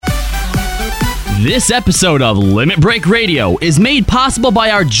This episode of Limit Break Radio is made possible by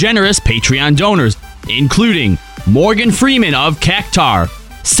our generous Patreon donors, including Morgan Freeman of Cactar,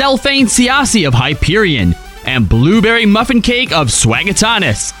 Celphane Siasi of Hyperion, and Blueberry Muffin Cake of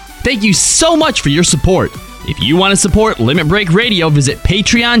Swagatonis. Thank you so much for your support. If you want to support Limit Break Radio, visit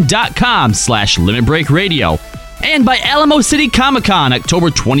patreon.com/Limit Break Radio. And by Alamo City Comic-Con, October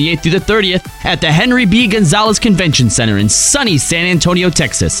 28th through the 30th at the Henry B. Gonzalez Convention Center in sunny San Antonio,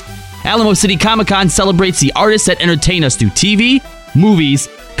 Texas. Alamo City Comic-Con celebrates the artists that entertain us through TV, movies,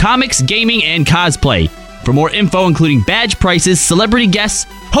 comics, gaming, and cosplay. For more info, including badge prices, celebrity guests,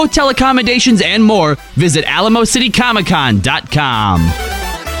 hotel accommodations, and more, visit AlamoCityComicCon.com.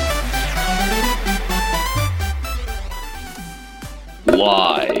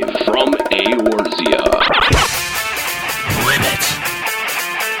 Live from Eorzea. Limit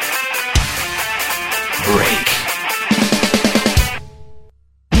Break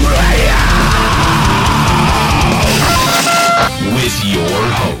with your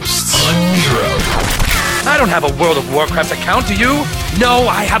hosts, Unmiro. I don't have a World of Warcraft account, do you? No,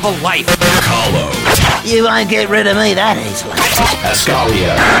 I have a life. Carlo. You won't get rid of me that easily.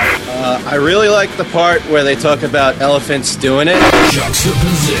 Ascalia. I really like the part where they talk about elephants doing it.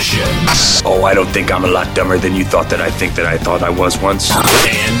 Juxtaposition. Oh, I don't think I'm a lot dumber than you thought that I thought I was once.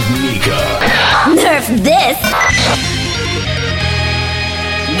 And Mika. Nerf this!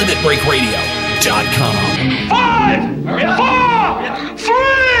 LimitBreakRadio.com. 5, 4,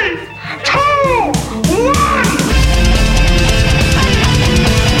 3, 2, 1.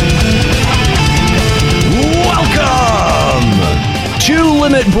 Welcome to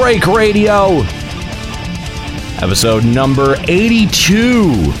Limit Break Radio, episode number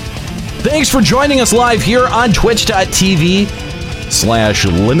 82. Thanks for joining us live here on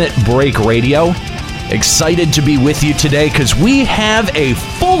twitch.tv/Limit Break Radio. Excited to be with you today because we have a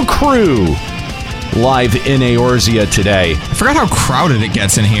full crew live in Eorzea today. I forgot how crowded it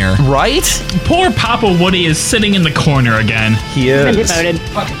gets in here. Right? Poor Papa Woody is sitting in the corner again. He is. Demoted.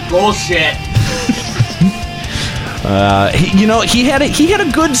 Fucking bullshit. He had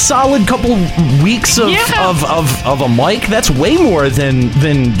a good solid couple weeks of a mic. That's way more than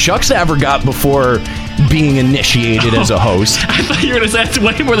Juxta ever got before being initiated as a host. I thought you were going to say that's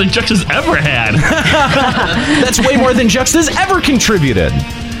way more than Juxta's ever had. That's way more than Juxta's ever contributed.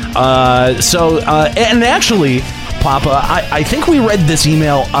 And actually, Papa, I think we read this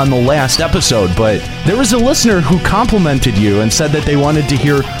email on the last episode, but there was a listener who complimented you and said that they wanted to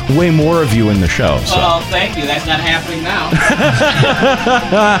hear way more of you in the show. So. Well, thank you. That's not happening now.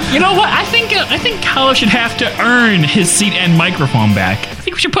 You know what? I think Carlo should have to earn his seat and microphone back. I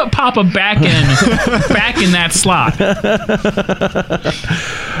think we should put Papa back in that slot.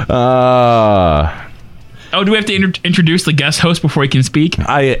 Oh, do we have to introduce the guest host before he can speak?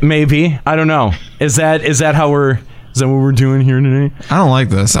 Maybe. I don't know. Is that what we're doing here today? I don't like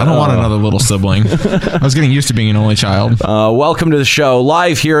this. I don't want another little sibling. I was getting used to being an only child. Welcome to the show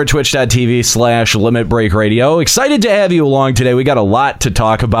live here at twitch.tv/Limit Break Radio. Excited to have you along today. We got a lot to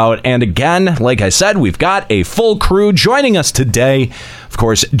talk about. And again, like I said, we've got a full crew joining us today. Of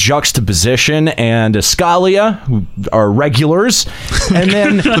course, Juxtaposition and Ascalia, who are regulars. And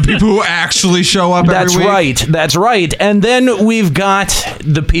then the people who actually show up every week. That's right. And then we've got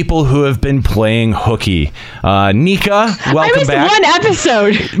the people who have been playing hooky. Nika, welcome back. One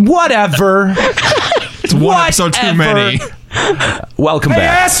episode. Whatever. It's one episode too many. Welcome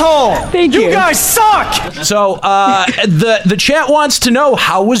back. Asshole! Thank you. You guys suck! So, the chat wants to know,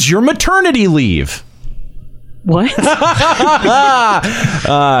 how was your maternity leave? What? The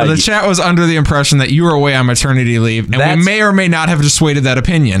chat was under the impression that you were away on maternity leave, and we may or may not have dissuaded that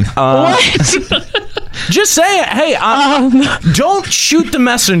opinion. What? Just saying, hey, don't shoot the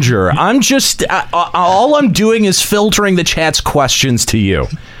messenger. I'm just, all I'm doing is filtering the chat's questions to you.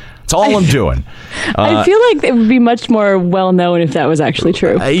 That's all I'm doing. I feel like it would be much more well known if that was actually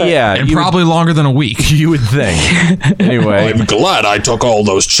true. Yeah. And probably longer than a week. You would think. Anyway. I'm glad I took all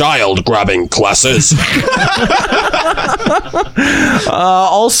those child-grabbing classes.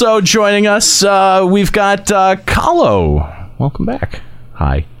 Also joining us, we've got Carlo. Welcome back.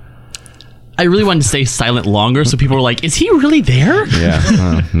 Hi. I really wanted to stay silent longer so people were like, is he really there?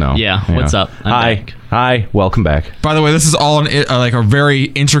 Yeah. No. Yeah, what's up? I'm Hi. back. Hi, welcome back. By the way, this is all like a very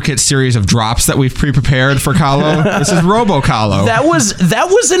intricate series of drops that we've pre-prepared for Kahlo. This is Robo Kahlo. That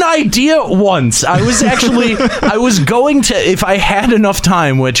was an idea once. I was going to, if I had enough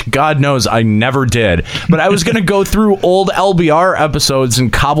time, which God knows I never did, but I was going to go through old LBR episodes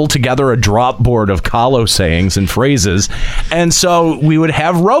and cobble together a drop board of Kahlo sayings and phrases, and so we would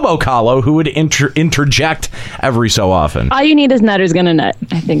have Robo Kahlo who would interject every so often. All you need is Nutter's Gonna Nut.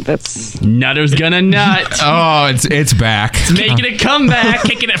 I think that's Nutter's Gonna Nut. Oh, it's back. It's making a comeback,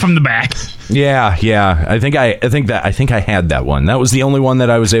 kicking it from the back. Yeah. I think I had that one. That was the only one that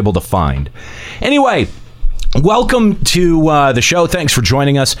I was able to find. Anyway, welcome to the show. Thanks for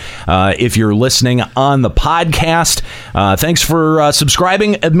joining us. If you're listening on the podcast, thanks for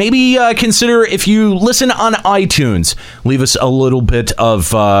subscribing. Maybe consider, if you listen on iTunes, leave us a little bit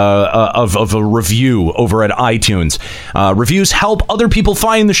of a review over at iTunes. Reviews help other people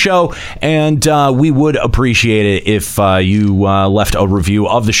find the show, and we would appreciate it if you left a review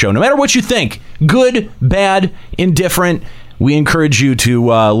of the show, no matter what you think. Good, bad, indifferent. We encourage you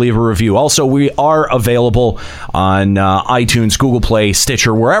to leave a review. Also, we are available on iTunes, Google Play,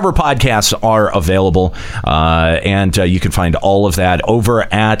 Stitcher, wherever podcasts are available. And you can find all of that over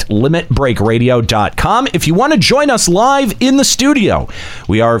at limitbreakradio.com. If you want to join us live in the studio,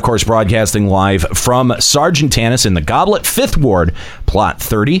 we are, of course, broadcasting live from Sergeant Tannis in the Goblet, 5th Ward, Plot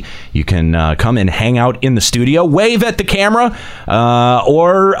 30. You can come and hang out in the studio, wave at the camera,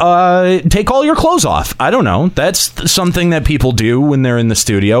 or take all your clothes off. I don't know. That's something that people do when they're in the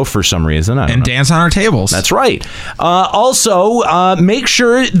studio for some reason. I don't know. Dance on our tables. That's right. Also, make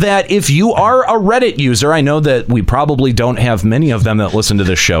sure that if you are a Reddit user, I know that we probably don't have many of them that listen to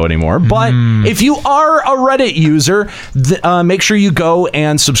this show anymore, but if you are a Reddit user, make sure you go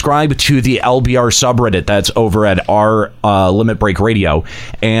and subscribe to the LBR subreddit. That's over at our Limit Break Radio.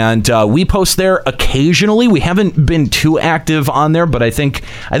 And we post there occasionally. We haven't been too active on there, but I think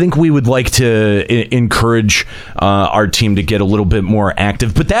we would like to encourage our team to get a little bit more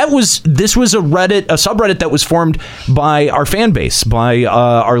active. But this was a subreddit that was formed by our fan base, by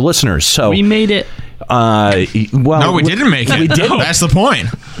our listeners. So we made it. No, we didn't make it. We didn't. That's the point.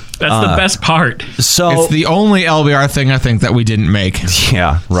 That's the best part. So it's the only LBR thing I think that we didn't make.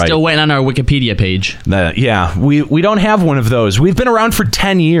 Yeah, right. Still waiting on our Wikipedia page. We don't have one of those. We've been around for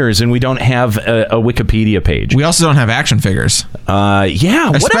 10 years and we don't have a Wikipedia page. We also don't have action figures.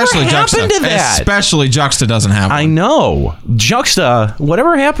 Especially Juxta. To that? Especially Juxta doesn't have one. I know. Juxta,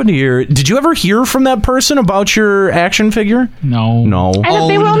 whatever happened to your... Did you ever hear from that person about your action figure? No. I thought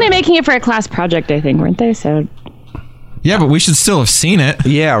they were only making it for a class project, I think, weren't they? So... Yeah, but we should still have seen it.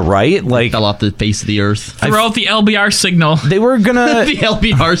 Yeah, right? Like, fell off the face of the earth. Throw out the LBR signal. They were gonna... the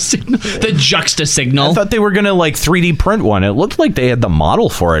LBR signal. The Juxta signal. I thought they were gonna, 3D print one. It looked like they had the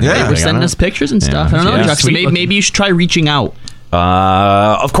model for it. Yeah, they were sending us pictures and stuff. I don't know, Juxta. Maybe you should try reaching out.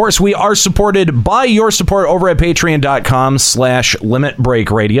 Of course, we are supported by your support over at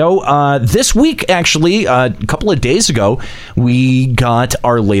patreon.com/limitbreakradio. This week, actually, a couple of days ago, we got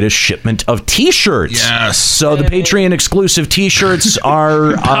our latest shipment of t-shirts. Yes. So the Patreon exclusive t-shirts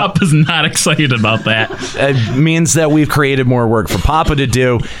are... Papa's not excited about that. It means that we've created more work for Papa to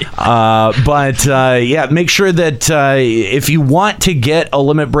do. Make sure that if you want to get a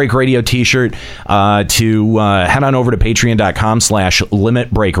Limit Break Radio t-shirt, to head on over to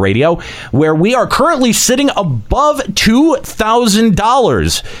patreon.com/limitbreakradio, where we are currently sitting above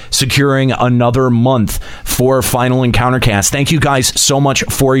 $2,000, securing another month for Final Encountercast. Thank you guys so much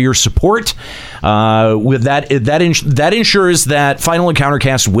for your support. With that ensures that Final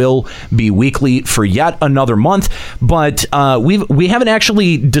Encountercast will be weekly for yet another month. But we haven't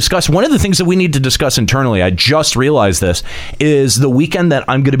actually discussed one of the things that we need to discuss internally. I just realized this is the weekend that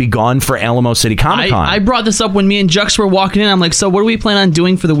I'm going to be gone for Alamo City Comic Con. I brought this up when me and Jux were walking in. I'm like, so what do we plan on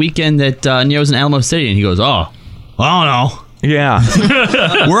doing for the weekend that Nero's in Alamo City? And he goes, I don't know. Yeah.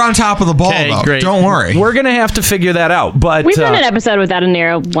 We're on top of the ball, though. Great. Don't worry. We're going to have to figure that out. But we've done an episode without a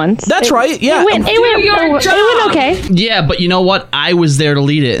Nero once. That's right. Yeah. It went okay. Yeah, but you know what? I was there to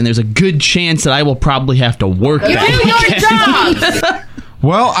lead it, and there's a good chance that I will probably have to work that weekend. Your job!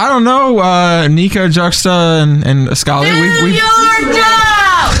 Well, I don't know. Nika, Juxta, and Ascali. Your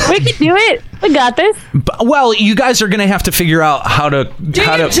job! We can do it. We got this. Well, you guys are going to have to figure out how to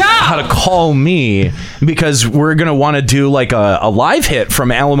call me, because we're going to want to do a live hit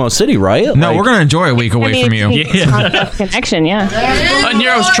from Alamo City, right? No, we're going to enjoy a week away from you. Yeah. Connection, yeah.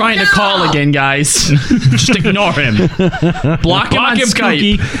 Nero's trying to call again, guys. Just ignore him. Block him on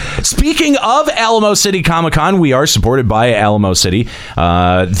Skype. Speaking of Alamo City Comic Con, we are supported by Alamo City.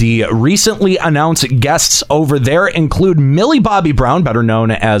 The recently announced guests over there include Millie Bobby Brown, better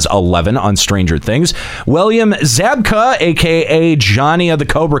known as 11 on Stranger Stranger Things. William Zabka, a.k.a. Johnny of the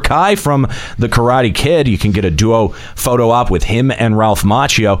Cobra Kai from The Karate Kid. You can get a duo photo op with him and Ralph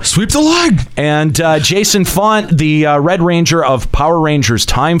Macchio. Sweep the leg! And Jason Font, the Red Ranger of Power Rangers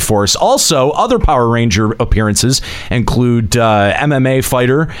Time Force. Also, other Power Ranger appearances include MMA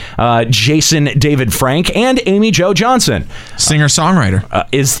fighter Jason David Frank and Amy Jo Johnson. Singer-songwriter.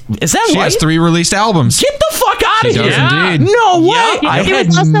 Is that She right? has 3 released albums. Get the fuck out of She here! does indeed. No way! Yeah. I She had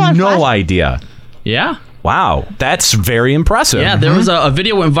was also on no Flash. idea. Yeah. Wow, that's very impressive. Yeah, there was a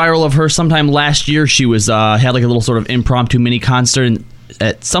video went viral of her sometime last year. She was had like a little sort of impromptu mini concert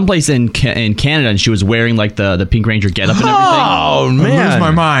at someplace in Canada, and she was wearing like the Pink Ranger getup and everything. Oh man, I lose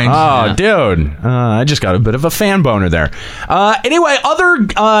my mind. Oh, dude, I just got a bit of a fan boner there. Anyway, other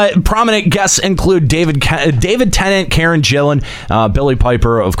prominent guests include David Tennant, Karen Gillan, Billy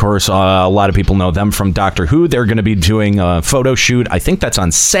Piper. Of course, a lot of people know them from Doctor Who. They're going to be doing a photo shoot. I think that's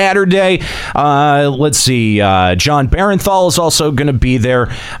on Saturday. Let's see. John Barenthal is also going to be there.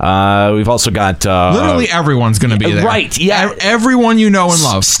 We've also got Literally everyone's going to be there. Right? Yeah, everyone you know and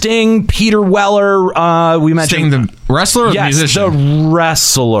love. Sting, Peter Weller. We mentioned Sting, the wrestler or the yes, musician? the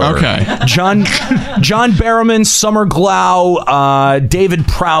wrestler. Okay. John Barrowman, Summer Glau, David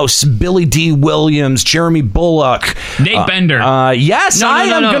Prowse, Billy D. Williams, Jeremy Bullock, Nate Bender. Yes, No, I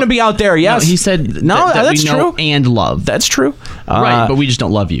am going to be out there. Yes, No, he said no. that That's we know true and love. That's true. Right, but we just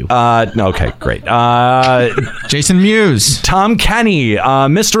don't love you. Okay, great. Jason Mewes, Tom Kenny,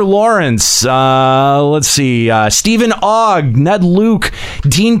 Mr. Lawrence, let's see, Stephen Ogg, Ned Luke,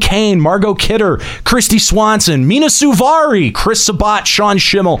 Dean Cain, Margot Kidder, Christy Swanson, Mina Suvari, Chris Sabat, Sean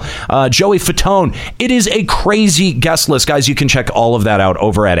Schimmel, Joey Fatone. It is a crazy guest list, guys. You can check all of that out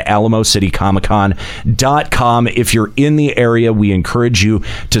over at AlamoCityComicCon.com. If you're in the area, we encourage you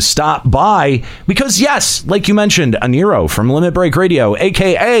to stop by because, yes, like you mentioned, Aniro from Limit Break Radio,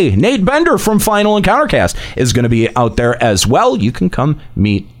 aka Nate Bender from Final Encountercast, is going to be out there as well. You can come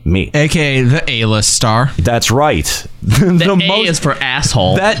meet me, aka the A-list star. That's right. The A is for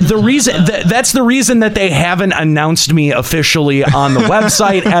asshole. That's the reason that they haven't announced me officially on the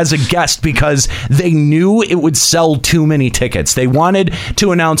website as a guest, because they knew it would sell too many tickets. They wanted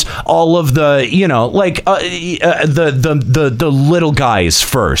to announce all of the, the little guys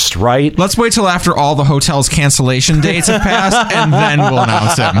first, right? Let's wait till after all the hotel's cancellation dates have passed, and then we'll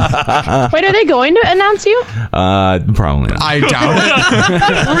announce him. Wait, are they going to announce you? Probably not. I doubt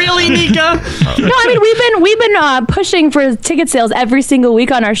it. Really, Nika? No, I mean we've been pushing for ticket sales every single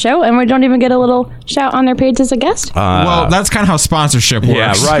week on our show, and we don't even get a little shout on their page as a guest. Well, that's kind of how sponsorship works.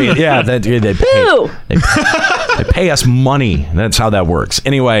 Yeah, right. Yeah, they pay us money. That's how that works.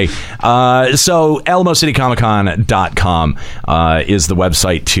 Anyway, so AlamoCityComicCon.com is the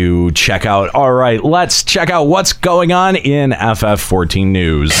website to check out. All right, let's check out what's going on in FF14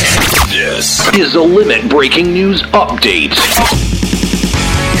 news. This is a Limit Breaking News Update.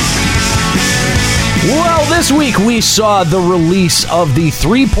 Well, this week we saw the release of the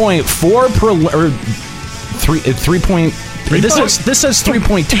 3.4 This says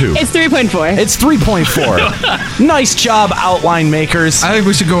 3.2. It's 3.4. It's 3.4. Nice job, outline makers. I think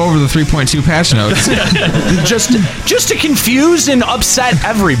we should go over the 3.2 patch notes. just to confuse and upset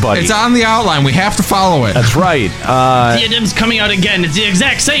everybody. It's on the outline. We have to follow it. That's right. Diadem's coming out again. It's the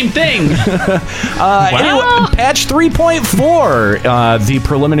exact same thing. Anyway, patch 3.4. The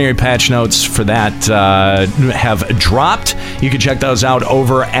preliminary patch notes for that have dropped. You can check those out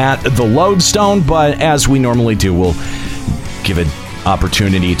over at the Lodestone, but as we normally do, we'll give an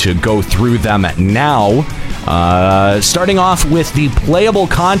opportunity to go through them now. Starting off with the playable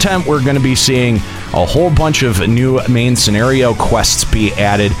content, we're going to be seeing a whole bunch of new main scenario quests be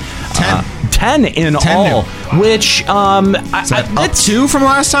added. 10 in 10 all, new. which that's 2 from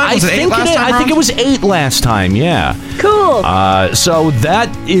last time. Was it 8 last time? I think it was 8 last time. Yeah. Cool. So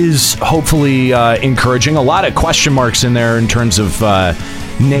that is hopefully encouraging. A lot of question marks in there in terms of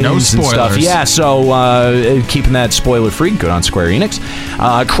names and stuff. Yeah, so keeping that spoiler free. Good on Square-Enix.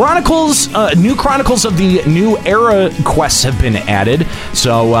 New Chronicles of the New Era quests have been added.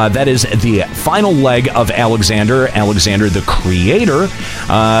 So that is the final leg of Alexander the Creator.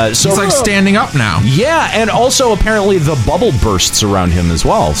 So he's like standing up now. Yeah, and also apparently the bubble bursts around him as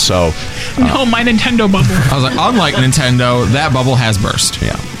well. So no, my Nintendo bubble. I was like, unlike Nintendo, that bubble has burst.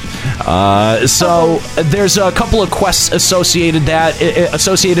 Yeah. So there's a couple of quests associated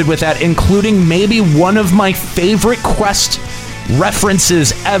with that, including maybe one of my favorite quest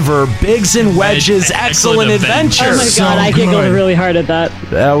references ever. Biggs and Wedge's Excellent Adventure. Oh my god, I giggled really hard at that.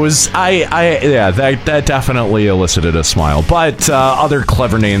 That was that definitely elicited a smile. But other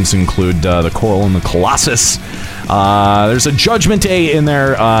clever names include the Coral and the Colossus. There's a Judgment Day in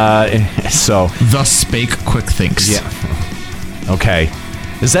there. So thus spake Quick Thinks. Yeah. Okay.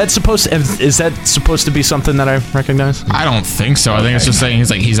 Is that supposed to be something that I recognize? I don't think so. I think it's just saying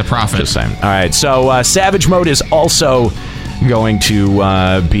he's a prophet. Just saying. All right. So Savage Mode is also going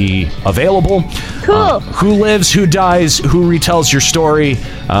to be available. Cool. Who lives, who dies, who retells your story,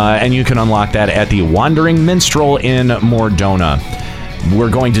 and you can unlock that at the Wandering Minstrel in Mordona.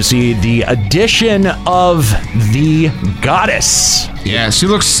 We're going to see the addition of the Goddess. Yeah, she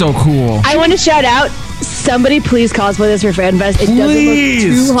looks so cool. I want to shout out, somebody please cosplay this for FanFest. It doesn't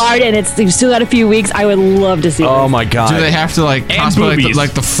look too hard, and you've still got a few weeks. I would love to see Oh this. my god. Do they have to cosplay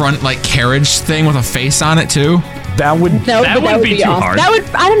like the front carriage thing with a face on it too? That would that would be too awesome. Hard.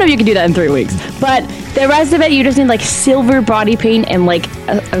 I don't know if you can do that in 3 weeks. But the rest of it, you just need silver body paint and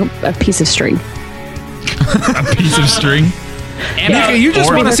a piece of string. A piece of string? Nika, you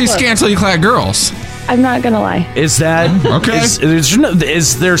just want to see scantily clad girls. I'm not gonna lie. Is that okay?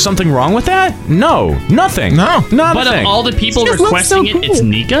 Is there something wrong with that? No, nothing. No, nothing. But of all the people requesting it, it's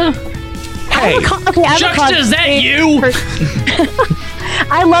Nika. Hey, Juxta, is that you?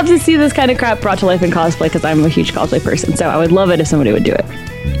 I love to see this kind of crap brought to life in cosplay because I'm a huge cosplay person. So I would love it if somebody would do it.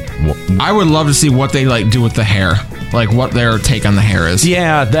 I would love to see what they do with the hair. What their take on the hair is.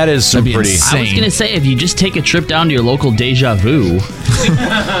 Yeah, that is pretty insane. I was going to say, if you just take a trip down to your local Deja Vu.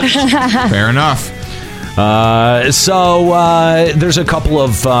 Fair enough. So there's a couple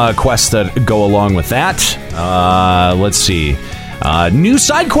of quests that go along with that. Let's see. New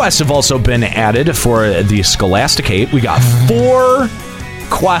side quests have also been added for the Scholasticate. We got 4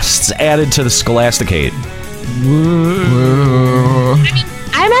 quests added to the Scholasticate.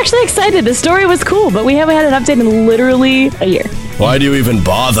 I'm actually excited. The story was cool, but we haven't had an update in literally a year. Why do you even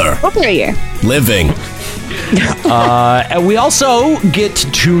bother? Over a year. Living. And we also get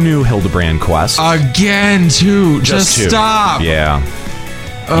 2 new Hildebrand quests. Again, 2. Just 2. Stop. Yeah.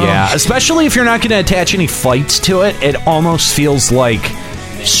 Ugh. Yeah, especially if you're not going to attach any fights to it, it almost feels like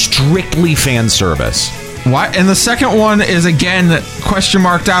strictly fan service. Why? And the second one is again question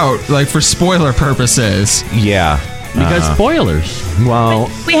marked out, for spoiler purposes. Yeah. Because spoilers. Well,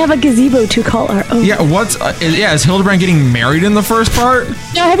 we have a gazebo to call our own. Yeah, is Hildebrand getting married in the first part?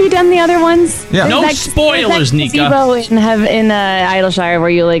 No, have you done the other ones? Yeah. No spoilers, Nika. Gazebo in Idleshire where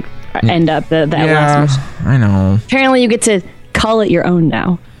you end up that last mission. I know. Apparently you get to call it your own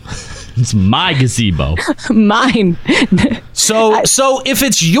now. It's my gazebo. Mine. So if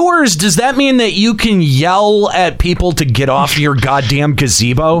it's yours, does that mean that you can yell at people to get off your goddamn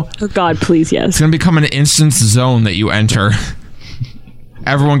gazebo? Oh God, please, yes. It's going to become an instance zone that you enter.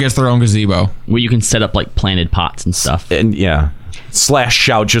 Everyone gets their own gazebo. Where you can set up planted pots and stuff. And yeah.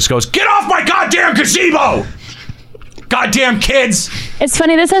 /shout just goes, get off my goddamn gazebo! Goddamn kids! It's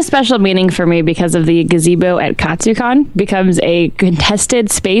funny, this has special meaning for me because of the gazebo at KatsuCon becomes a contested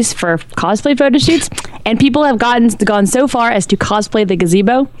space for cosplay photo shoots, and people have gone so far as to cosplay the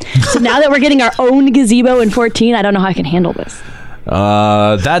gazebo. So now that we're getting our own gazebo in 14, I don't know how I can handle this.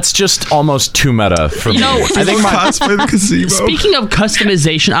 That's just almost too meta for me. I think cosplay the gazebo. Speaking of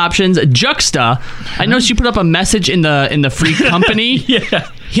customization options, Juxta, I noticed you put up a message in the free company. Yeah.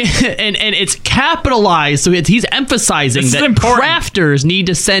 and it's capitalized, so he's emphasizing that crafters need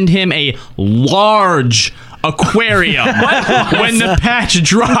to send him a large aquarium when the patch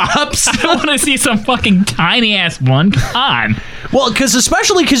drops. I want to see some fucking tiny ass one. Come on. Well,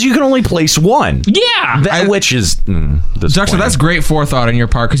 especially because you can only place 1. Yeah. Which is Juxta, that's great forethought on your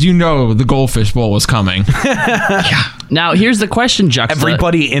part because you know the goldfish bowl was coming. Yeah. Now here's the question, Juxta.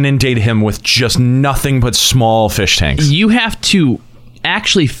 Everybody inundate him with just nothing but small fish tanks. You have to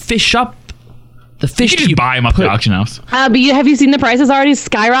actually fish up the fish. You can just buy them up at the auction house. But have you seen the prices already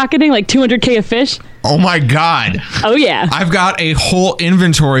skyrocketing? $200K a fish? Oh my God. Oh yeah. I've got a whole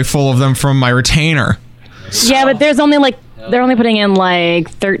inventory full of them from my retainer. Yeah, but there's only they're only putting in 13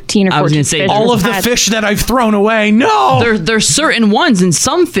 or 14 I was gonna say, fish. All of the fish that I've thrown away. No! There's certain ones, and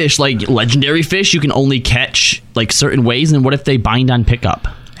some fish, like legendary fish, you can only catch certain ways, and what if they bind on pickup?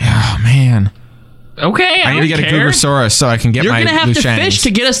 Oh, man. Okay, I need to get a Gugosaurus so I can get my You're going to have to Lushangs. fish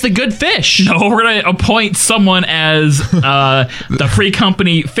to get us the good fish. No, we're going to appoint someone as the free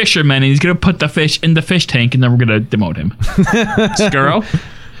company fisherman, and he's going to put the fish in the fish tank, and then we're going to demote him. Skuro?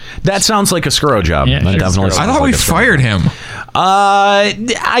 That sounds like a Skuro job. Yeah, That sure, definitely Skuro. I thought we fired him.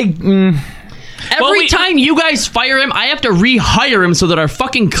 Every time you guys fire him, I have to rehire him so that our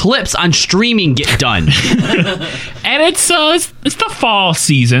fucking clips on streaming get done. And it's the fall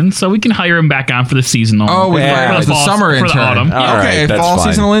season, so we can hire him back on for the seasonal. Oh, we fired the summer intern. For the autumn. Okay, that's fall fine.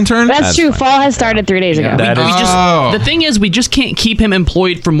 seasonal intern. That's true. Fall has started 3 days ago. The thing is, we just can't keep him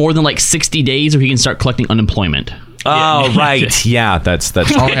employed for more than like 60 days, or he can start collecting unemployment. Oh, right. Yeah, that's. Oh,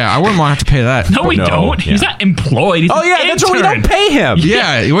 yeah. I wouldn't want to have to pay that. No, we don't. He's not employed. He's Oh, yeah, that's why we don't pay him.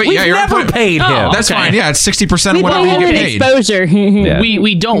 Yeah, We've never paid him. That's fine. Yeah, it's 60% of We whatever pay you him get in paid. exposure.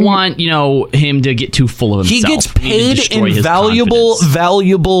 We don't want him to get too full of He himself. gets We need to paid destroy in his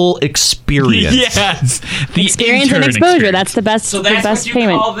valuable experience. Yes, the Experience and intern exposure. experience. That's the best. So that's the best what you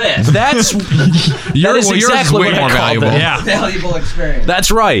payment. call this. That's Yours that is is exactly way what I more call valuable. this. Yeah. Valuable experience. That's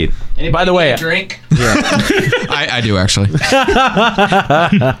right. By the way, drink. I do actually.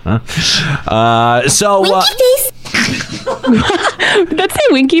 so That's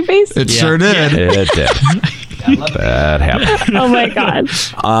a winky face. It sure did. it did. That happened. Oh my god.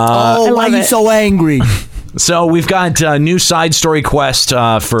 Oh, why are you so angry? So we've got a new side story quest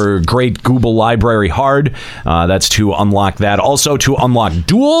for Great Google Library Hard. That's to unlock that. Also to unlock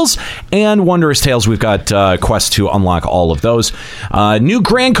Duels and Wondrous Tales. We've got quests to unlock all of those. New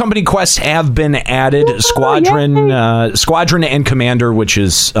Grand Company quests have been added. Squadron and Commander, which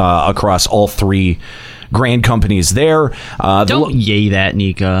is across all three Grand Companies there. Don't yay that,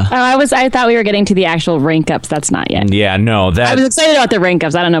 Nika. Oh, I thought we were getting to the actual rank ups. That's not yet. Yeah, no. I was excited about the rank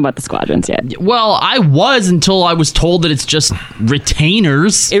ups. I don't know about the squadrons yet. Well, I was until I was told that it's just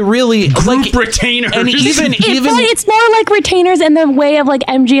retainers. It really Group retainers. And It's more like retainers in the way of like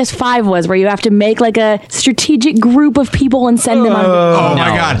MGS5 was, where you have to make like a strategic group of people and send them on. Oh my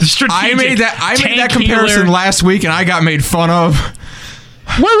god! I made that comparison last week, and I got made fun of.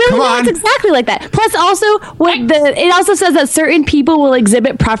 Well, really, no, it's exactly like that. Plus, also, it also says that certain people will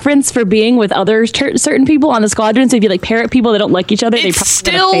exhibit preference for being with other certain people on the squadron. So if you like parrot people that don't like each other, It's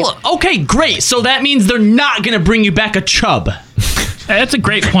still okay. Great. So that means they're not going to bring you back a chub. That's a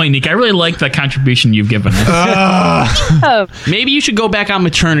great point, Nick. I really like the contribution you've given us. Maybe you should go back on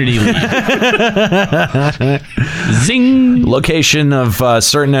maternity leave. Zing. Location of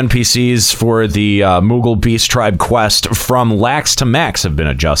certain NPCs for the Moogle Beast Tribe quest from Lax to Max have been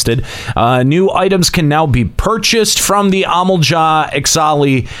adjusted. New items can now be purchased from the Amalja,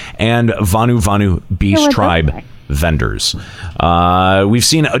 Ixali, and Vanu Beast Tribe vendors. We've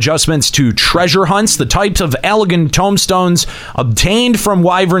seen adjustments to treasure hunts. The types of elegant tombstones obtained from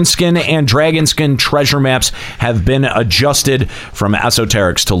Wyvern Skin and Dragon Skin treasure maps have been adjusted from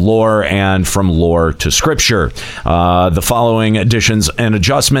esoterics to lore and from lore to scripture. The following additions and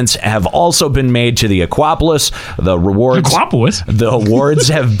adjustments have also been made to the Aquapolis. The awards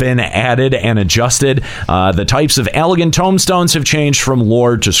have been added and adjusted. The types of elegant tombstones have changed from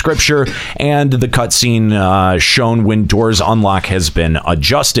lore to scripture, and the cutscene shown when doors unlock has been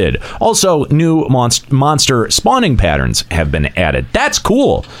adjusted. Also, new monster spawning patterns have been added. That's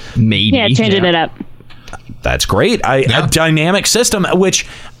cool. Maybe. Yeah, changing it up. That's great. A dynamic system, which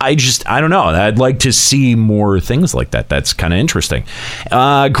I don't know. I'd like to see more things like that. That's kind of interesting.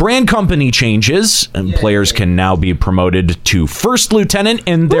 Grand Company changes. And players can now be promoted to First Lieutenant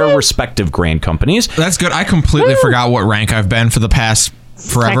in their respective Grand Companies. That's good. I completely forgot what rank I've been for the past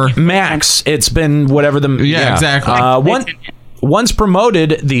forever. Max. It's been whatever the... Yeah, exactly. Once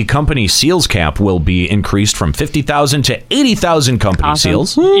promoted, the company seals cap will be increased from 50,000 to 80,000 company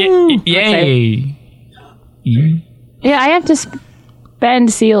seals. Yay. Yeah, I have to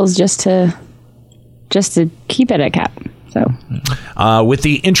spend seals just to keep it at cap. So, with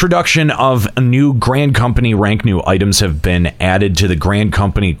the introduction of a new Grand Company rank, new items have been added to the Grand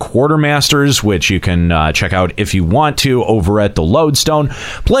Company Quartermasters, which you can check out if you want to over at the Lodestone.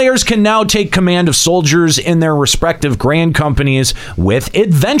 Players can now take command of soldiers in their respective Grand Companies with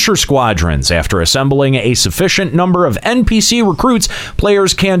adventure squadrons. After assembling a sufficient number of NPC recruits,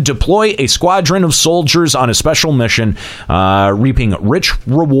 players can deploy a squadron of soldiers on a special mission, reaping rich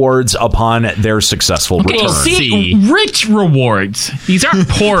rewards upon their successful return. See, rich rewards. These aren't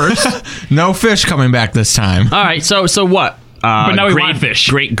pores. No fish coming back this time. All right, so what? But now we want fish.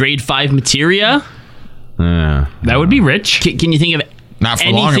 Grade 5 materia? That would be rich. Can you think of Not for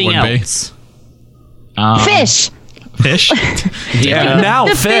anything long it would else? fish. Fish? Yeah, now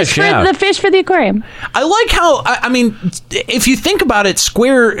The fish. The fish for the aquarium. I like how, I mean, if you think about it,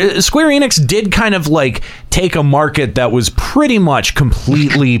 Square Enix did kind of like take a market that was pretty much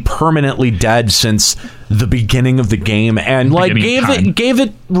completely permanently dead since the beginning of the game, and like gave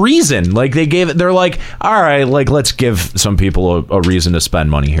it reason. Like they're like, all right, like let's give some people a reason to spend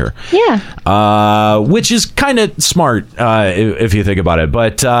money here. Yeah. Which is kind of smart if you think about it.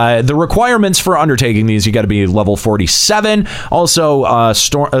 But the requirements for undertaking these, you got to be level 47. Also,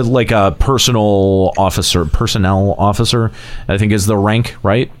 like a personnel officer, I think is the rank,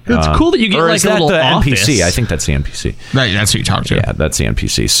 right? It's cool that you get or like is a that little the office. NPC? I think that's the NPC. Right, that's who you talk to. Yeah, that's the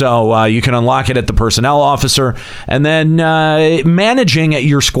NPC. So you can unlock it at the personnel officer, and then managing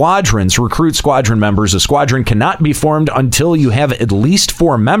your squadrons, recruit squadron members. A squadron cannot be formed until you have at least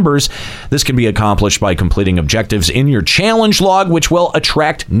 4 members. This can be accomplished by completing objectives in your challenge log, which will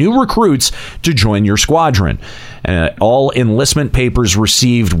attract new recruits to join your squadron. All enlistment papers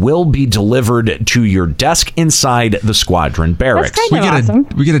received will be delivered to your desk inside the squadron barracks. That's kind of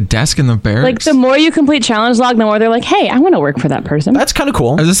awesome. We get a desk in the barracks. Like the more you complete challenge log, the more they're like, "Hey, I want to work for that person." That's kind of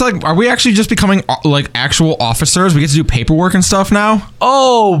cool. Is this like, are we actually just becoming like actual officers? We get to do paperwork and stuff now.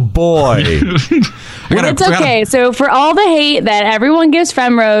 Oh boy. It's okay. So for all the hate that everyone gives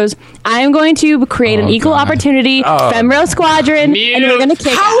Femrose, I'm going to create an equal opportunity Femrose squadron, and we're going to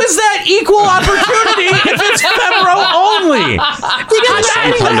kick. How is that equal opportunity if it's Femro only?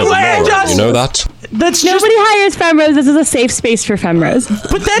 You know that? That's nobody hires Femrose. This is a safe space for Femrose.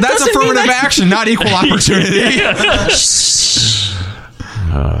 But that's affirmative action, not equal opportunity.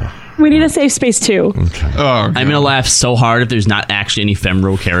 We need a safe space too. I'm gonna laugh so hard if there's not actually any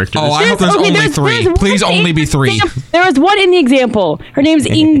Femro characters. Oh, I hope there's only 3. Please only be 3. There was one in the example. Her name's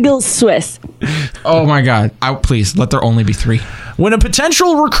Ingel Swiss. Oh my god. Please, let there only be 3. When a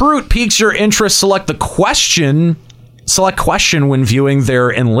potential recruit piques your interest, select question when viewing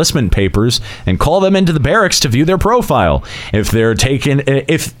their enlistment papers and call them into the barracks to view their profile. If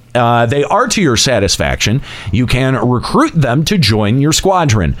they are to your satisfaction, you can recruit them to join your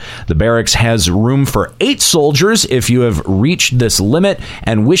squadron. The barracks has room for 8 soldiers. If you have reached this limit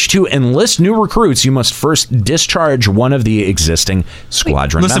and wish to enlist new recruits, you must first discharge one of the existing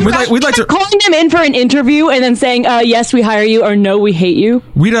squadron members. We'd like to calling them in for an interview and then saying, yes, we hire you, or no, we hate you.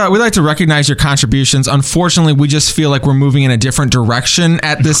 We'd like to recognize your contributions. Unfortunately, we just feel like we're moving in a different direction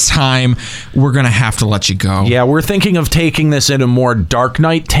at this time. We're going to have to let you go. Yeah, we're thinking of taking this in a more Dark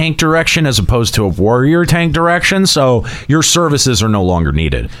Knight tank direction as opposed to a warrior tank direction, so your services are no longer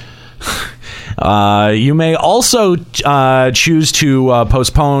needed. You may also choose to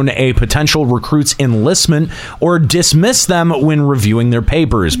postpone a potential recruit's enlistment or dismiss them when reviewing their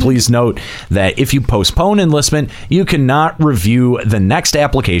papers. Please note that if you postpone enlistment, you cannot review the next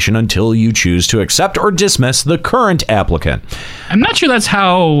application until you choose to accept or dismiss the current applicant. I'm not sure that's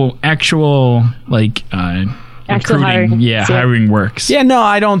how actual hiring works. Yeah, no,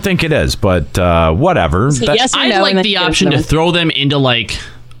 I don't think it is, but whatever. So yes or I'd no, like the option to throw them into like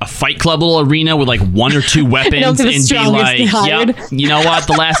a Fight Club little arena with like 1 or 2 weapons and be like, yep, you know what?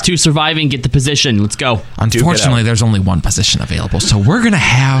 The last 2 surviving get the position. Let's go. Unfortunately, there's only 1 position available, so we're going to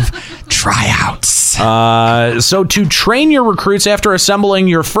have tryouts. So to train your recruits after assembling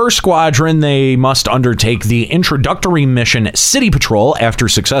your first squadron, they must undertake the introductory mission City Patrol. After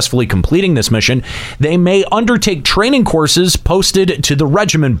successfully completing this mission, they may undertake training courses posted to the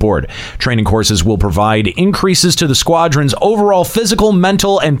regiment board. Training courses will provide increases to the squadron's overall physical,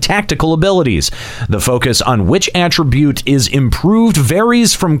 mental, and tactical abilities. The focus on which attribute is improved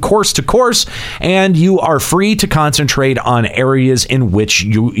varies from course to course, and you are free to concentrate on areas in which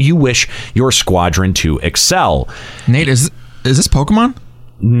you wish your squadron to excel. Nate, is this Pokemon?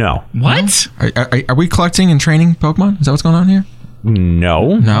 No. What? Are we collecting and training Pokemon? Is that what's going on here?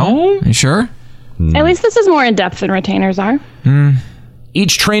 No. No? Are you sure? At least this is more in depth than retainers are.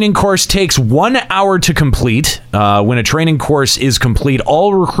 Each training course takes 1 hour to complete. When a training course is complete,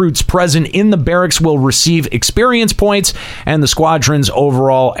 all recruits present in the barracks will receive experience points, and the squadron's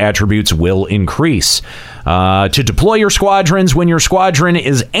overall attributes will increase. To deploy your squadrons, when your squadron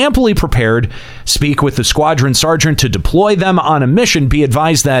is amply prepared, speak with the squadron sergeant to deploy them on a mission. Be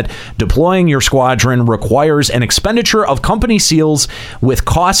advised that deploying your squadron requires an expenditure of company seals, with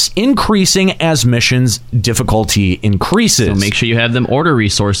costs increasing as mission's difficulty increases. So make sure you have them order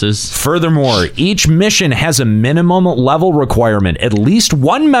resources. Furthermore, each mission has a minimum level requirement. At least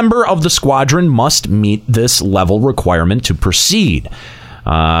 1 member of the squadron must meet this level requirement to proceed.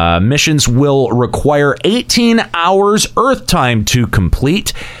 Missions will require 18 hours Earth time to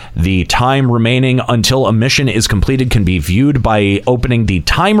complete. The time remaining until a mission is completed can be viewed by opening the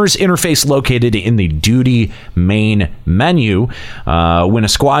timers interface located in the duty main menu. When a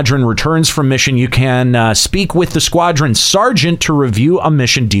squadron returns from mission, you can speak with the squadron sergeant to review a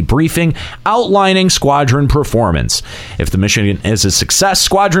mission debriefing outlining squadron performance. If the mission is a success,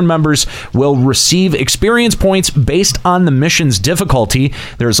 squadron members will receive experience points based on the mission's difficulty.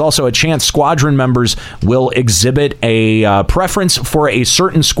 There's also a chance squadron members will exhibit a preference for a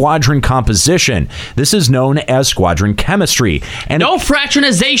certain squadron composition. This is known as squadron chemistry. And no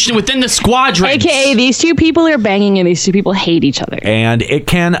fraternization within the squadron. AKA these two people are banging and these two people hate each other. And it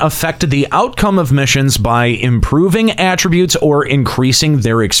can affect the outcome of missions by improving attributes or increasing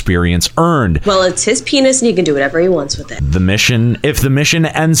their experience earned. Well, it's his penis and he can do whatever he wants with it. If the mission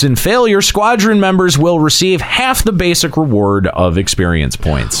ends in failure, squadron members will receive half the basic reward of experience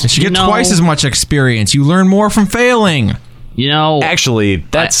points. You get twice as much experience. You learn more from failing. You know, actually,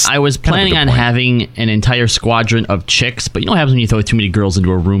 that's I was planning on having an entire squadron of chicks, but you know what happens when you throw too many girls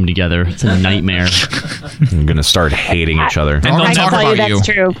into a room together? It's a nightmare. I'm gonna start hating each other. And they'll talk about you. That's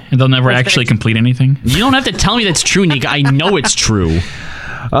true. And they'll never actually complete anything. You don't have to tell me that's true, Nika. I know it's true.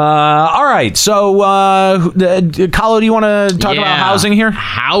 All right, so Kahlo, do you want to talk about housing here?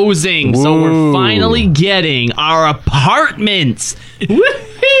 Housing. So we're finally getting our apartments.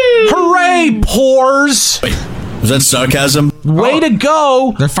 Hooray, pores! Was that sarcasm? Way to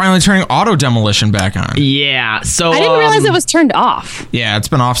go! They're finally turning auto demolition back on. Yeah, so I didn't realize it was turned off. Yeah, it's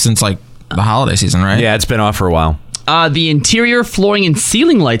been off since like the holiday season, right? Yeah, it's been off for a while. The interior, flooring, and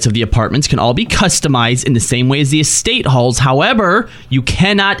ceiling lights of the apartments can all be customized in the same way as the estate halls. However, you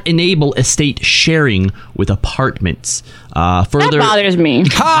cannot enable estate sharing with apartments. Further, that bothers me.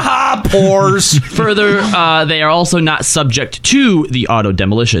 Ha ha, pores. Further, they are also not subject to the auto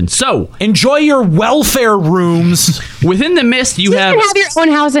demolition. So, enjoy your welfare rooms. Within the mist, you have your own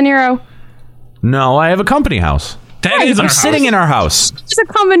house in Nero. No, I have a company house. I'm sitting in our house. It's a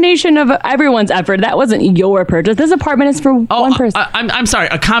combination of everyone's effort. That wasn't your purchase. This apartment is for one person. I'm sorry.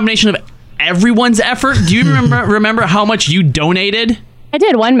 A combination of everyone's effort. Do you remember how much you donated? I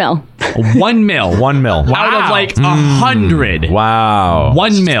did $1 mil. $1 mil. $1 mil. Wow. Out of like 100. Wow.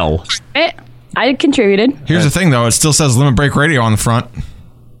 $1 mil. I contributed. Here's the thing, though. It still says Limit Break Radio on the front.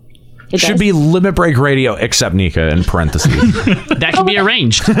 It should does. be Limit Break Radio, except Nika in parentheses. That can be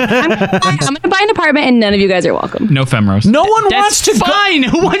arranged. I'm going to buy an apartment and none of you guys are welcome. No femros. No one wants to fine.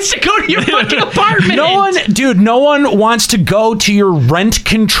 Who wants to go to your fucking apartment? No one wants to go to your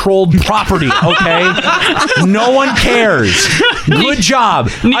rent-controlled property, okay? No one cares. Good job.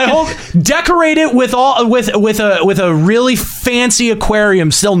 I hope decorate it with a really fancy aquarium.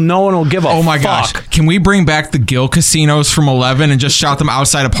 Still, no one will give a fuck. Oh my gosh. Can we bring back the Gill casinos from 11 and just shout them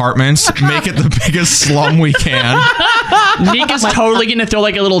outside apartments? Make it the biggest slum we can. Nika's totally gonna throw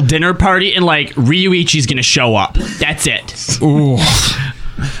like a little dinner party and like Ryuichi's gonna show up. That's it. Ooh.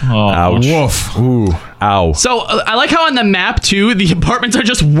 Oh, ouch. Woof. Ooh. Ow. So I like how on the map too, the apartments are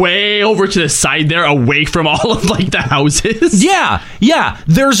just way over to the side there, away from all of like the houses. Yeah.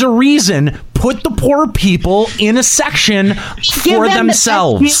 There's a reason. Put the poor people in a section for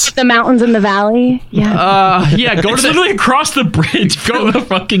themselves. The mountains in the valley. Yeah. Go to literally across the bridge. Go to the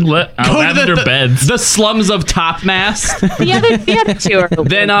fucking lavender beds. The slums of Topmass. the other two are open.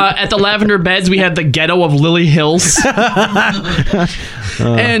 Then at the lavender beds we have the ghetto of Lily Hills.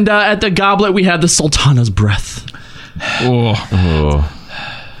 And at the goblet we have the Sultana's breath.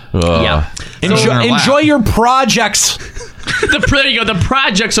 Yeah. Enjoy your projects. There you go. The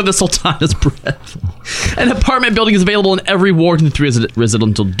projects are the Sultana's breath. An apartment building is available in every ward in the 3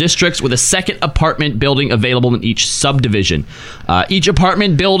 residential districts, with a second apartment building available in each subdivision. Each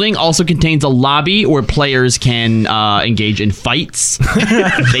apartment building also contains a lobby where players can engage in fights.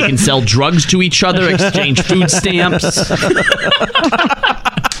 They can sell drugs to each other, exchange food stamps.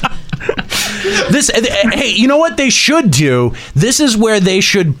 Hey, you know what they should do? This is where they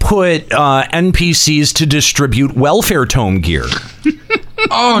should put NPCs to distribute welfare tome gear.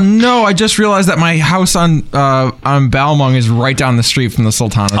 Oh no! I just realized that my house on Balmung is right down the street from the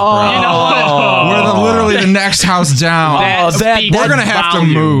Sultana's. Oh, you know we're literally the next house down. We're gonna have to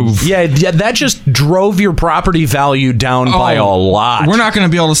move. Yeah, that just drove your property value down by a lot. We're not gonna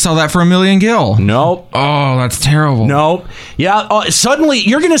be able to sell that for $1 million gil. Nope. Oh, that's terrible. Nope. Yeah. Suddenly,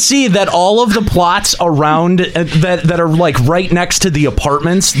 you're gonna see that all of the plots around that are like right next to the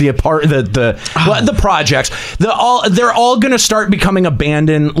apartments, the projects, they're all gonna start becoming abandoned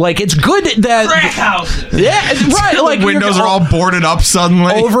abandoned. Like, it's good that Crack houses. Yeah, right. Like the windows are all boarded up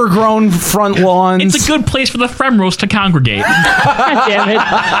suddenly. Overgrown front lawns. It's a good place for the Fremros to congregate. God damn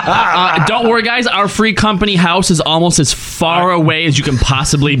it. Don't worry, guys. Our free company house is almost as far away as you can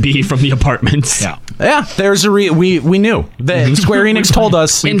possibly be from the apartments. Yeah, there's we knew. The Square Enix told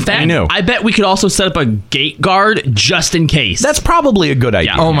us. In fact, we knew. I bet we could also set up a gate guard just in case. That's probably a good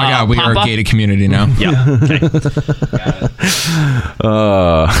idea. Yeah. Oh my God, we are a gated community now. Yeah. Okay.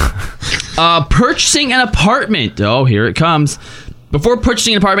 Purchasing an apartment. Oh, here it comes. Before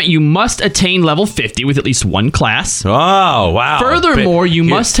purchasing an apartment, you must attain level 50 with at least one class. Oh, wow. Furthermore, you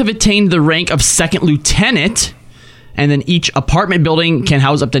must have attained the rank of second lieutenant. And then each apartment building can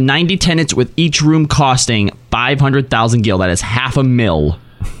house up to 90 tenants, with each room costing 500,000 gil. That is $500,000.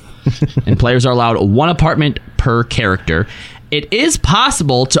 And players are allowed one apartment per character. It is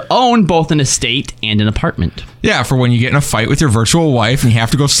possible to own both an estate and an apartment. Yeah, for when you get in a fight with your virtual wife and you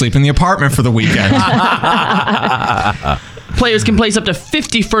have to go sleep in the apartment for the weekend. Players can place up to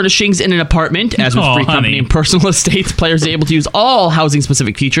 50 furnishings in an apartment. As with free company and personal estates, players are able to use all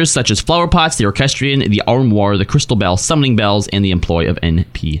housing-specific features such as flower pots, the orchestrion, the armoire, the crystal bell, summoning bells, and the employ of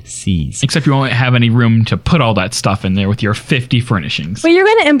NPCs. Except you won't have any room to put all that stuff in there with your 50 furnishings. But you're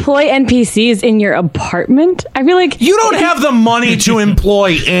going to employ NPCs in your apartment? I feel like... You don't have the money to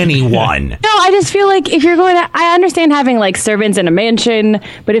employ anyone. No, I just feel like if you're going to... I understand having, like, servants in a mansion,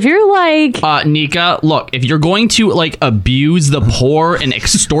 but if you're like... Nika, look, if you're going to, like, abuse the poor and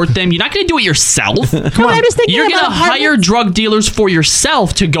extort them, you're not going to do it yourself. I'm just thinking You're going to about hire drug dealers for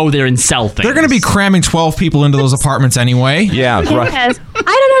yourself to go there and sell things. They're going to be cramming 12 people into those apartments anyway. Yeah, right. Yes. I don't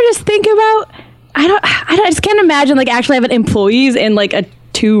know, just think about... I just can't imagine, like, actually having employees in, like, a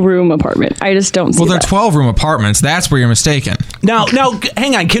 2-room apartment. I just don't see Well, they're that. 12-room apartments. That's where you're mistaken. Now,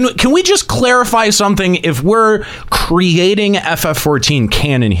 hang on. Can we just clarify something? If we're creating FF14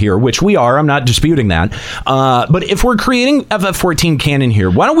 canon here, which we are, I'm not disputing that. But if we're creating FF14 canon here,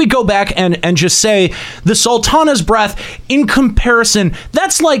 why don't we go back and just say the Sultana's Breath, in comparison,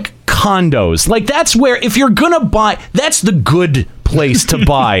 that's like condos. Like, that's where, if you're gonna buy, that's the good place to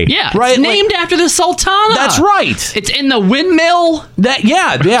buy. Yeah, right. It's named after the Sultana. That's right. It's in the windmill. We've got.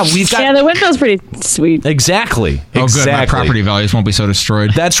 Yeah, the windmill's pretty sweet. Exactly. Oh, exactly. good. My property values won't be so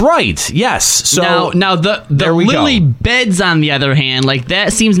destroyed. That's right. Yes. So now the Lily Beds, on the other hand, like,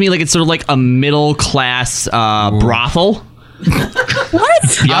 that seems to me like it's sort of like a middle class brothel.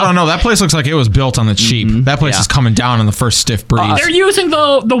 What? I don't know. That place looks like it was built on the cheap. That place is coming down on the first stiff breeze. They're using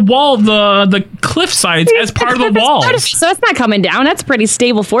the wall, the cliff sides as part of the wall. So it's not coming down. That's a pretty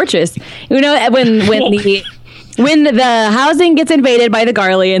stable fortress. You know, when the housing gets invaded by the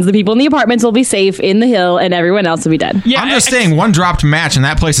Garleans, the people in the apartments will be safe in the hill, and everyone else will be dead. Yeah, I'm just saying, one dropped match, and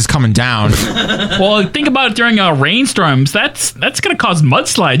that place is coming down. Well, think about it during rainstorms. That's going to cause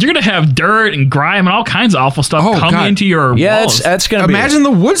mudslides. You're going to have dirt and grime and all kinds of awful stuff coming into your walls. that's going to be. Imagine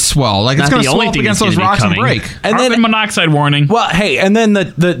the wood swell. Like, it's going to swell up against those rocks and break. And Carbon then monoxide warning. Well, hey, and then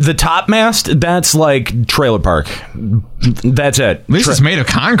the top mast, that's like trailer park. That's it. At least it's made of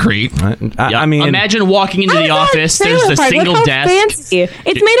concrete. I mean, imagine walking into the office. There's a single Look how desk. fancy. It's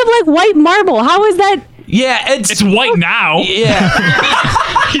made of, like, white marble. How is that? Yeah, it's white now. Yeah.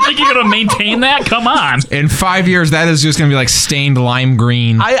 You think you're going to maintain that? Come on. In 5 years, that is just going to be like stained lime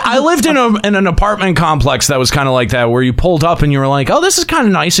green. I lived in an apartment complex that was kind of like that, where you pulled up and you were like, oh, this is kind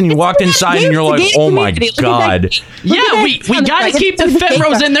of nice, and you walked inside and you're like, oh my God. Yeah, we got to keep the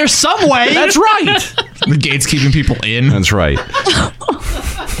Femros in there some way. That's right. The gate's keeping people in. That's right.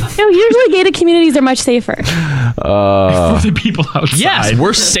 No, usually gated communities are much safer. For the people outside. Yes,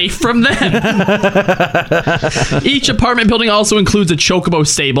 we're safe from them. Each apartment building also includes a chocobo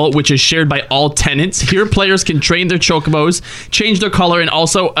stable, which is shared by all tenants. Here, players can train their chocobos, change their color, and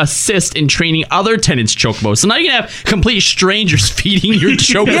also assist in training other tenants' chocobos. So now you can have complete strangers feeding your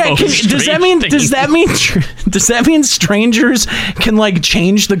chocobos. Does that mean strangers can, like,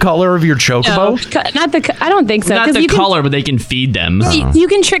 change the color of your chocobo? No, I don't think so. Not the color, but they can feed them. You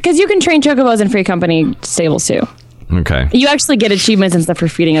can because you can train chocobos in free company stables too. Okay. You actually get achievements and stuff for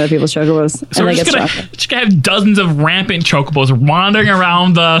feeding other people's chocobos. So we're just gonna have dozens of rampant chocobos wandering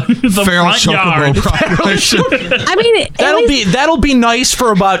around the feral front yard. I mean, that'll be nice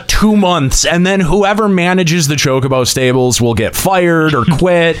for about 2 months, and then whoever manages the chocobo stables will get fired or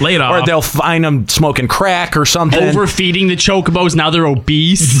quit, laid off, or they'll find them smoking crack or something. Overfeeding the chocobos, now they're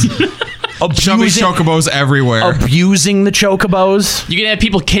obese. Abusing chocobos everywhere. Abusing the chocobos. You can have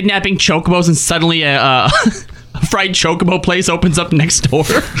people kidnapping chocobos, and suddenly a fried chocobo place opens up next door.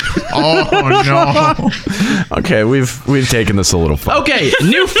 Oh no. Okay, we've taken this a little far. Okay,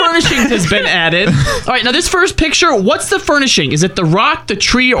 new furnishings has been added. All right, now this first picture, what's the furnishing? Is it the rock, the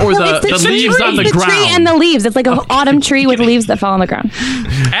tree, or the leaves on the ground? The tree and the leaves. It's like an autumn tree with leaves that fall on the ground.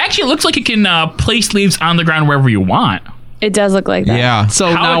 Actually, it looks like you can place leaves on the ground wherever you want. It does look like that. Yeah. So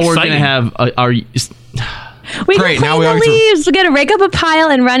How now we're exciting. going to have our... We Great, can now clean we the are to- leaves. We're gonna rake up a pile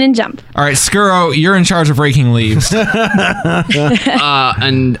and run and jump. All right, Skuro, you're in charge of raking leaves. and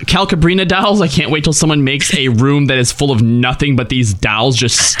Calcabrina dolls, I can't wait till someone makes a room that is full of nothing but these dolls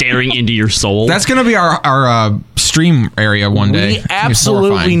just staring into your soul. That's going to be our stream area one day. We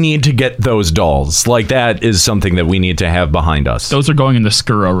absolutely need to get those dolls. Like, that is something that we need to have behind us. Those are going in the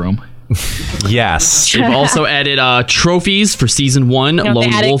Skuro room. Yes. They've also added trophies for season 1. No, they Lone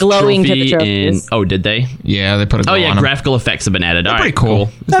added Wolf glowing to the trophy. And, trophies. did they? Yeah, they put a glow Oh, yeah, on 'em. graphical effects have been added. All right, pretty cool.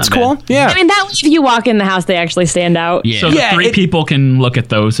 That's not cool. bad. Yeah. I mean, that way if you walk in the house, they actually stand out. Yeah. So the 3 people can look at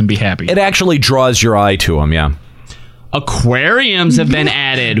those and be happy. It actually draws your eye to them, yeah. Aquariums have been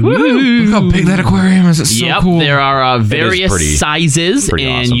added. Look how big that aquarium is. It's so cool. There are various sizes, pretty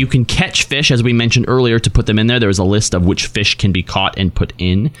and awesome. you can catch fish, as we mentioned earlier, to put them in there. There's a list of which fish can be caught and put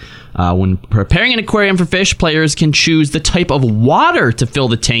in. When preparing an aquarium for fish, players can choose the type of water to fill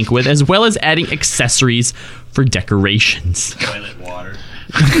the tank with, as well as adding accessories for decorations. Toilet water.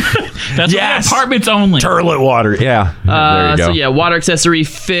 That's apartments only. Toilet water, yeah. There you go. So yeah, water accessory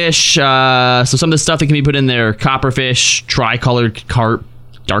fish. So some of the stuff that can be put in there: copperfish, tricolored carp,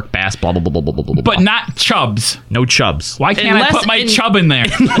 dark bass, blah blah blah blah blah blah. But not chubs. No chubs. Why can't I put my chub in there?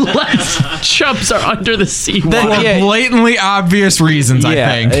 Unless chubs are under the sea water. For blatantly obvious reasons, I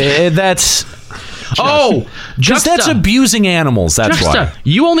think. That's... Just that's abusing animals, that's why.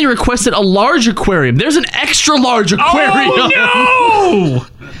 You only requested a large aquarium. There's an extra large aquarium. Oh,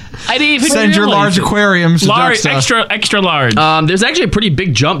 no! I didn't even Send your realize large it. aquariums to Large, Juxta. extra large. There's actually a pretty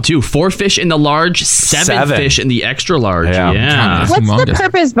big jump, too. 4 fish in the large, 7 fish in the extra large. Yeah. What's the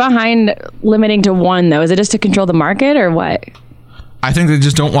purpose behind limiting to 1, though? Is it just to control the market or what? I think they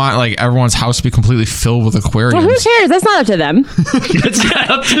just don't want like everyone's house to be completely filled with aquariums. Well, who cares? That's not up to them. It's not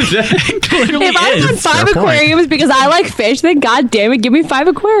up to them. If I want 5 aquariums because I like fish, then God damn it, give me 5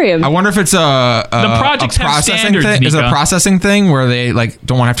 aquariums. I wonder if it's a projects have processing standards, thing. Is it a Mika. processing thing where they like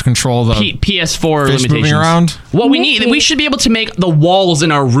don't want to have to control the PS4 fish limitations. moving around? What we should be able to make the walls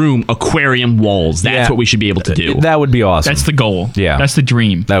in our room aquarium walls. That's what we should be able to do. That would be awesome. That's the goal. Yeah. That's the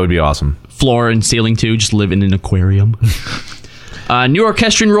dream. That would be awesome. Floor and ceiling too. Just live in an aquarium. New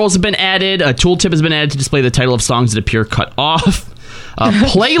orchestrion roles have been added. A tooltip has been added to display the title of songs that appear cut off. A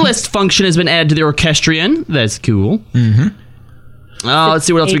playlist function has been added to the orchestrion. That's cool. Mm-hmm. Let's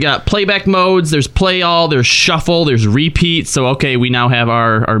see what else we got. Playback modes. There's play all. There's shuffle. There's repeat. So, okay, we now have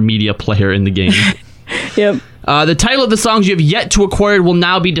our media player in the game. Yep. The title of the songs you have yet to acquire will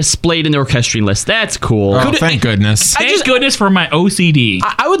now be displayed in the orchestrion list. That's cool. Oh, thank goodness. Thank goodness for my OCD.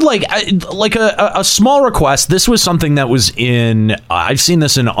 I would like a small request. This was something that was in... I've seen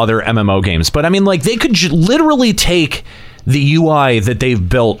this in other MMO games, but I mean, like, they could literally take the UI that they've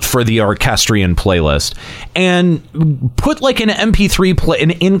built for the orchestrion playlist and put like an MP3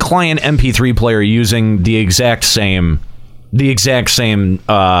 an in-client MP3 player using the exact same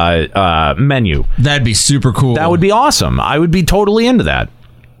menu. That'd be super cool. That would be awesome. I would be totally into that.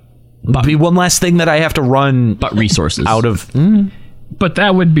 But be one less thing that I have to run. But resources out of. But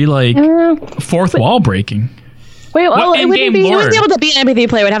that would be like fourth wall breaking. Wait, well, it wouldn't in-game be lore? able to be an MP3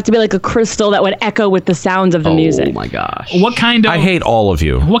 player. It would have to be like a crystal that would echo with the sounds of the music. Oh my gosh. What kind of? I hate all of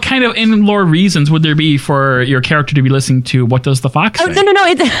you. What kind of in-lore reasons would there be for your character to be listening to What Does the Fox Say? No.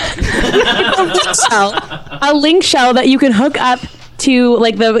 It's a link shell. A link shell that you can hook up to,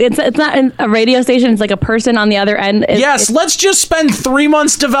 like, it's not a radio station. It's like a person on the other end. Let's just spend 3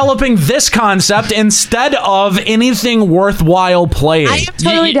 months developing this concept instead of anything worthwhile playing. I am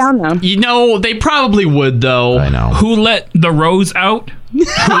totally down though. You know, they probably would, though. I know. Who let the rose out? Who?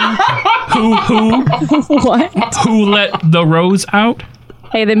 What? Who let the rose out?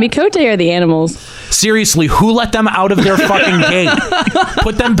 Hey, the Mikote are the animals. Seriously, who let them out of their fucking gate?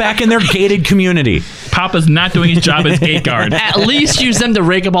 Put them back in their gated community. Papa's not doing his job as gate guard. At least use them to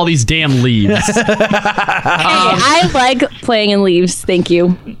rake up all these damn leaves. I like playing in leaves. Thank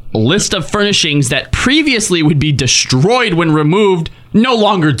you. List of furnishings that previously would be destroyed when removed no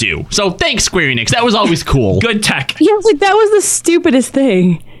longer do. So thanks, Square-Enix. That was always cool. Good tech. Yeah, like that was the stupidest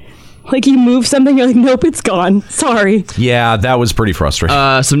thing. Like you move something, you're like, nope, it's gone. Sorry. Yeah, that was pretty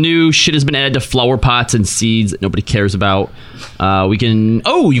frustrating. Some new shit has been added to flower pots and seeds that nobody cares about. You can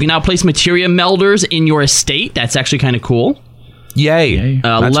now place materia melders in your estate. That's actually kind of cool. Yay.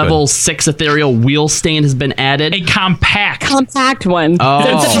 Level 6 ethereal wheel stand has been added. A compact one. Oh. So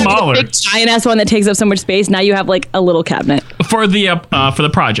instead of Smaller. a big giant ass one that takes up so much space, now you have like a little cabinet. for the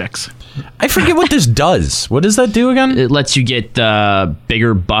projects. I forget what this does. What does that do again? It lets you get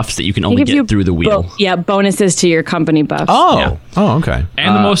bigger buffs that you can only get through the wheel. Bonuses to your company buffs. Oh, okay.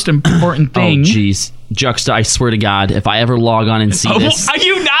 And the most important thing. Oh, jeez. Juxta, I swear to God, if I ever log on and see this, Are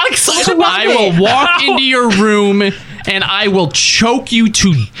you not excited? I will walk into your room and I will choke you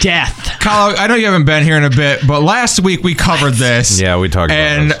to death. Kyle, I know you haven't been here in a bit, but last week we covered this. Yeah, we talked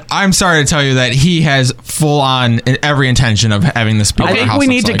about this. And I'm sorry to tell you that he has full on every intention of having this be I what think our we house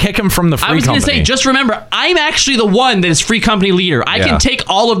need looks to like. kick him from the free I was going to company. say, just remember, I'm actually the one that is free company leader. I Yeah. can take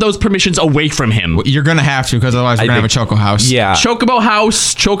all of those permissions away from him. You're going to have to, because otherwise we're going to have a Choco house. Yeah. Chocobo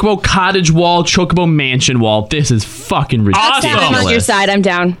house, Chocobo cottage wall, Chocobo mansion wall. This is fucking ridiculous. I'm on your side. I'm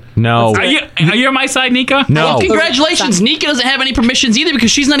down. No. Are you on my side, Nika? No. Well, congratulations. Nika doesn't have any permissions either because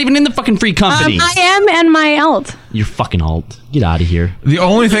she's not even in the fucking free company. I am, and my alt. You're fucking alt. Get out of here. The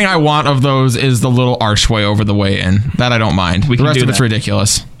only thing I want of those is the little archway over the way in. That I don't mind. The can rest do of it's that.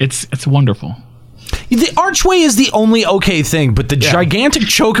 ridiculous. It's wonderful. The archway is the only okay thing, but the gigantic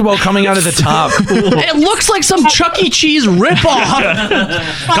chocobo coming out of the top. It looks like some Chuck E. Cheese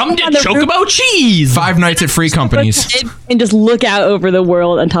ripoff. Come to Chocobo cheese. 5 nights at free companies. And just look out over the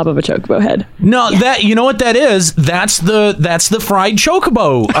world on top of a chocobo head. No, that you know what that is? That's the fried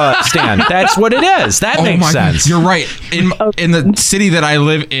chocobo stand. That's what it is. That makes sense. You're right. In the city that I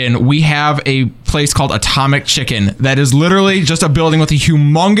live in, we have a place called Atomic Chicken that is literally just a building with a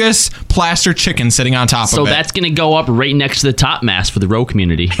humongous plaster chicken sitting on top So of it. that's going to go up right next to the top mast for the row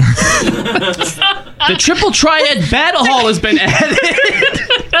community. The triple triad battle hall has been added.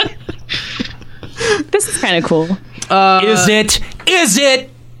 This is kind of cool. Is it?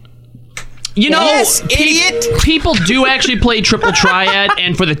 You know, Yes, idiot. People do actually play triple triad,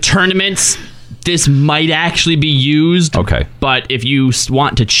 and for the tournaments, this might actually be used. Okay. But if you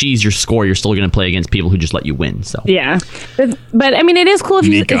want to cheese your score, you're still going to play against people who just let you win. So Yeah, but I mean, it is cool if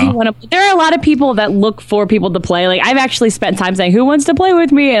you want to. There are a lot of people that look for people to play. Like I've actually spent time saying, "Who wants to play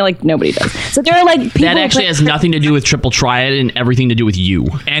with me?" And like nobody does. So there are like people that actually has nothing to do with triple triad and everything to do with you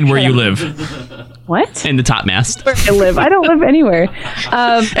and where you live. What? In the top mast. Where I live. I don't live anywhere.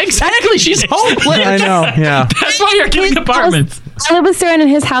 Exactly. She's homeless. I know. Yeah. That's why you're getting apartments. I live with Sarah in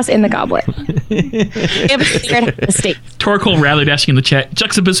his house in the Goblet. We have a shared estate. Torkoal rallied asking in the chat,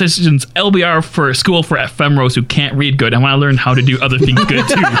 juxtapositions LBR for school for ephemeros who can't read good. I want to learn how to do other things good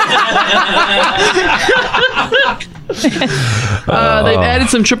too. They've added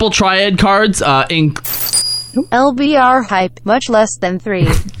some triple triad cards. LBR hype, much less than 3.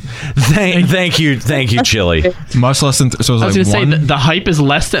 Thank you, Chili. Much less than. So it I was was going like to say the hype is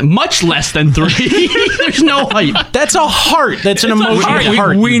much less than 3. There's no hype. That's a heart. That's an emoji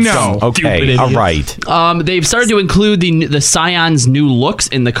heart. We know. Okay, all right. They've started to include the Scion's new looks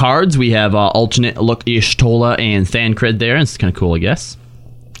in the cards. We have alternate look Ishtola and Thancred there. It's kind of cool, I guess.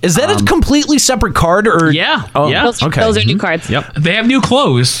 Is that a completely separate card, or yeah? Oh, yeah. Those are new cards. Yep. They have new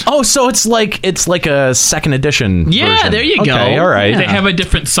clothes. Oh, so it's like a second edition. Yeah, version. there you go. Okay, all right. They have a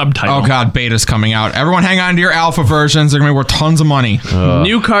different subtitle. Oh god, beta's coming out. Everyone hang on to your alpha versions. They're going to be worth tons of money.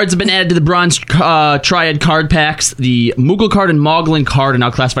 New cards have been added to the Bronze Triad card packs. The Moogle card and Moglin card are now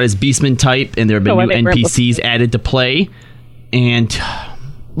classified as Beastman type, and there have been new NPCs added to play. And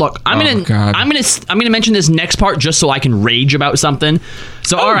look, I'm gonna mention this next part just so I can rage about something.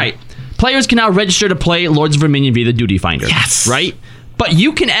 So, all right, players can now register to play Lords of Verminion via the Duty Finder. Yes, right. But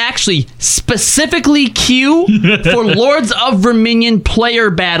you can actually specifically queue for Lords of Verminion player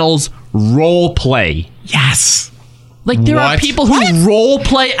battles role play. Yes. Like there are people who role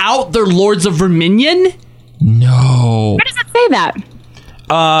play out their Lords of Verminion. No. Where does it say that?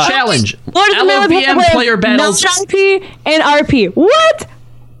 Challenge. Lord of the LOVM player battles. RP and RP. What?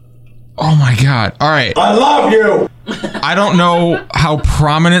 Oh my god. All right. I love you. I don't know how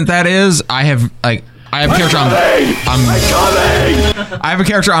prominent that is. I have a character on I have a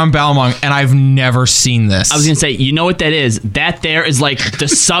character on Balmung, and I've never seen this. I was gonna say, you know what that is? That there is like the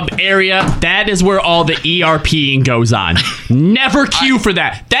sub area. That is where all the ERPing goes on. Never queue for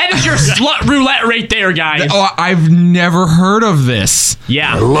that. That is your slut roulette right there, guys. Oh, I've never heard of this.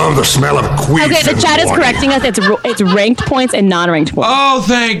 Yeah. I love the smell of queef. Okay, the chat is correcting us. It's ranked points and non-ranked points. Oh,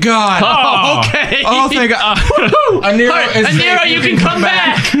 thank God. Oh, okay. Oh, thank God. Aniro, you can come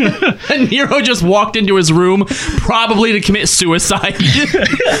back. Aniro just walked into his room, probably to commit suicide.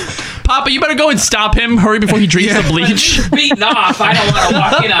 Papa, you better go and stop him. Hurry before he drinks the bleach. Beaten off. I don't want to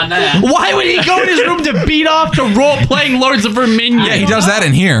walk in on that. Why would he go in his room to beat off to role-playing Lords of Verminion? Yeah, he does that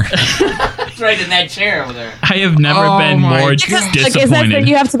in here. It's right in that chair over there. I have never been more disappointed. Is that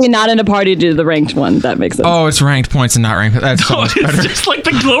you have to be not in a party to do the ranked one? That makes sense. Oh, it's ranked points and not ranked. That's so much better. It's just like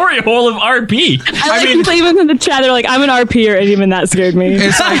the glory hole of RP. I mean, even in the chat, they're like, "I'm an RPer," and even that scared me.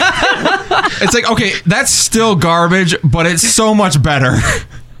 It's like, okay, that's still garbage, but it's so much better.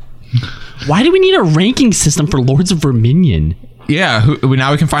 Why do we need a ranking system for Lords of Verminion? Yeah,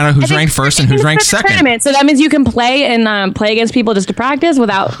 now we can find out who's ranked first and who's ranked second. Tournament. So that means you can play and play against people just to practice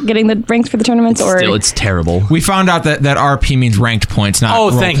without getting the ranks for the tournaments. Still, it's terrible. We found out that RP means ranked points, not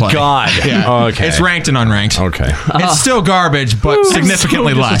role thank play. God. Yeah. Okay. It's ranked and unranked. Okay. It's still garbage, but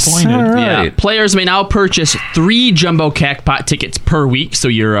significantly less. Yeah. Players may now purchase 3 jumbo Cacpot tickets per week, so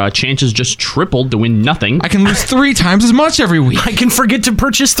your chances just tripled to win nothing. I can lose 3 times as much every week. I can forget to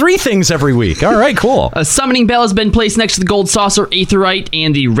purchase 3 things every week. All right, cool. A summoning bell has been placed next to the gold saucer Aetherite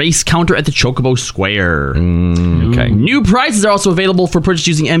and the race counter at the Chocobo Square. Okay. New prizes are also available for purchase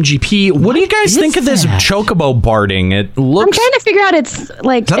using MGP. What do you guys think of this Chocobo barding? It looks... I'm trying to figure out its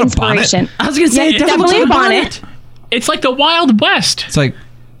like inspiration. I was gonna say it's definitely a bonnet. It's like the Wild West. It's like,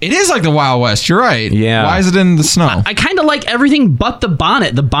 it is like the Wild West. You're right. Yeah. Why is it in the snow? I kind of like everything but the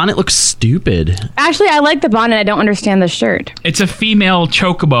bonnet. The bonnet looks stupid. Actually, I like the bonnet. I don't understand the shirt. It's a female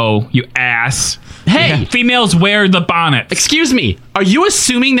chocobo, you ass. Hey! Females wear the bonnet. Excuse me. Are you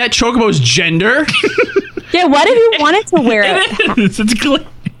assuming that Chocobo's gender? Yeah, what if you wanted to wear it? It is. It's clear.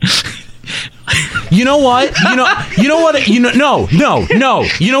 You know what? No. You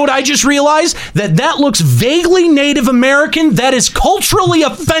know what I just realized? That looks vaguely Native American. That is culturally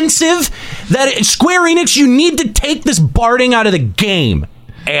offensive. That Square-Enix, you need to take this barding out of the game.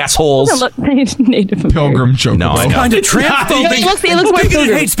 Assholes. Look Native American. Pilgrim Chocobo. No, I know. Kind of transphobic. It looks more Bigoted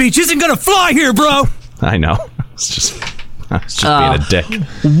pilgrim. hate speech isn't gonna fly here, bro. I know. It's just being a dick.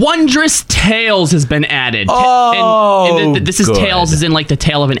 Wondrous Tails has been added. Oh, and this is good. Tails as in like the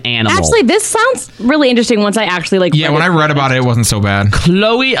tail of an animal. Actually, this sounds really interesting once I actually like. Yeah, when I read about it, it wasn't so bad.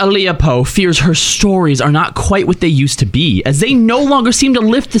 Chloe Aliapo fears her stories are not quite what they used to be, as they no longer seem to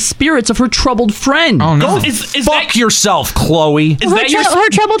lift the spirits of her troubled friend. Oh, no. Fuck yourself, Chloe. Her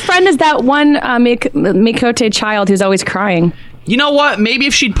troubled friend is that one Mikote child who's always crying. You know what? Maybe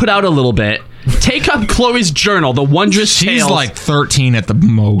if she'd put out a little bit. Take up Chloe's journal, the Wondrous Tales. She's like 13 at the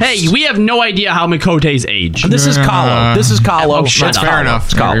most. Hey, we have no idea how Mikote's age. This is Kahlo. Oh, That's fair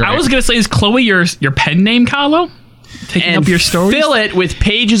enough. I was gonna say, is Chloe your pen name, Kahlo? Taking And up your stories? fill it with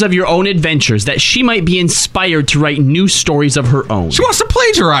pages of your own adventures that she might be inspired to write new stories of her own. She wants to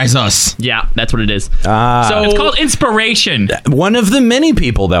plagiarize us. Yeah, that's what it is. So It's called inspiration. one of the many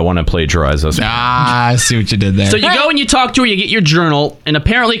people that want to plagiarize us. I see what you did there. So you go and you talk to her, you get your journal, and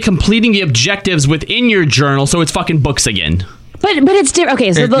apparently completing the objectives within your journal, so it's fucking books again. But it's different.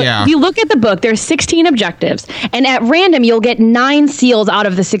 Okay, so if you look at the book, there's 16 objectives, and at random you'll get 9 seals out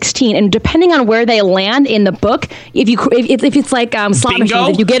of the 16. And depending on where they land in the book, if it's like slot Bingo? machines,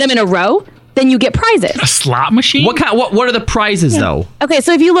 if you get them in a row, then you get prizes. A slot machine? What are the prizes though? Okay,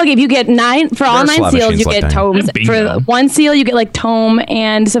 so if you get 9 for all 9 slot seals, machines you like get that. tomes. Bingo. For 1 seal, you get like tome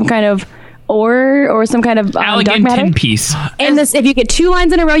and some kind of ore or some kind of dark Elegant matter. 10 piece. And this, if you get 2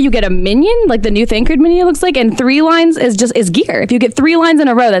 lines in a row, you get a minion, like the new Thancred minion it looks like, and 3 lines is gear. If you get 3 lines in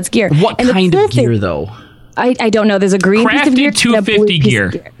a row, that's gear. What and kind of gear though? I don't know. There's a green piece of Crafted gear, 250 and a blue piece gear.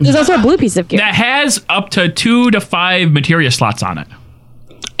 of gear. There's also a blue piece of gear. That has up to 2 to 5 materia slots on it.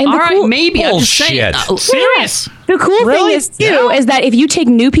 And All the right, cool, maybe. I'm just saying. Bullshit. Serious? The cool thing is too is that if you take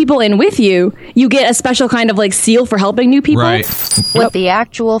new people in with you, you get a special kind of like seal for helping new people. Right. With the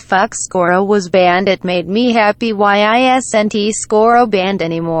actual fuck Scoro was banned, it made me happy. Why isn't Scoro banned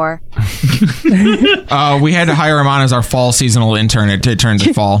anymore? We had to hire him on as our fall seasonal intern. It turned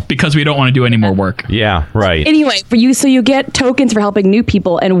to fall. Because we don't want to do any more work. Yeah, right. Anyway, so you get tokens for helping new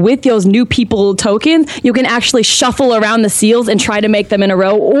people, and with those new people tokens, you can actually shuffle around the seals and try to make them in a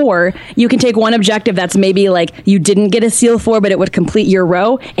row, or you can take one objective that's maybe like you didn't get a seal for, but it would complete your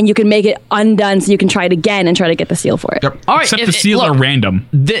row, and you can make it undone so you can try it again and try to get the seal for it. Yep. All right, Except the seals are random.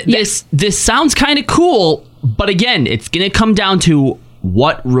 This sounds kind of cool, but again, it's gonna come down to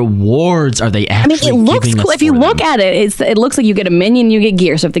what rewards are they I mean, actually it looks giving us cool. If you for look them? at it, it looks like you get a minion, you get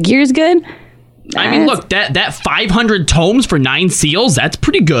gear. So if the gear is good, I mean, look, that 500 tomes for 9 seals, that's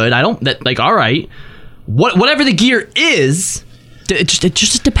pretty good. All right. Whatever the gear is, it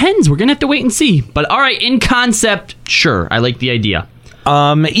just depends. We're going to have to wait and see. But all right, in concept, sure, I like the idea.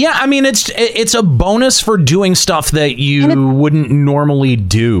 Yeah, I mean, it's a bonus for doing stuff that you wouldn't normally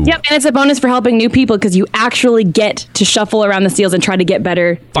do. Yep, and it's a bonus for helping new people because you actually get to shuffle around the seals and try to get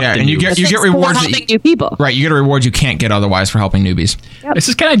better. Yeah, and you get rewards for helping new people. Right, you get a reward you can't get otherwise for helping newbies. Yep. It's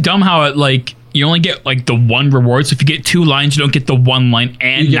just kind of dumb how it you only get like the one reward. So if you get 2 lines, you don't get the 1 line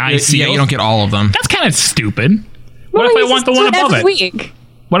and 9 seals. Yeah, you don't get all of them. That's kind of stupid. What if I want the one above it? Week.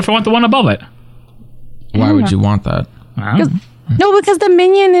 What if I want the one above it? Why would you want that? No, because the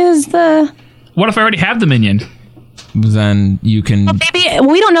minion is the... What if I already have the minion? Then you can... Well, maybe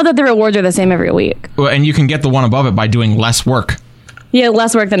we don't know that the rewards are the same every week. Well, and you can get the one above it by doing less work. Yeah,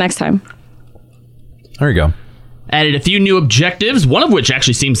 less work the next time. There you go. Added a few new objectives, one of which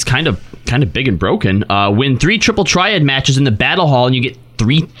actually seems kind of big and broken. Win 3 triple triad matches in the battle hall and you get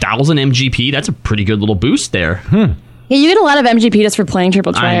 3,000 MGP. That's a pretty good little boost there. Yeah, you get a lot of MGP just for playing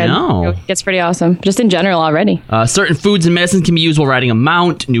triple triad. I know. It's pretty awesome. Just in general already. Certain foods and medicines can be used while riding a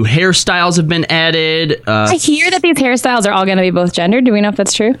mount. New hairstyles have been added. I hear that these hairstyles are all going to be both gendered. Do we know if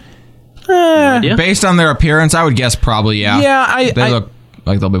that's true? Based on their appearance, I would guess probably, yeah. Yeah, they look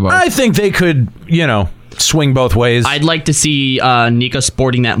like they'll be both. I think they could, swing both ways. I'd like to see Nika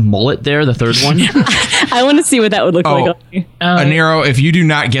sporting that mullet there, the third one. I want to see what that would look like. Nero, if you do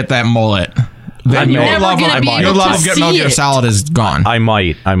not get that mullet... Then your love of Metal Gear Solid is gone. I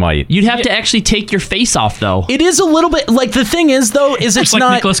might. You'd have to actually take your face off, though. It is a little bit like the thing is though is it's like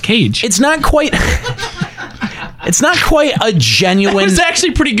not Nicolas Cage. It's not quite. It's not quite a genuine. It's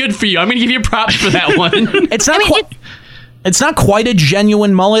actually pretty good for you. I'm gonna give you props for that one. It's not quite. It's not quite a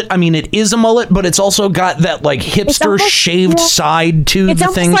genuine mullet. I mean, it is a mullet, but it's also got that like hipster shaved side to the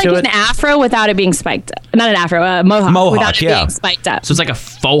thing like to it. It's almost like an afro without it being spiked. Not an afro, a mohawk without it being spiked up. So it's like a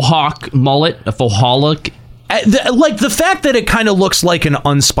faux hawk mullet, a faux hawk. Like the fact that it kind of looks like an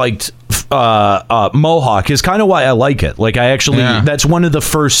unspiked mohawk is kind of why I like it. Like I actually, that's one of the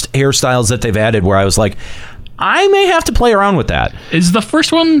first hairstyles that they've added where I was like, I may have to play around with that. Is the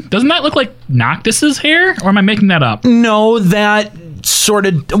first one, doesn't that look like Noctis's hair? Or am I making that up? No, that sort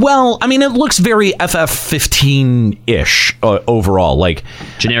of, well, I mean, it looks very FF15-ish overall. Like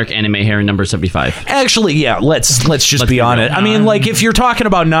generic anime hair number 75. Actually, yeah, let's just be on it. I mean, like if you're talking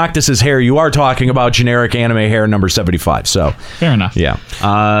about Noctis's hair, you are talking about generic anime hair number 75. So fair enough. Yeah.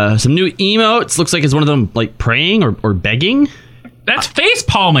 Some new emotes. Looks like it's one of them like praying or begging. That's face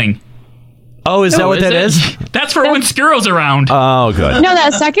palming. Oh, is that what that is? That's for when Skuro's around. Oh, good. No,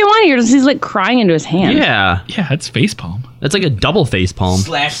 that second one, he's like crying into his hand. Yeah. Yeah, that's face palm. That's like a double face palm. /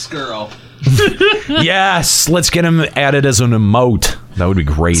 Skuro. Yes, let's get him added as an emote. That would be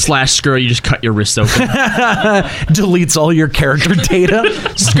great. / Skuro, you just cut your wrist open. Deletes all your character data.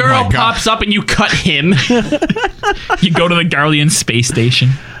 Skuro pops up and you cut him. You go to the Garlean space station.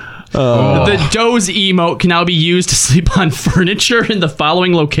 The Doze emote can now be used to sleep on furniture in the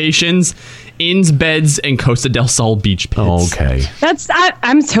following locations: inns, beds, and Costa del Sol beach pits. Okay.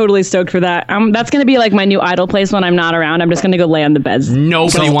 I'm totally stoked for that. That's going to be like my new idle place when I'm not around. I'm just going to go lay on the beds.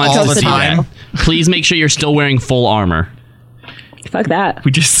 Nobody wants all to the see time. that. Please make sure you're still wearing full armor. Fuck that.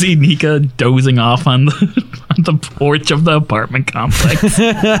 We just see Nika dozing off on the porch of the apartment complex.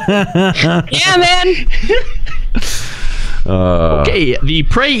 Yeah, man. Okay, the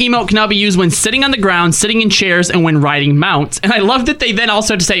pray emote can now be used when sitting on the ground, sitting in chairs, and when riding mounts. And I love that they then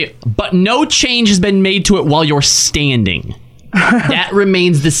also have to say, but no change has been made to it while you're standing. That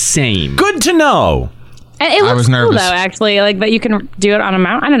remains the same. Good to know. And it looks was cool, nervous. though, actually. Like, that you can do it on a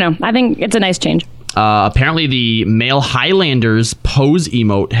mount. I don't know. I think it's a nice change. Apparently, the male Highlanders pose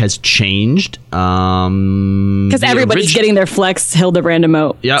emote has changed. Because everybody's getting their Flex Hildebrand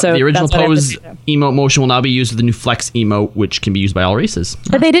emote. Yeah, so the original that's what pose emote motion will now be used with the new Flex emote, which can be used by all races.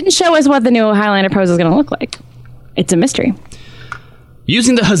 But they didn't show us what the new Highlander pose is going to look like. It's a mystery.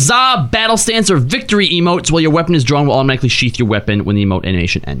 Using the Huzzah, Battle Stance, or Victory emotes while your weapon is drawn will automatically sheath your weapon when the emote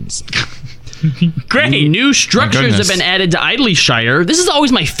animation ends. Great. New structures have been added to Idleyshire. This is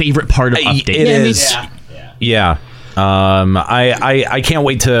always my favorite part of updates. It is. Yeah. I can't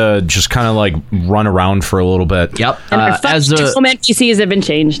wait to just kind of like run around for a little bit. Yep. And our NPCs have been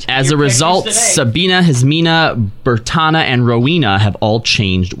changed. As a result, Sabina, Hasmina, Bertana, and Rowena have all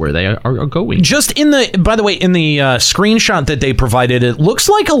changed where they are going. Just in the, by the way, in the screenshot that they provided, it looks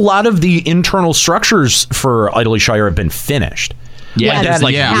like a lot of the internal structures for Idleyshire have been finished. Yeah, there's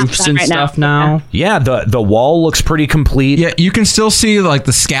like roofs and stuff now. Yeah, the wall looks pretty complete. Yeah, you can still see like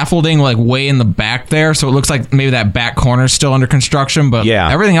the scaffolding like way in the back there, so it looks like maybe that back corner is still under construction, but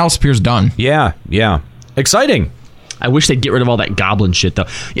everything else appears done. Yeah. Exciting. I wish they'd get rid of all that goblin shit, though.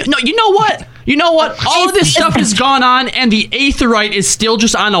 You know what? All of this stuff has gone on, and the Aetheryte is still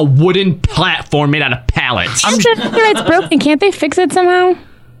just on a wooden platform made out of pallets. The Aetheryte's broken. Can't they fix it somehow?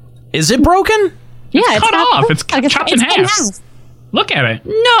 Is it broken? Yeah, it's cut off. It's chopped in half. half. Look at it.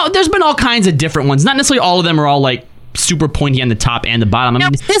 No, there's been all kinds of different ones. Not necessarily all of them are all like super pointy on the top and the bottom. I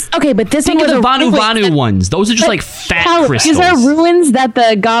mean, but this think one of was the a ruin Vanu ones. Those are just like fat crystals. These are ruins that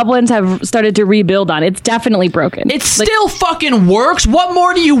the goblins have started to rebuild on. It's definitely broken. It still fucking works. What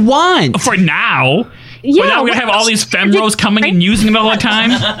more do you want? For now. Yeah, but now we're going to have all these Femros coming and using them all the time.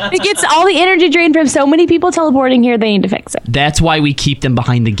 It gets all the energy drained from so many people teleporting here, they need to fix it. That's why we keep them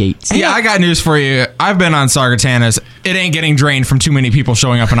behind the gates. Yeah, I got news for you. I've been on Sargatanas. It ain't getting drained from too many people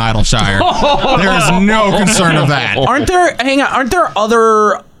showing up in Idleshire. There's no concern of that. Aren't there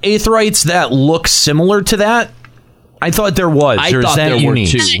other Aetherites that look similar to that? I thought there was. I thought there were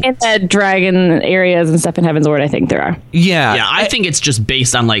too. In the dragon areas and stuff in Heaven's Ward, I think there are. Yeah, I think it's just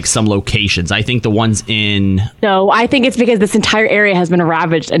based on like some locations. I think the ones in... No, I think it's because this entire area has been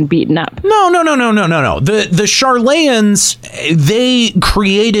ravaged and beaten up. No. The Charlayans, they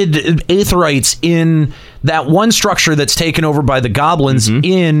created Aetherites in that one structure that's taken over by the goblins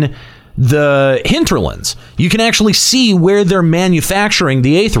in the hinterlands. You can actually see where they're manufacturing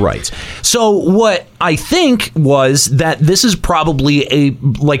the Aetherites. So what I think was that this is probably a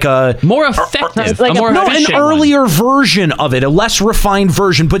more effective, an earlier version of it, a less refined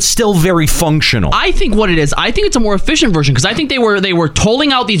version, but still very functional. I think what it is, I think it's a more efficient version because I think they were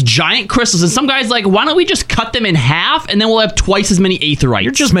tolling out these giant crystals, and some guys like, why don't we just cut them in half and then we'll have twice as many Aetherites?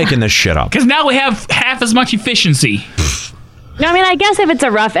 You're just making this shit up. Because now we have half as much efficiency. No, I mean, I guess if it's a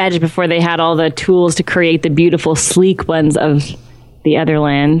rough edge before they had all the tools to create the beautiful, sleek ones of the other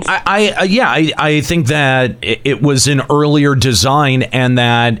lands. I think that it was an earlier design and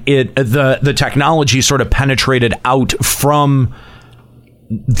that the technology sort of penetrated out from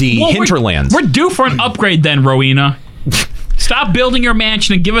the hinterlands. We're due for an upgrade then, Rowena. Stop building your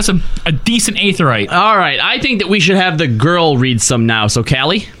mansion and give us a decent Aetherite. All right, I think that we should have the girl read some now. So,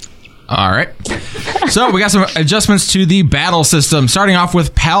 Callie? All right. So we got some adjustments to the battle system. Starting off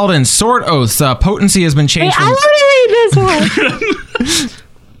with Paladin Sword Oaths. Potency has been changed. I want to read this one.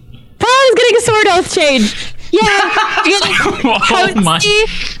 Paladin's getting a Sword Oath change. Yeah. Potency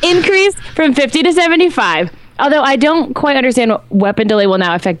increase from 50 to 75. Although I don't quite understand what weapon delay will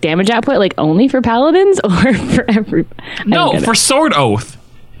now affect damage output, like only for Paladins or for every... No, for Sword Oath.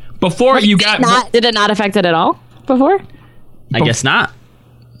 Before you got... Did it not affect it at all before? I guess not.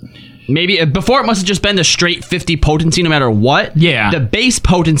 Maybe before it must have just been the straight 50 potency no matter what. Yeah. The base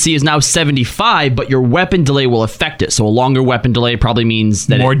potency is now 75, but your weapon delay will affect it. So a longer weapon delay probably means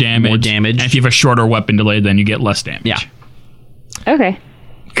that more damage. And if you have a shorter weapon delay, then you get less damage. Yeah. Okay.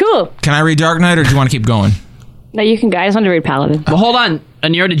 Cool. Can I read Dark Knight or do you want to keep going? No, you can go. I just want to read Paladin. Well, hold on.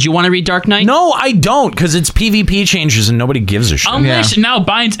 Anira, did you want to read Dark Knight? No, I don't, because it's PvP changes and nobody gives a shit. Unleash now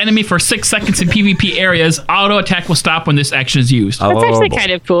binds enemy for 6 seconds in PvP areas. Auto attack will stop when this action is used. That's actually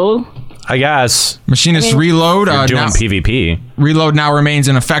kind of cool. I guess. Machinist Reload. You're doing PvP. Reload now remains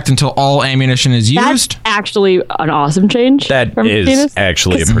in effect until all ammunition is used. That's actually an awesome change. That is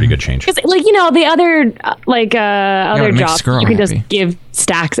actually a pretty good change. Because, the other other jobs, you can just give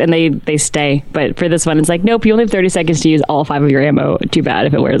stacks and they stay. But for this one, it's like, nope, you only have 30 seconds to use all 5 of your ammo. Too bad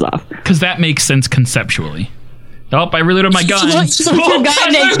if it wears off. Because that makes sense conceptually. Oh, I reloaded my gun. Your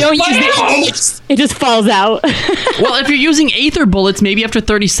gun and don't use it. It just falls out. Well, if you're using Aether bullets, maybe after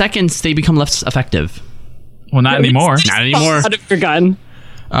 30 seconds, they become less effective. Well, not anymore. Not anymore. Out of your gun.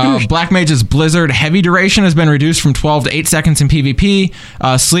 Black Mage's Blizzard heavy duration has been reduced from 12 to 8 seconds in PvP.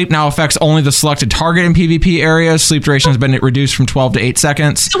 Sleep now affects only the selected target in PvP areas. Sleep duration has been reduced from 12 to 8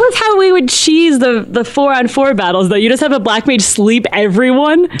 seconds. That was how we would cheese the 4-on-4 battles, though. You just have a Black Mage sleep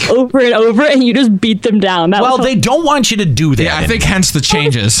everyone over and over, and you just beat them down. They don't want you to do that. Yeah, I think hence the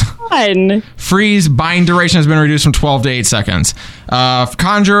changes. Fun. Freeze bind duration has been reduced from 12 to 8 seconds.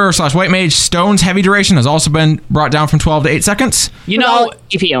 Conjurer / White Mage Stone's heavy duration has also been brought down from 12 to 8 seconds. You know,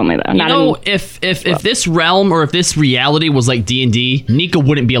 EP only though. If this realm or if this reality was like D&D, Nika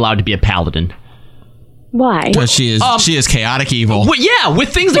wouldn't be allowed to be a paladin. Why? Because she is chaotic evil. Well, yeah,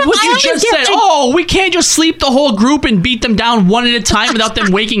 with things like what you just said. Oh, we can't just sleep the whole group and beat them down one at a time without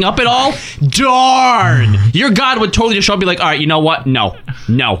them waking up at all. Darn! Your god would totally just show up and be like, all right, you know what? No,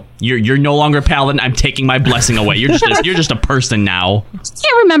 you're no longer a paladin. I'm taking my blessing away. You're just a person now. I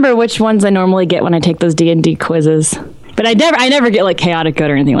can't remember which ones I normally get when I take those D&D quizzes. But I never get like chaotic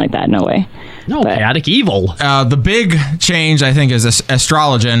good or anything like that. No way. No, chaotic evil. The big change, I think, is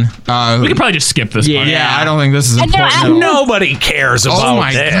Astrologian. We could probably just skip this part. Yeah, I don't think this is important at all. Nobody cares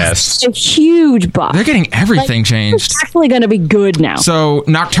about this. It's a huge buff. They're getting everything changed. It's actually going to be good now. So,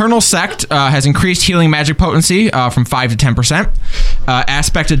 Nocturnal Sect has increased healing magic potency from 5 to 10%.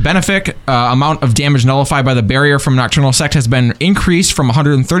 Aspected Benefic, amount of damage nullified by the barrier from Nocturnal Sect has been increased from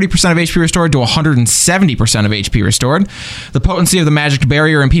 130% of HP restored to 170% of HP restored. The potency of the magic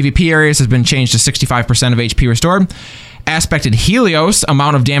barrier in PvP areas has been changed to 65% of HP restored. Aspected Helios,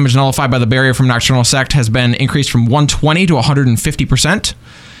 amount of damage nullified by the barrier from Nocturnal Sect has been increased from 120 to 150%.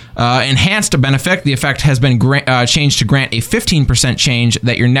 Enhanced Benefic, the effect has been changed to grant a 15% change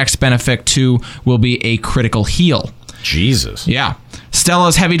that your next Benefic 2 will be a critical heal. Jesus. Yeah.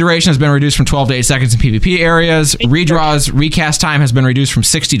 Stella's heavy duration has been reduced from 12 to 8 seconds in PvP areas. Redraw's recast time has been reduced from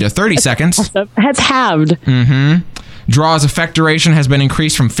 60 to 30 seconds. That's halved. Draw's effect duration has been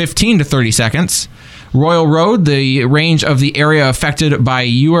increased from 15 to 30 seconds. Royal Road, the range of the area affected by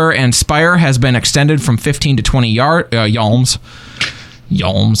Ewer and Spire has been extended from 15 to 20 yalms.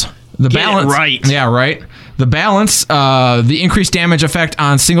 The balance, right. Yeah, right. The balance, the increased damage effect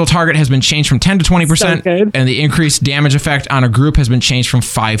on single target has been changed from 10 to 20%, and the increased damage effect on a group has been changed from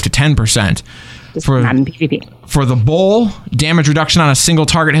 5 to 10%. Not in PvP. For the bowl, damage reduction on a single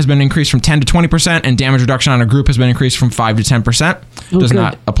target has been increased from 10 to 20%, and damage reduction on a group has been increased from 5 to 10%. Does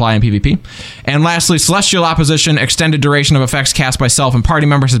not apply in PvP. And lastly, Celestial Opposition, extended duration of effects cast by self and party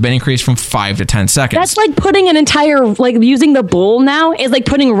members has been increased from 5 to 10 seconds. That's like putting an entire, using the bowl now is like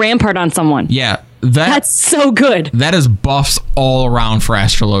putting Rampart on someone. Yeah. That's so good. That is buffs all around for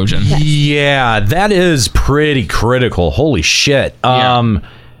Astrologian. Yeah, that is pretty critical. Holy shit.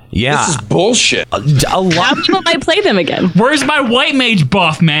 Yeah. This is bullshit. A lot. Now people might play them again. Where's my white mage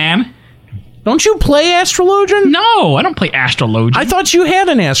buff, man? Don't you play Astrologian? No, I don't play Astrologian. I thought you had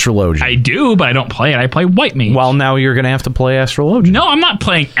an Astrologian. I do, but I don't play it. I play white mage. Well, now you're going to have to play Astrologian. No, I'm not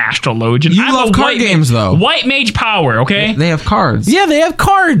playing Astrologian. You love card games, though. White mage power, okay? They have cards. Yeah, they have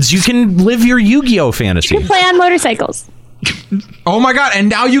cards. You can live your Yu-Gi-Oh fantasy. You can play on motorcycles. Oh my god, and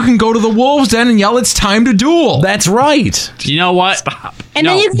now you can go to the Wolves Den and yell, "It's time to duel." That's right. You know what? Stop. And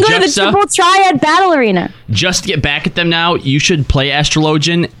then you can go to the Triple Triad Battle Arena. Just to get back at them now, you should play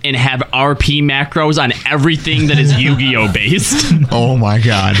Astrologian and have RP macros on everything that is Yu-Gi-Oh based. Oh my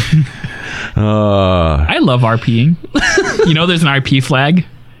god. I love RPing. You know there's an RP flag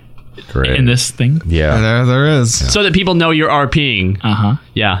in this thing? Yeah. There is. So that people know you're RPing. Uh-huh.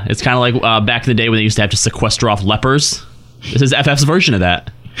 Yeah, it's kind of like back in the day when they used to have to sequester off lepers. This is FF's version of that.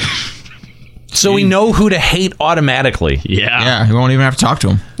 So we know who to hate automatically. Yeah, you won't even have to talk to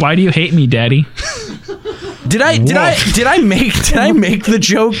him. Why do you hate me, Daddy? Did I make the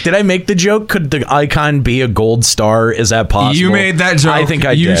joke? Did I make the joke? Could the icon be a gold star? Is that possible? You made that joke. I think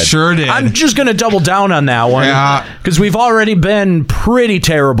I did. did. You sure did. I'm just going to double down on that one. Yeah. Because we've already been pretty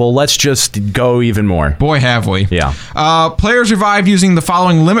terrible. Let's just go even more. Boy, have we. Yeah. Players revived using the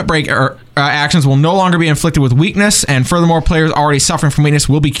following limit break actions will no longer be inflicted with weakness, and furthermore, players already suffering from weakness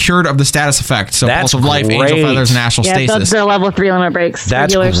will be cured of the status effect. So That's Pulse of Life, great. Angel Feathers, and Astral Yeah, Stasis. those are level 3 limit breaks.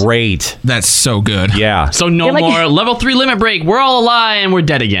 That's regulars. great. That's so good. Yeah. So no more level 3 limit break. We're all alive and we're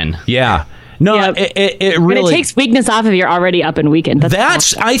dead again. Yeah. No, Yep. it When really it takes weakness off of you're already up and weakened.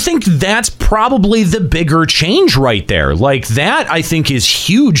 That's I think that's probably the bigger change right there. Like that, I think is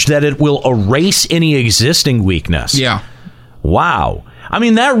huge, that it will erase any existing weakness. Yeah. Wow. I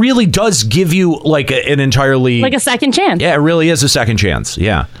mean, that really does give you like an entirely like a second chance. Yeah, it really is a second chance.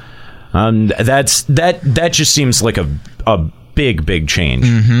 Yeah. That just seems like a big change.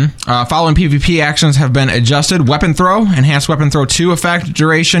 Following PvP actions have been adjusted. Weapon Throw, Enhanced Weapon Throw 2 effect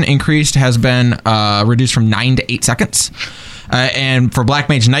duration increased has been reduced from 9 to 8 seconds. And for Black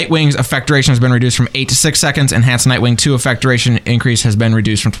Mage Nightwing's effect duration has been reduced from 8 to 6 seconds. Enhanced Nightwing 2 effect duration increase has been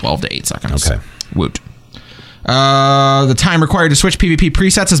reduced from 12 to 8 seconds. Okay. Woot. The time required to switch PvP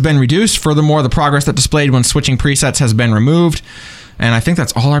presets has been reduced. Furthermore, the progress that displayed when switching presets has been removed. And I think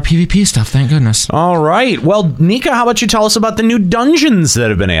that's all our PvP stuff, thank goodness. All right. Well, Nika, how about you tell us about the new dungeons that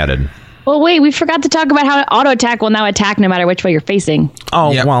have been added? Well, wait, we forgot to talk about how auto attack will now attack no matter which way you're facing. Oh,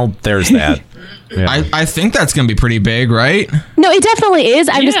 well, there's that. Yeah. I think that's going to be pretty big, right? No, it definitely is.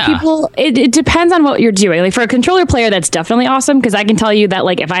 I'm just people. It depends on what you're doing. Like for a controller player, that's definitely awesome because I can tell you that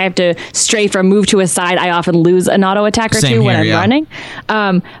like if I have to strafe or move to a side, I often lose an auto attack or two when I'm running.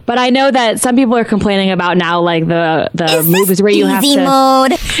 But I know that some people are complaining about now like the moves where you have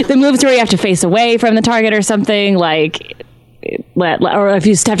to the moves where you have to face away from the target or something like. Or if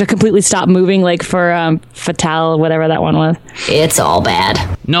you have to completely stop moving, like for Fatale, whatever that one was. It's all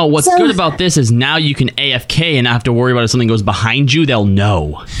bad. No, what's good about this is now you can AFK and not have to worry about if something goes behind you, they'll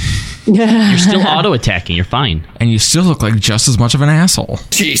know. You're still auto-attacking. You're fine. And you still look like just as much of an asshole.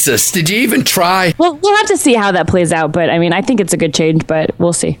 Jesus, did you even try? Well, we'll have to see how that plays out, but I mean, I think it's a good change, but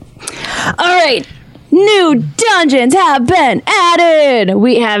we'll see. All right. New dungeons have been added.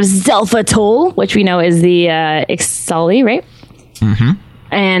 We have Zelfatol, which we know is the Ixali, right? Mm-hmm.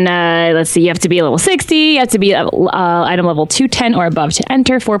 And let's see, you have to be level 60, you have to be item level 210 or above to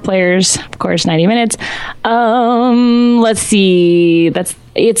enter, 4 players, of course, 90 minutes. Let's see,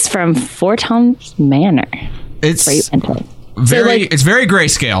 it's from Four Toms Manor. It's very, it's very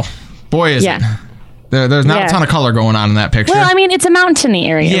grayscale. Boy, is it. There's not a ton of color going on in that picture. Well, I mean, it's a mountainy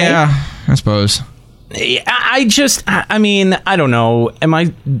area. Yeah, right? I suppose. I mean, I don't know.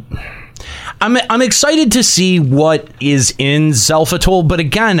 I'm excited to see what is in Zelfatol, but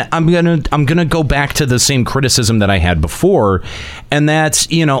again, I'm gonna go back to the same criticism that I had before, and that's,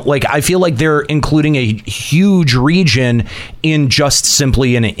 like, I feel like they're including a huge region in just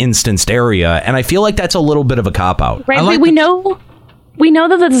simply an instanced area, and I feel like that's a little bit of a cop-out. Right, we know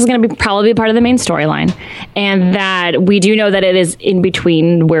that this is going to be probably part of the main storyline, and that we do know that it is in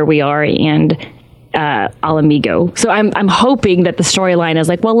between where we are and Alamigo. So I'm hoping that the storyline is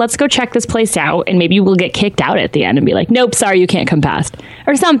like, well, let's go check this place out, and maybe we'll get kicked out at the end and be like, nope, sorry, you can't come past,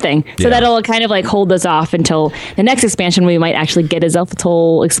 or something. So that'll kind of like hold us off until the next expansion. We might actually get a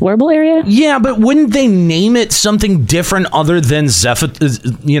Zelfatol explorable area. Yeah, but wouldn't they name it something different other than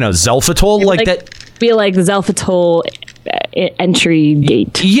Zelfatol? Like that? Be like the Zelfatol entry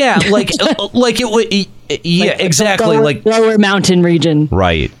gate. Yeah, like it would. Yeah, exactly. Like lower mountain region.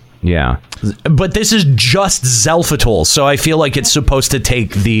 Right. Yeah, but this is just Zelfatol, so I feel like it's supposed to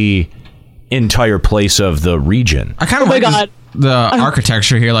take the entire place of the region. I kind of like the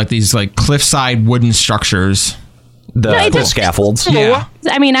architecture here, like these like cliffside wooden structures. The scaffolds. Yeah.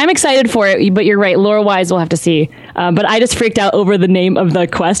 I mean, I'm excited for it, but you're right. Lore-wise, we'll have to see. But I just freaked out over the name of the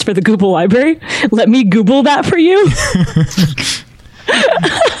quest for the Google Library. Let me Google that for you.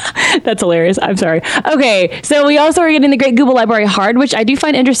 That's hilarious. I'm sorry. Okay, so we also are getting the Great Google Library Hard, which I do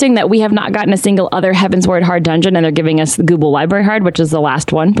find interesting that we have not gotten a single other Heavensward Hard dungeon, and they're giving us the Google Library Hard, which is the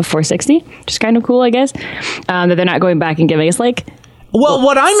last one before 60, which is kind of cool, I guess. That they're not going back and giving us like... Well,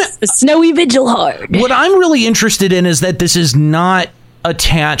 the Snowy Vigil Hard. What I'm really interested in is that this is not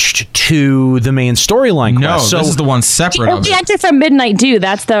attached to the main storyline quest. No, this is the one separate of it. It's actually from Midnight Dew.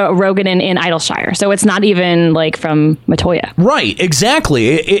 That's the Roganin in Idleshire. So it's not even like from Matoya. Right, exactly.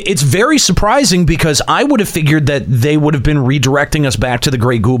 It's very surprising because I would have figured that they would have been redirecting us back to the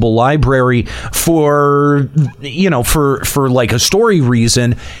Great Google Library for like a story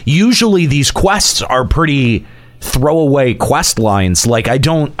reason. Usually these quests are pretty throwaway quest lines. Like I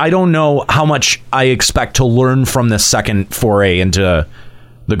don't know how much I expect to learn from this second foray into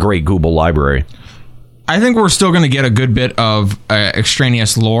the Great Google Library. I think we're still going to get a good bit of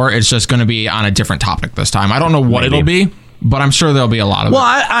extraneous lore. It's just going to be on a different topic this time. I don't know what it'll be, but I'm sure there'll be a lot of it. Well,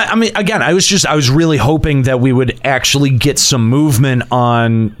 I mean, again, I was really hoping that we would actually get some movement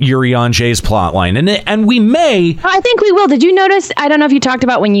on Yuri Anjay's plotline, and we may. I think we will. Did you notice? I don't know if you talked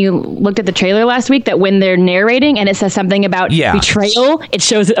about when you looked at the trailer last week that when they're narrating and it says something about betrayal, it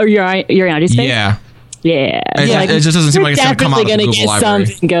shows Yuri Anjay's face. Yeah. Yeah. It just doesn't seem like it's going to come out of the Google Library.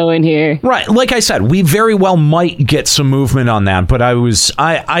 Something going here. Right. Like I said, we very well might get some movement on that, but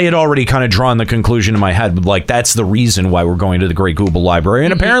I had already kind of drawn the conclusion in my head, like that's the reason why we're going to the Great Google Library,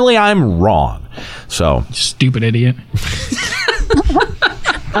 and apparently I'm wrong. So stupid idiot.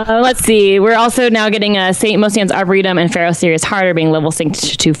 Let's see. We're also now getting St. Mosian's Arboretum and Pharaoh Sirius Harder being level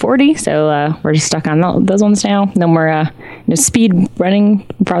synced to 240. So we're just stuck on those ones now. No more speed running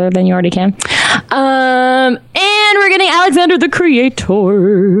farther than you already can. And we're getting Alexander the Creator.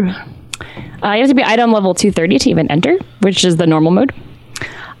 You have to be item level 230 to even enter, which is the normal mode.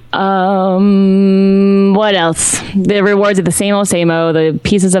 What else? The rewards are the same old. The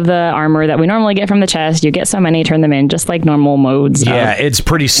pieces of the armor that we normally get from the chest, you get so many, turn them in, just like normal modes. Yeah, it's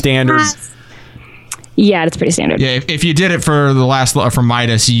pretty standard. Yeah, it's pretty standard. Yeah, if you did it for the last for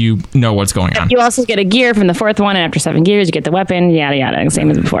Midas, you know what's going on. You also get a gear from the fourth one, and after 7 gears, you get the weapon, yada yada,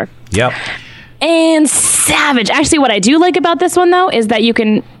 same as before. Yep. And Savage. Actually, what I do like about this one, though, is that you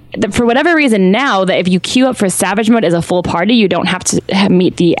can, for whatever reason now, that if you queue up for Savage mode as a full party, you don't have to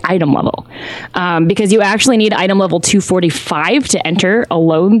meet the item level. Because you actually need item level 245 to enter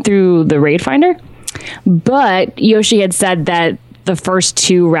alone through the Raid Finder. But Yoshi had said that the first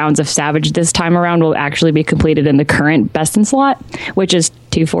 2 rounds of Savage this time around will actually be completed in the current best in slot, which is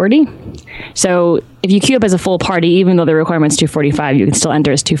 240. So if you queue up as a full party, even though the requirement's 245, you can still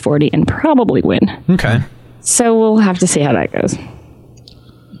enter as 240 and probably win. Okay. So we'll have to see how that goes.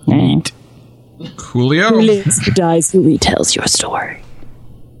 Neat. Coolio. Who lives, who dies, who retells your story.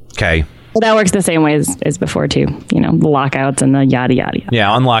 Okay. Well, that works the same way as before, too. You know, the lockouts and the yada, yada, yada.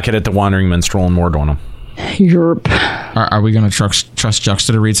 Yeah, unlock it at the Wandering Minstrel in Mordornum. Yerp. Are we going to trust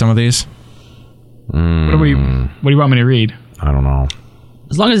Juxta to read some of these? What do you want me to read? I don't know.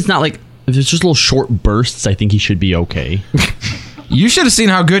 As long as it's not like, if it's just little short bursts, I think he should be okay. You should have seen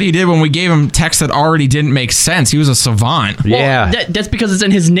how good he did when we gave him text that already didn't make sense. He was a savant. Yeah. Well, that's because it's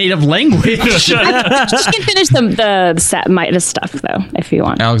in his native language. You can finish the Midas stuff, though, if you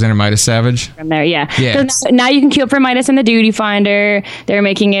want. Alexander Midas Savage. From there, yeah. Yeah. So now you can queue up for Midas in the Duty Finder. They're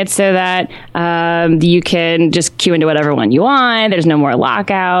making it so that you can just queue into whatever one you want. There's no more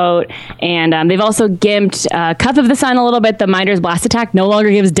lockout. And they've also gimped Cup of the Sun a little bit. The Minder's Blast Attack no longer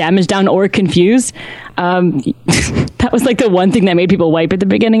gives damage down or confuse. That was like the one thing that made people wipe at the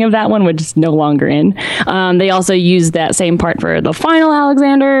beginning of that one, which is no longer in. They also used that same part for the final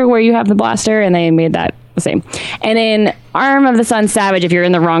Alexander, where you have the blaster, and they made that the same. And in Arm of the Sun Savage, if you're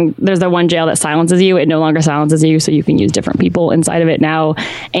in the wrong, there's the one jail that silences you. It no longer silences you, so you can use different people inside of it now.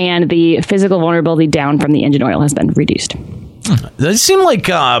 And the physical vulnerability down from the engine oil has been reduced. Those seem like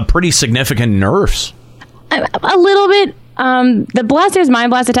pretty significant nerfs. A little bit. The Blaster's Mind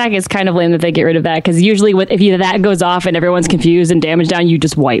Blast attack is kind of lame that they get rid of that, because usually if that goes off and everyone's confused and damage down, you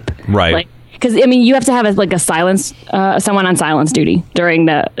just wipe. Right. Because, I mean, you have to have a silence, someone on silence duty during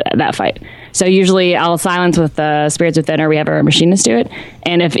that fight. So usually I'll silence with Spirits Within, or we have our machinist do it.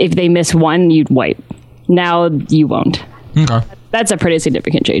 And if they miss one, you'd wipe. Now you won't. Okay. That's a pretty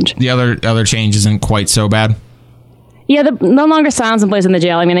significant change. The other change isn't quite so bad. Yeah, no longer silence in place in the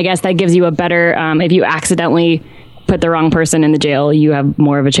jail. I mean, I guess that gives you a better, if you accidentally put the wrong person in the jail, you have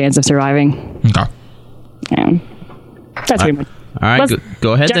more of a chance of surviving. Okay. Yeah. That's pretty much. All right,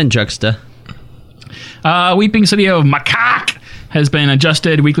 go ahead then, Juxta. Weeping City of Macaque has been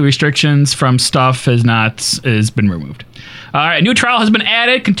adjusted. Weekly restrictions from stuff has been removed. All right, new trial has been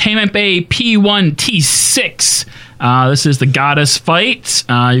added. Containment Bay P1T6. This is the goddess fight.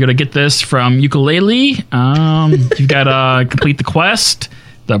 You're gonna get this from Ukulele. You've got to complete the quest,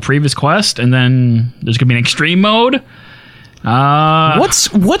 the previous quest, and then there's gonna be an extreme mode.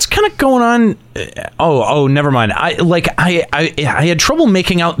 What's kind of going on? Oh, never mind. I had trouble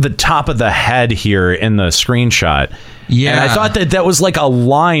making out the top of the head here in the screenshot. Yeah, and I thought that was like a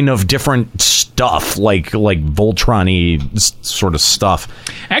line of different stuff, like Voltron-y sort of stuff.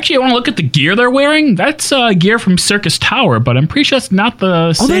 Actually, I want to look at the gear they're wearing. That's gear from Circus Tower, but I'm pretty sure it's not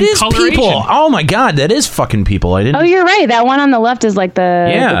the same that is coloration. people. Oh my god, that is fucking people. I didn't. Oh, you're right. That one on the left is like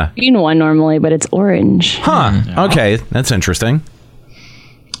the green one normally, but it's orange. Huh. Yeah. Okay, that's interesting.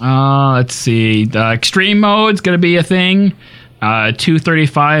 Let's see. The extreme mode's going to be a thing.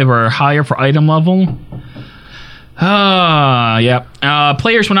 235 or higher for item level.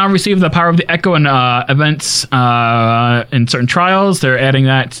 Players will now receive the power of the Echo in events in certain trials. They're adding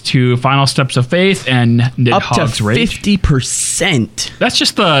that to Final Steps of Faith and Nidhogg's Raid. 50%. That's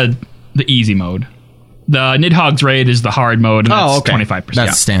just the easy mode. The Nidhogg's Raid is the hard mode, and that's 25%.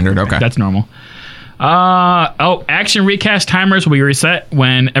 That's standard, okay. That's normal. Action recast timers will be reset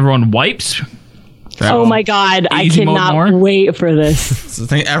when everyone wipes. Oh my god, I cannot wait for this. I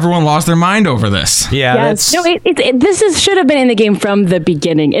think everyone lost their mind over this. Yeah, yes. No, this should have been in the game from the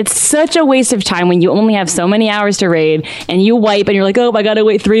beginning. It's such a waste of time when you only have so many hours to raid, and you wipe, and you're like, oh, I gotta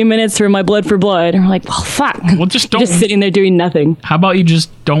wait 3 minutes for my blood for blood. And we're like, well, fuck. Well, just sitting there doing nothing. How about you just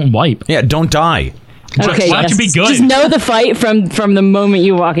don't wipe? Yeah, don't die. Okay, why don't you be good? Just know the fight from the moment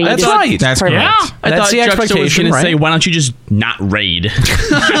you walk in. That's right. That's correct. Yeah. I That's thought the Juxta was expectation, going right? to say, why don't you just not raid?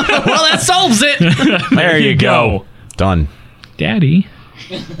 Well, that solves it. There you go. Done. Daddy.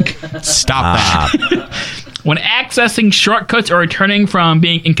 Stop that. When accessing shortcuts or returning from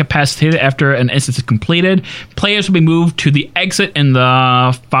being incapacitated after an instance is completed, players will be moved to the exit in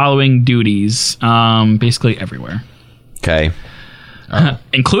the following duties, basically everywhere. Okay.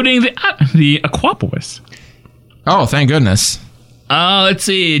 Including the Aquapolis. Oh, thank goodness. Let's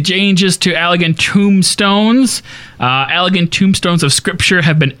see. Changes to Allegan Tombstones. Allegan Tombstones of Scripture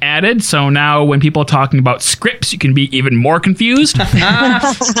have been added, so now when people are talking about scripts, you can be even more confused.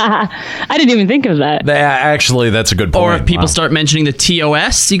 I didn't even think of that. Actually, that's a good point. Or if people start mentioning the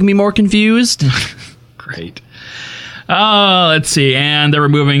TOS, you can be more confused. Great. Let's see, and they're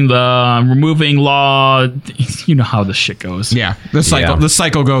removing law. You know how this shit goes. Yeah, the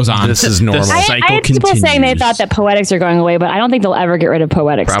cycle goes on. This is normal. I had people saying they thought that poetics are going away, but I don't think they'll ever get rid of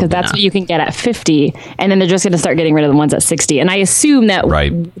poetics, because that's what you can get at 50, and then they're just going to start getting rid of the ones at 60. And I assume that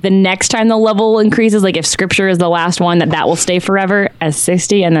the next time the level increases, like if Scripture is the last one, that will stay forever as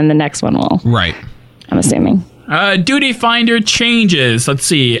 60, and then the next one will. Right. I'm assuming. Duty Finder changes. Let's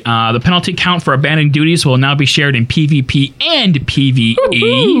see. The penalty count for abandoning duties will now be shared in PvP and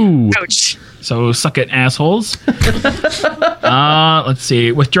PvE. Ouch. So suck it, assholes. Let's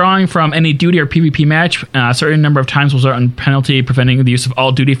see. Withdrawing from any duty or PvP match a certain number of times will result in penalty preventing the use of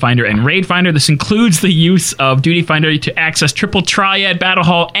all Duty Finder and Raid Finder. This includes the use of Duty Finder to access Triple Triad, Battle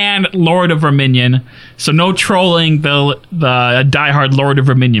Hall, and Lord of Verminion. So no trolling the diehard Lord of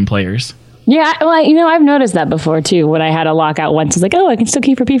Verminion players. Yeah, well, I've noticed that before too. When I had a lockout once, it's like, oh, I can still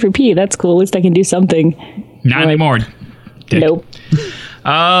keep for PvP. That's cool. At least I can do something. Not anymore. Dick. Nope.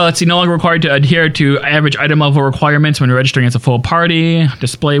 Let's see. No longer required to adhere to average item level requirements when registering as a full party.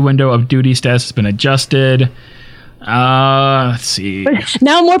 Display window of duty status has been adjusted. Let's see.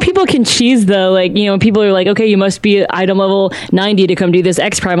 Now more people can cheese though. Like, people are like, okay, you must be item level 90 to come do this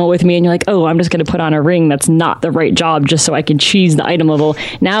X Primal with me. And you're like, oh, I'm just going to put on a ring that's not the right job just so I can cheese the item level.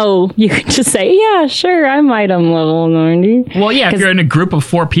 Now you can just say, yeah, sure, I'm item level 90. Well, yeah, if you're in a group of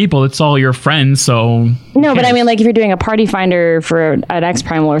 4 people, it's all your friends, so... No, but I mean, like, if you're doing a party finder for an X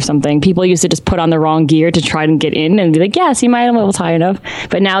Primal or something, people used to just put on the wrong gear to try and get in and be like, yeah, see, my item level's high enough.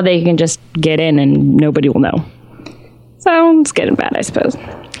 But now they can just get in and nobody will know. So it's good and bad, I suppose.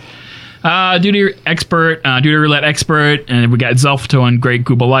 Duty Roulette Expert, and we got Zelfto and Great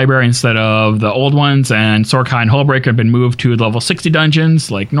Gooba Library instead of the old ones, and Sorkai and Hullbreaker have been moved to level 60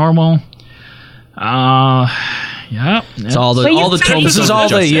 dungeons like normal. Yeah. It's all the tomes. This is all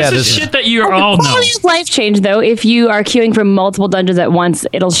the this is shit that you all know. Quality of life change though. If you are queuing for multiple dungeons at once,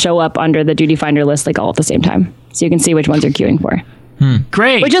 it'll show up under the Duty Finder list like all at the same time, so you can see which ones you're queuing for.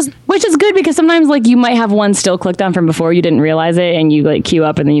 Great. Which is good because sometimes like you might have one still clicked on from before, you didn't realize it, and you like queue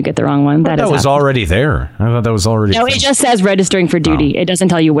up and then you get the wrong one. That was already there. I thought that was already. No, it just says registering for duty. It doesn't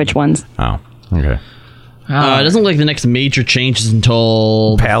tell you which ones. Oh, okay. It doesn't look like the next major change is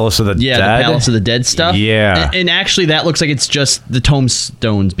until Palace of the Dead. the Palace of the Dead stuff. Yeah, and actually, that looks like it's just the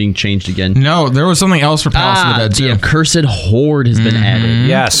tomestones being changed again. No, there was something else for Palace of the Dead too. The accursed horde has been added.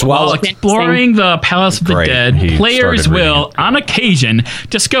 Yes, while exploring the Palace of the Dead, players will, on occasion,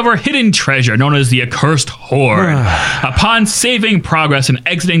 discover hidden treasure known as the accursed horde. Upon saving progress and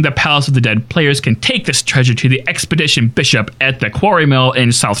exiting the Palace of the Dead, players can take this treasure to the Expedition Bishop at the Quarry Mill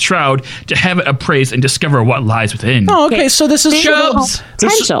in South Shroud to have it appraised and discover what lies within. Oh, okay. So this is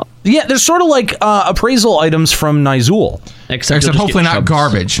potential. Yeah, there's sort of like appraisal items from Nizul, except hopefully not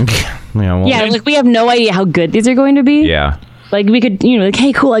garbage. Like we have no idea how good these are going to be. Yeah. Like we could, like,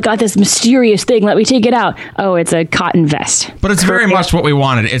 hey, cool, I got this mysterious thing. Let me take it out. Oh, it's a cotton vest. But it's very much what we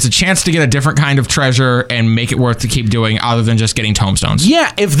wanted. It's a chance to get a different kind of treasure and make it worth to keep doing, other than just getting tomestones.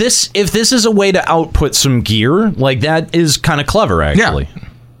 Yeah, if this is a way to output some gear, like that is kind of clever, actually.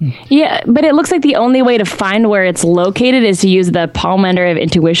 Yeah, but it looks like the only way to find where it's located is to use the Pomander of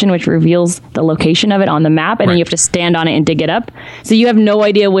Intuition, which reveals the location of it on the map, and then you have to stand on it and dig it up. So you have no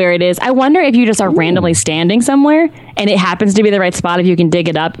idea where it is. I wonder if you just are randomly standing somewhere, and it happens to be the right spot if you can dig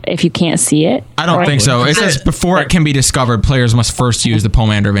it up if you can't see it. I don't think so. It says before it can be discovered, players must first use the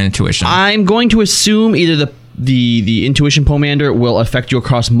Pomander of Intuition. I'm going to assume either the Intuition Pomander will affect you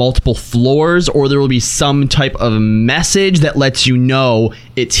across multiple floors, or there will be some type of message that lets you know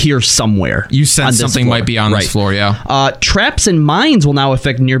it's here somewhere. You sense something might be on this floor, yeah. Traps and mines will now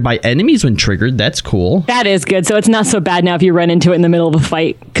affect nearby enemies when triggered. That's cool. That is good. So it's not so bad now if you run into it in the middle of a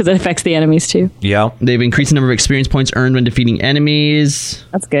fight, because it affects the enemies too. Yeah. They've increased the number of experience points earned when defeating enemies.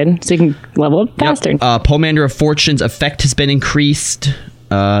 That's good. So you can level up faster. Pomander of Fortune's effect has been increased.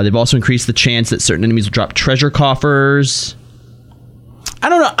 They've also increased the chance that certain enemies will drop treasure coffers. I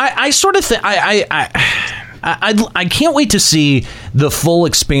don't know. I sort of think I can't wait to see the full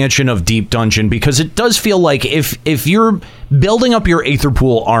expansion of Deep Dungeon, because it does feel like if you're building up your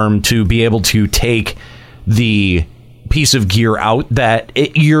Aetherpool arm to be able to take the piece of gear out, that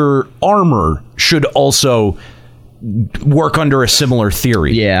your armor should also work under a similar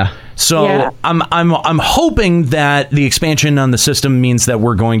theory. Yeah. So I'm hoping that the expansion on the system means that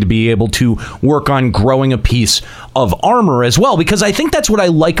we're going to be able to work on growing a piece of armor as well, because I think that's what I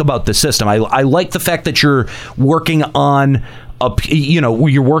like about the system. I like the fact that you're working on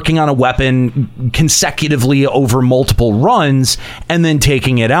you're working on a weapon consecutively over multiple runs and then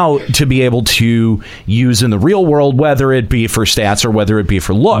taking it out to be able to use in the real world, whether it be for stats or whether it be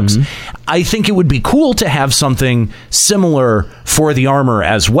for looks. I think it would be cool to have something similar for the armor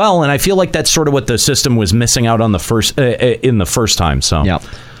as well, and I feel like that's sort of what the system was missing out on the first time. So yeah.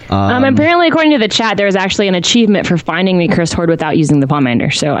 Apparently, according to the chat, there was actually an achievement for finding the Cursed Horde without using the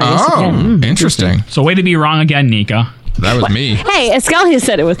Pomander. So I guess interesting. So way to be wrong again, Nika. That was me. Hey, Escalia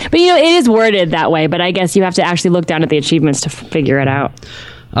said it was. But, it is worded that way. But I guess you have to actually look down at the achievements to figure it out.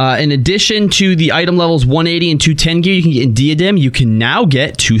 In addition to the item levels 180 and 210 gear you can get in Diadem, you can now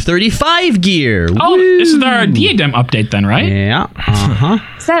get 235 gear. Oh, this is our Diadem update then, right? Yeah.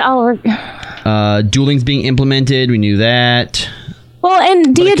 Is that all? Dueling's being implemented. We knew that. Well,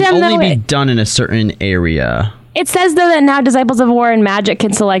 and But it Diadem, can only though, be done in a certain area. it says, though, that now Disciples of War and Magic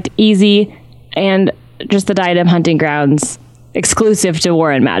can select easy and just the Diadem Hunting Grounds exclusive to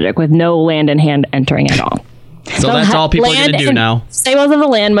War and Magic with no land in hand entering at all. So that's all people are going to do now. Disciples of the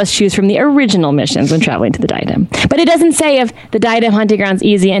Land must choose from the original missions when traveling to the Diadem. But it doesn't say if the Diadem Hunting Grounds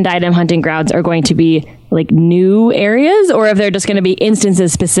Easy and Diadem Hunting Grounds are going to be like new areas or if they're just going to be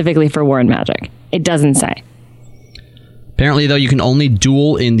instances specifically for War and Magic. It doesn't say. Apparently, though, you can only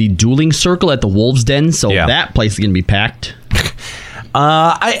duel in the dueling circle at the Wolves' Den, so that place is going to be packed.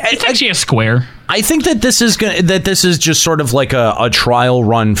 It's actually a square. I think that this is just sort of like a trial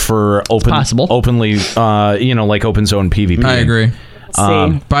run for openly, like open zone PvP. I agree.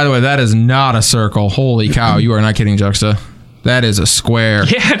 By the way, that is not a circle. Holy cow! You are not kidding, Juxta. That is a square.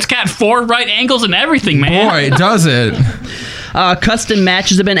 Yeah, it's got 4 right angles and everything, man. Boy, does it. Custom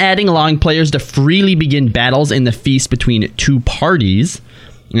matches have been adding, allowing players to freely begin battles in the feast between 2 parties.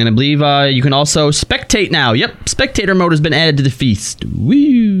 And I believe you can also spectate now. Yep, spectator mode has been added to the feast.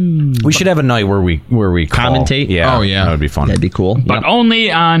 Woo! We should have a night where we call. Commentate. Yeah. Oh yeah, that would be fun. That'd be cool. But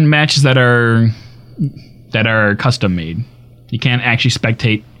only on matches that are custom made. You can't actually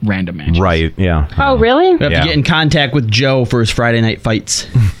spectate random matches. Right. Yeah. Oh, really? You have to get in contact with Joe for his Friday night fights.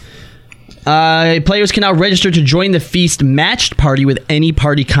 Players can now register to join the feast matched party with any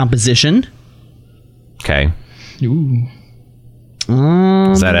party composition. Okay. Ooh.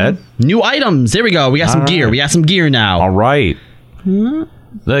 Is that it? New items. There we go. We got some gear. We got some gear now. All right.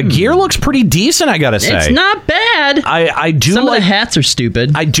 The gear looks pretty decent, I gotta say. It's not bad. I do. Some of the hats are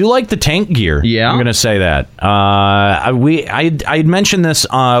stupid. I do like the tank gear. Yeah, I'm gonna say that. I'd mentioned this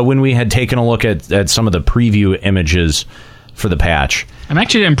when we had taken a look at some of the preview images for the patch. I'm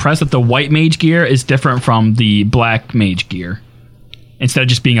actually impressed that the white mage gear is different from the black mage gear, instead of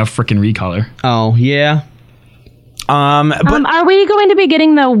just being a freaking recolor. Oh yeah. Are we going to be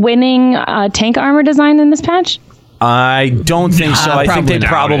getting the winning tank armor design in this patch? I don't think so. I think they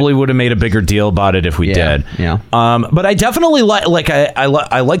probably would have made a bigger deal about it if we did. Yeah. But I definitely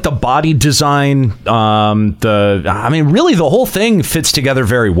I like the body design. Really the whole thing fits together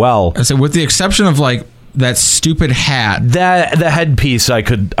very well. So with the exception of like that stupid hat, the headpiece, I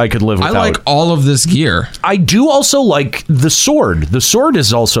could live without. I like all of this gear. I do also like the sword. The sword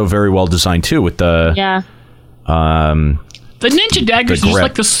is also very well designed too. With the the ninja daggers is just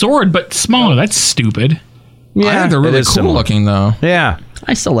like the sword but smaller. That's stupid. Yeah, I think they're really cool looking though. Yeah,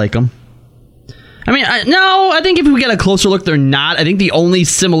 I still like them. I mean, I think if we get a closer look, they're not. I think the only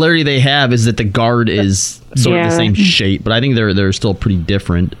similarity they have is that the guard is sort of the same shape, but I think they're still pretty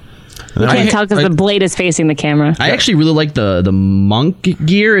different. You can't tell because the blade is facing the camera. I actually really like the monk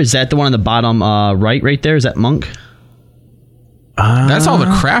gear. Is that the one on the bottom right there? Is that monk? That's all the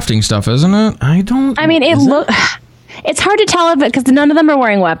crafting stuff, isn't it? I mean, it's hard to tell because none of them are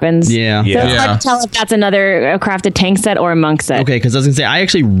wearing weapons. Yeah. So it's hard to tell if that's another crafted tank set or a monk set. Okay, because I was gonna say I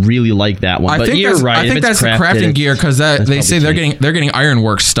actually really like that one. But you're right. I think that's the crafting gear because they say they're getting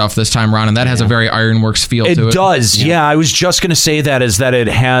Ironworks stuff this time around, and that has a very Ironworks feel to it. It does. Yeah, I was just gonna say that it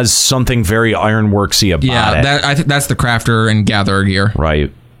has something very Ironworksy about it. Yeah, I think that's the crafter and gatherer gear.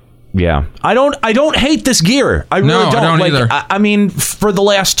 Right. Yeah, I don't hate this gear. I really don't. I don't either. I mean, for the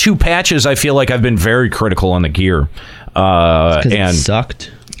last 2 patches, I feel like I've been very critical on the gear, and it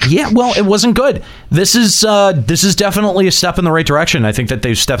sucked. Yeah, well, it wasn't good. This is definitely a step in the right direction. I think that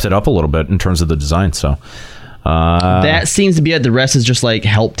they've stepped it up a little bit in terms of the design. So that seems to be it. The rest is just like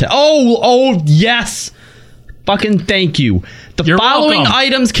help to. Oh yes, fucking thank you. The following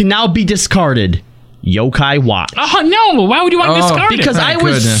items can now be discarded. Yokai Watch. Oh no! Why would you want to discard it? Because I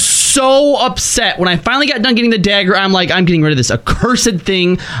was so upset when I finally got done getting the dagger. I'm like, I'm getting rid of this accursed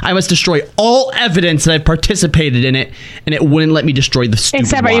thing. I must destroy all evidence that I've participated in it, and it wouldn't let me destroy the stupid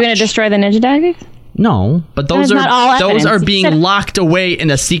Except, are you going to destroy the ninja daggers? No, but those are being locked away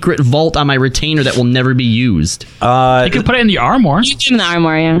in a secret vault on my retainer that will never be used. You can put it in the armor. You can in the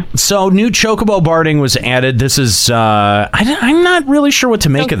armor, yeah. So new chocobo barding was added. This is I'm not really sure what to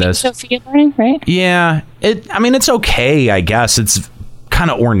make of this. Sophia barding, right? Yeah, it's okay. I guess it's kind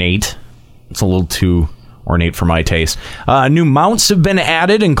of ornate. It's a little too ornate for my taste. New mounts have been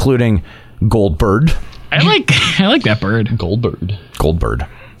added, including Goldbird. I like that bird. Goldbird.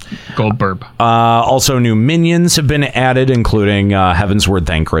 Goldburb. Also, new minions have been added, including Heavensward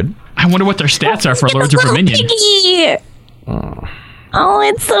Thancred. I wonder what their stats are for Lords of Dominion. Oh,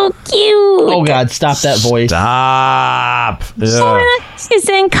 it's so cute. Oh God, stop that voice. Stop. Ugh. She's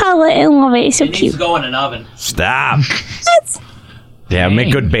in color and love it. It's so It needs cute. to go in an oven. Stop. Yeah,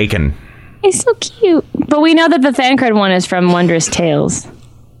 make good bacon. It's so cute. But we know that the Thancred one is from Wondrous Tales.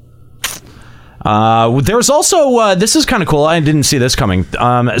 There's also, this is kind of cool. I didn't see this coming.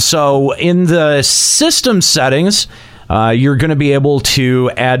 So in the system settings, you're going to be able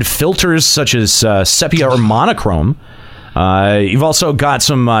to add filters such as sepia or monochrome. You've also got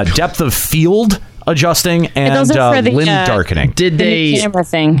some depth of field adjusting and those are for the, limb darkening. Did they camera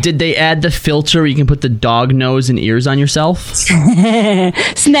thing. Did they add the filter where you can put the dog nose and ears on yourself?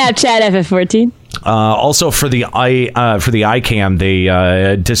 Snapchat FF14. Also for the iCam,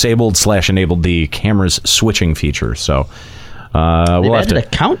 they disabled/enabled the camera's switching feature. So we'll have added a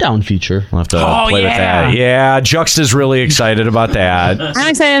countdown feacer. We'll have to play with that. Yeah, Juxta's really excited about that. I'm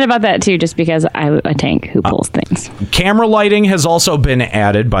excited about that too, just because I'm a tank who pulls things. Camera lighting has also been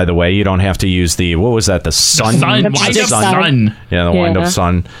added, by the way. You don't have to use the, what was that, the sun? Wind-up sun. Yeah, the wind-up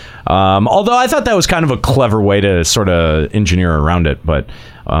sun. Although I thought that was kind of a clever way to sort of engineer around it. But,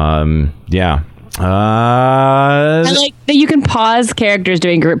 yeah. I like that you can pause characters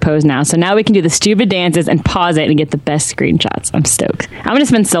doing group pose now. So now we can do the stupid dances and pause it and get the best screenshots. I'm stoked. I'm going to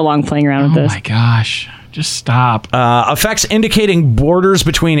spend so long playing around with this. Oh my gosh. Just stop. Effects indicating borders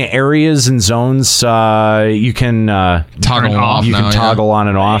between areas and zones. You can toggle off. You can toggle on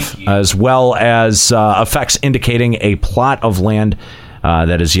and off, as well as effects indicating a plot of land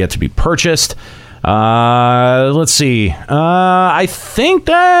that is yet to be purchased. Let's see. I think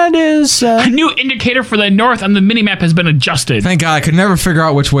that is a new indicator for the north on the minimap has been adjusted. Thank God, I could never figure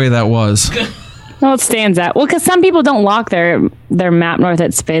out which way that was. Well, it stands out. Well, because some people don't lock their map north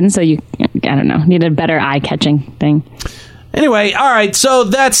at spin, so you, I don't know, need a better eye-catching thing. Anyway, all right, so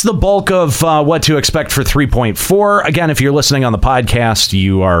that's the bulk of what to expect for 3.4. Again, if you're listening on the podcast,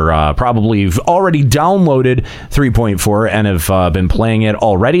 you are probably already downloaded 3.4 and have been playing it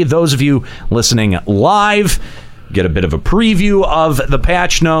already. Those of you listening live get a bit of a preview of the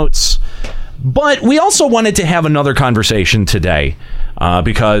patch notes. But we also wanted to have another conversation today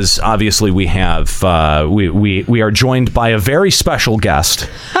because obviously we have we are joined by a very special guest.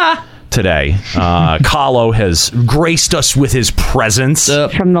 Today, Kahlo has graced us with his presence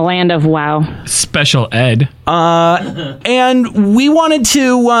from the land of WoW. Special Ed. And we wanted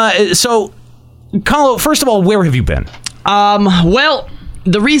to. So, Kahlo, first of all, where have you been? Well,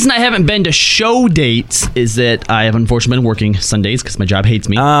 the reason I haven't been to show dates is that I have unfortunately been working Sundays because my job hates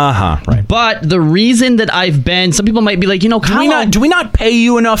me. Right. But the reason that I've been, some people might be like, Kahlo, do we not pay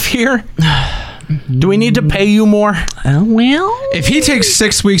you enough here? Do we need to pay you more? Well, if he takes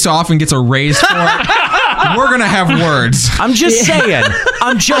 6 weeks off and gets a raise for it, we're gonna have words. I'm just saying.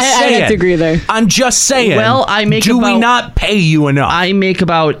 I'm just saying. I have to agree there. I'm just saying. Well, I make. Do we not pay you enough? I make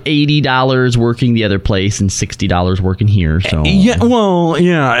about $80 working the other place and $60 working here. So yeah. Well,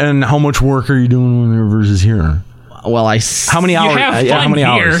 yeah. And how much work are you doing there versus here? Well, how many hours? How many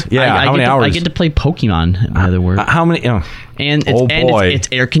hours? Yeah, how many hours? I get to play Pokemon. In other words, how many? And it's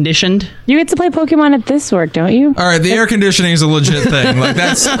air conditioned. You get to play Pokemon at this work, don't you? All right, the air conditioning is a legit thing. Like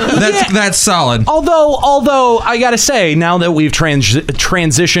that's solid. Although I gotta say, now that we've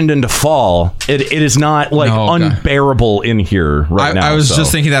transitioned into fall, it is not like unbearable in here right now. I was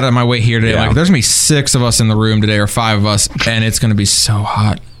just thinking that on my way here today. Yeah. Like, there's gonna be 6 of us in the room today, or 5 of us, and it's gonna be so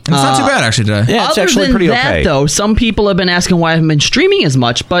hot. And it's not too bad actually today. Yeah, it's Other actually than pretty that, okay. Though some people have been asking why I haven't been streaming as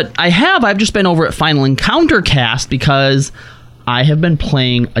much, but I've just been over at Final Encounter Cast because I have been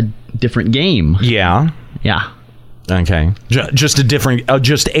playing a different game. Yeah. Okay. Just a different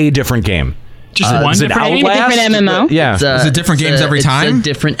game. Just one is it different game? Outlast? A different MMO? Yeah. Is it different games every time? It's a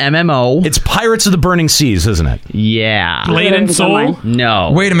different MMO. It's Pirates of the Burning Seas, isn't it? Yeah. Blade and Soul?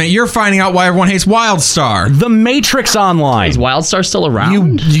 No. Wait a minute, you're finding out why everyone hates WildStar. The Matrix Online. Is WildStar still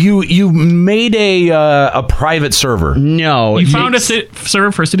around? You made a private server. No. You found a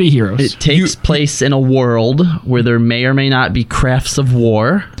server for City Heroes. It takes place in a world where there may or may not be crafts of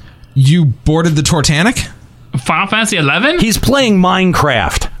war. You boarded the Titanic? Final Fantasy XI? He's playing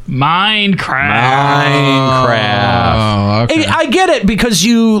Minecraft. Oh, okay. Hey, I get it because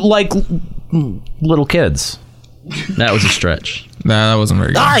you like little kids. That was a stretch. Nah, that wasn't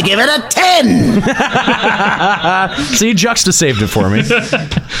very good. I give it a 10. See, Juxta saved it for me.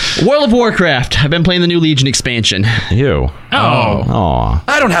 World of Warcraft. I've been playing the new Legion expansion. You. Oh.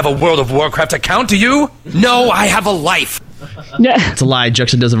 I don't have a World of Warcraft account, do you? No, I have a life. It's a lie.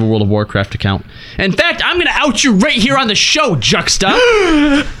 Juxta does have a World of Warcraft account. In fact, I'm going to out you right here on the show, Juxta.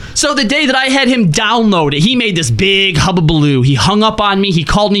 So the day that I had him download it, he made this big hubbubaloo. He hung up on me. He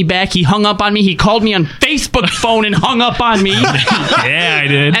called me back. He hung up on me. He called me on Facebook phone and hung up on me. Yeah, I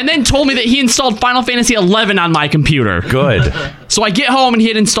did. And then told me that he installed Final Fantasy XI on my computer. Good. So I get home and he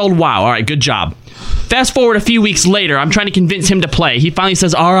had installed WoW. All right, good job. Fast forward a few weeks later, I'm trying to convince him to play. He finally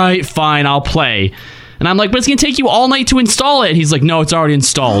says, all right, fine, I'll play. And I'm like, but it's going to take you all night to install it. He's like, no, it's already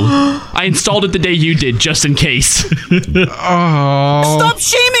installed. I installed it the day you did, just in case. Oh. Stop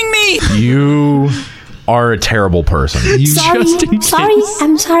shaming me! You are a terrible person.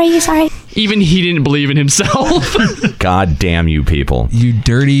 I'm sorry. Even he didn't believe in himself. God damn you people. You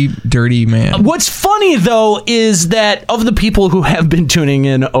dirty, dirty man. What's funny, though, is that of the people who have been tuning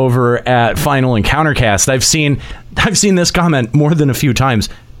in over at Final Encountercast, I've seen this comment more than a few times.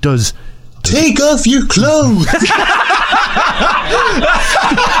 Take off your clothes.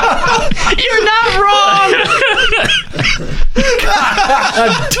 You're not wrong. God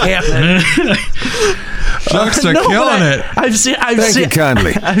damn it. Chucks are killing it. I've seen you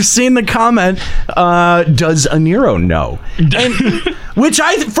kindly. I've seen the comment, does A Nero know? And which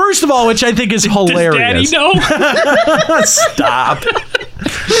I think is hilarious. Does Daddy know? Stop.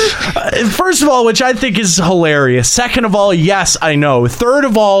 First of all, which I think is hilarious. Second of all, yes, I know. Third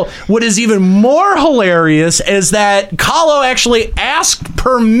of all, what is even more hilarious is that Kahlo actually asked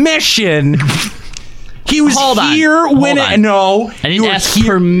permission. He was here when it. No, I didn't ask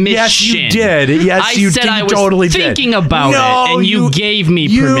permission. Yes, you did. Yes, I you said I was totally thinking did. about No, it, and you gave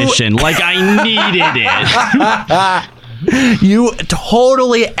me permission, like I needed it. You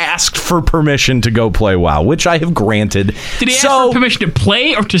totally asked for permission to go play WoW, which I have granted. Did he ask for permission to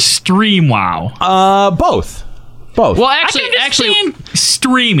play or to stream WoW? Both. Well, actually,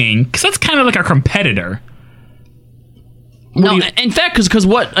 streaming, because that's kind of like our competitor. No, in fact, because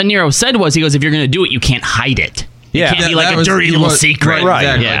what Aniro said was, he goes, if you're going to do it, you can't hide it. It can't be like a dirty little secret. Right.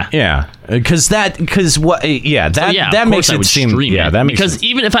 Exactly. Yeah. That makes it seem. That makes because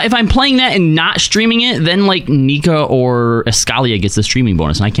even if I'm playing that and not streaming it, then like Nika or Escalia gets the streaming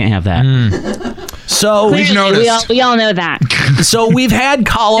bonus, and I can't have that. So we all know that. So we've had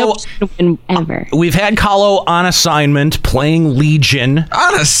Kahlo ever. We've had Kahlo on assignment playing Legion.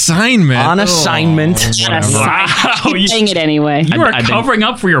 On assignment. Wow, you're saying it anyway. You are covering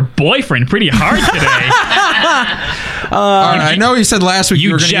up for your boyfriend pretty hard today. I know you said last week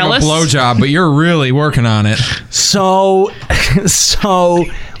you were going to give a blowjob, but you're really working on it. So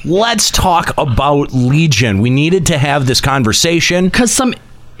let's talk about Legion. We needed to have this conversation because some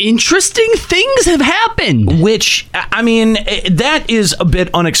interesting things have happened. Which, I mean, that is a bit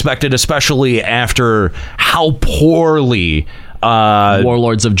unexpected, especially after how poorly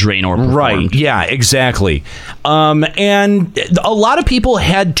Warlords of Draenor performed. Right, yeah, exactly. And a lot of people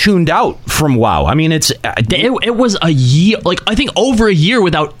had tuned out from WoW. I mean, it was a year, like I think over a year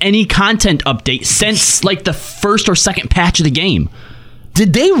without any content update since like the first or second patch of the game.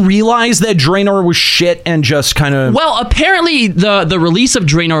 Did they realize that Draenor was shit and just kind of... Well, apparently the release of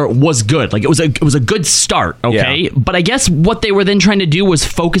Draenor was good. Like, it was a good start, okay? Yeah. But I guess what they were then trying to do was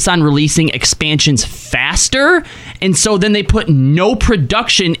focus on releasing expansions faster, and so then they put no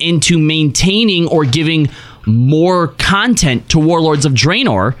production into maintaining or giving more content to Warlords of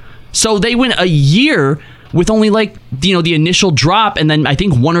Draenor. So they went a year with only, like, the initial drop, and then I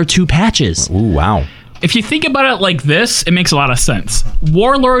think 1 or 2 patches. Ooh, wow. If you think about it like this, it makes a lot of sense.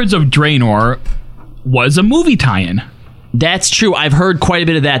 Warlords of Draenor was a movie tie-in. That's true. I've heard quite a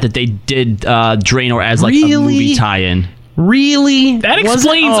bit of that they did Draenor as like a movie tie-in. Really? That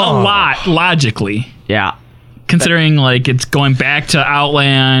explains a lot logically. Yeah. Considering like it's going back to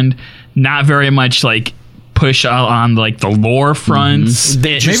Outland, not very much like push on like the lore fronts.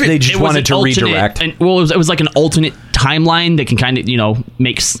 They just wanted to redirect. And, well, it was like an alternate timeline that can kind of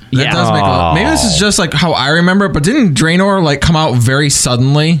makes does make a lot. Maybe this is just like how I remember it, but didn't Draenor like come out very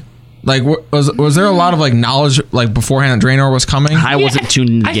suddenly? Like was there a lot of like knowledge like beforehand that Draenor was coming? I wasn't tuned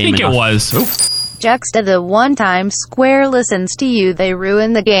in the game enough. I think it was. Juxta, the one time Square listens to you, they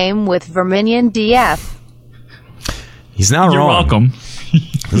ruin the game with Verminion DF. He's not You're wrong. welcome.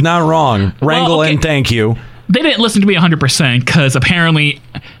 He's not wrong. Wrangle and thank you. They didn't listen to me 100% because apparently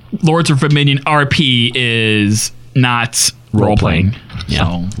Lords of Verminion RP is not role-playing.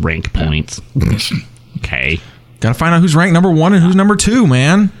 Yeah. So. Rank points. Okay. Gotta find out who's ranked number 1 and who's number 2,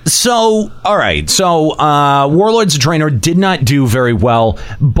 man. So, all right. So, Warlords of Draenor did not do very well,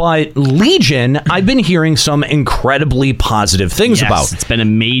 but Legion, I've been hearing some incredibly positive things about. It's been a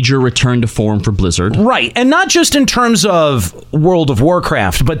major return to form for Blizzard. Right. And not just in terms of World of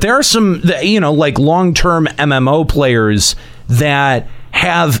Warcraft, but there are some, like long-term MMO players that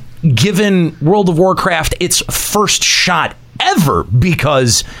have given World of Warcraft its first shot ever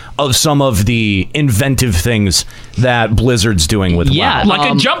because of some of the inventive things that Blizzard's doing with WoW.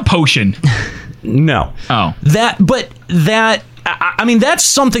 Like a jump potion. No. Oh. I mean, that's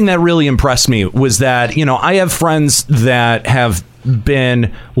something that really impressed me was that, I have friends that have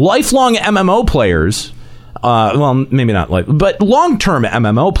been lifelong MMO players. Well, maybe not but long-term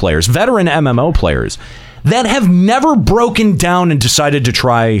MMO players, veteran MMO players that have never broken down and decided to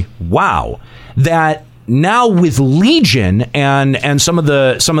try WoW. That now with Legion and some of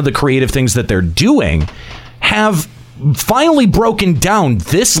the creative things that they're doing have finally broken down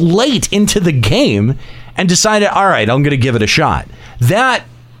this late into the game and decided, all right, I'm going to give it a shot. That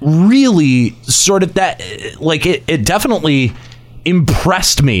really it definitely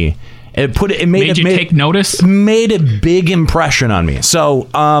impressed me. It made you take notice. Made a big impression on me. So,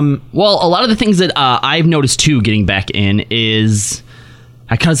 well, a lot of the things that I've noticed too, getting back in, is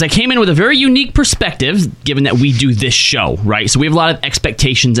because I came in with a very unique perspective, given that we do this show, right? So we have a lot of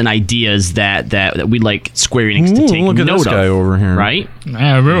expectations and ideas that we'd like Square-Enix to take look at note this guy of, over here, right?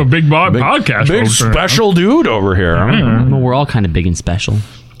 Yeah, we're a big podcast, big special dude over here. Well, we're all kind of big and special.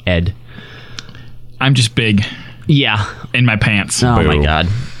 Ed, I'm just big. Yeah, in my pants. Oh my god.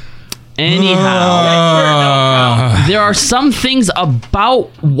 Anyhow, there are some things about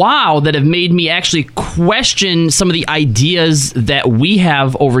WoW that have made me actually question some of the ideas that we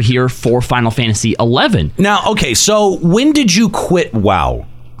have over here for Final Fantasy XI. Now, okay, so when did you quit WoW?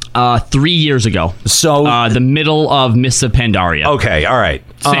 3 years ago. So the middle of Mists of Pandaria. Okay, all right.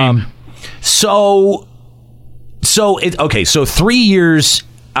 Same. So 3 years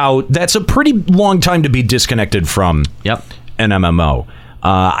out. That's a pretty long time to be disconnected from an MMO.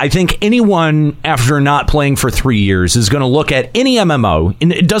 I think anyone, after not playing for 3 years, is going to look at any MMO,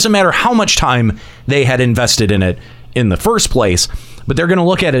 and it doesn't matter how much time they had invested in it in the first place, but they're going to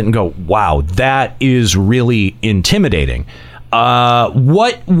look at it and go, wow, that is really intimidating.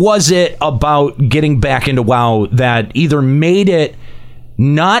 What was it about getting back into WoW that either made it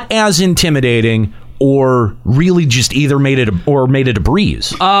not as intimidating or really just either made it a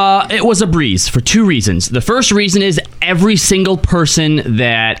breeze? It was a breeze for two reasons. The first reason is every single person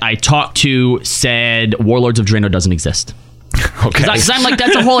that I talked to said Warlords of Draenor doesn't exist. Okay. Because I'm like,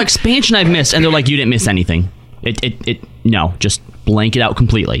 that's a whole expansion I've missed. And they're like, you didn't miss anything. No, just blank it out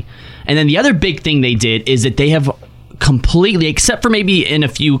completely. And then the other big thing they did is that they have completely, except for maybe in a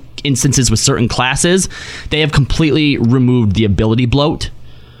few instances with certain classes, they have completely removed the ability bloat,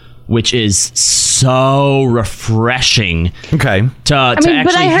 which is so refreshing. Okay. But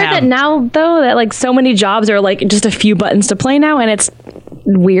I heard that now, though, that like so many jobs are like just a few buttons to play now, and it's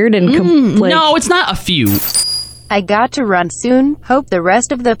weird and no, it's not a few. I got to run soon. Hope the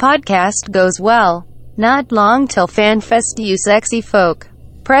rest of the podcast goes well. Not long till FanFest, you sexy folk.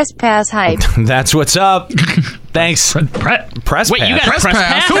 Press pass hype. That's what's up. Thanks. Press Wait, pass. you got a press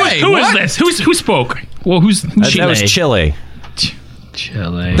pass? Who is this? Who spoke? Well, who's Chile? That was Chile.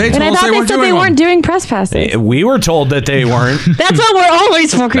 Chile. They told us they weren't doing press passes. We were told that they weren't. That's what we're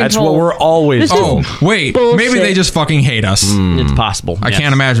always fucking told. That's what we're always told. Wait, bullshit. Maybe they just fucking hate us. It's possible. I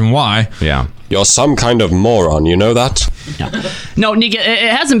can't imagine why. Yeah. You're some kind of moron, you know that? No, Nika,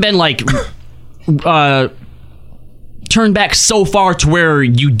 it hasn't been like turned back so far to where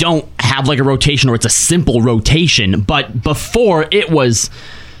you don't have like a rotation or it's a simple rotation. But before it was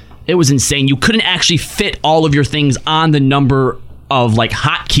insane. You couldn't actually fit all of your things on the number of like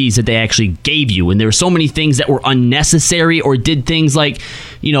hotkeys that they actually gave you, and there were so many things that were unnecessary or did things like,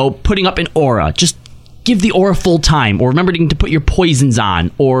 putting up an aura. Just give the aura full time, or remembering to put your poisons on,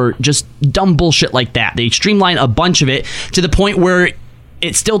 or just dumb bullshit like that. They streamline a bunch of it to the point where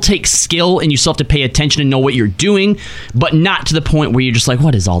it still takes skill and you still have to pay attention and know what you're doing, but not to the point where you're just like,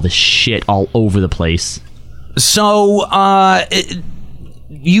 what is all this shit all over the place? So,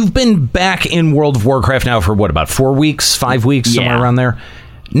 you've been back in World of Warcraft now for what, about 4 weeks, 5 weeks, somewhere around there?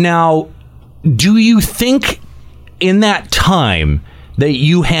 Now, do you think in that time that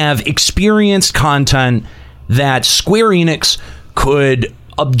you have experienced content that Square-Enix could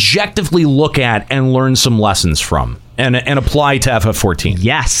objectively look at and learn some lessons from and apply to FF14?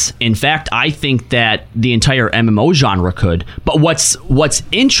 Yes. In fact, I think that the entire MMO genre could. But what's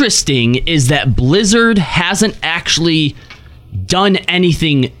interesting is that Blizzard hasn't actually done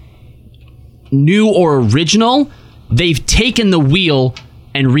anything new or original. They've taken the wheel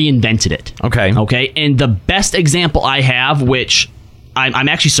and reinvented it. Okay. And the best example I have, which I'm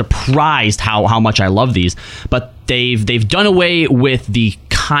actually surprised how much I love these, but they've done away with the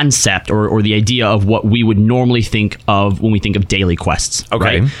concept or the idea of what we would normally think of when we think of daily quests.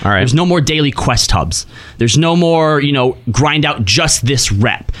 Okay. Right? All right. There's no more daily quest hubs. There's no more, grind out just this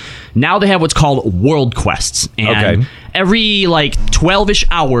rep. Now they have what's called world quests. And every like 12-ish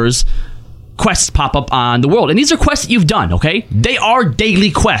hours, quests pop up on the world. And these are quests that you've done, okay? They are daily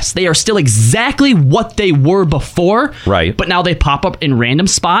quests. They are still exactly what they were before. Right. But now they pop up in random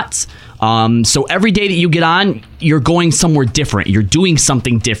spots. So every day that you get on, you're going somewhere different. You're doing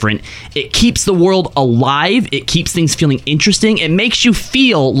something different. It keeps the world alive. It keeps things feeling interesting. It makes you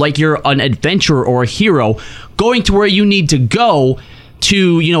feel like you're an adventurer or a hero going to where you need to go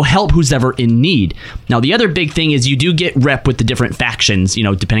to, help who's ever in need. Now, the other big thing is you do get rep with the different factions,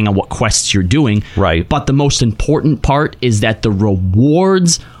 depending on what quests you're doing. Right. But the most important part is that the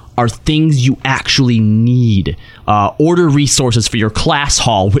rewards are things you actually need. Order resources for your class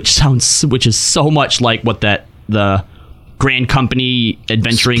hall, which is so much like what the Grand Company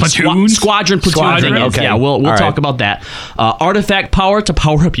adventuring squadron platoon thing is. Okay. Yeah, we'll talk about that. Artifact power to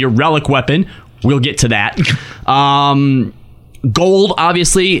power up your relic weapon. We'll get to that. Gold,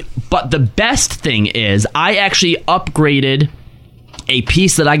 obviously, but the best thing is I actually upgraded a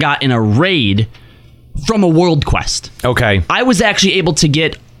piece that I got in a raid from a world quest. Okay. I was actually able to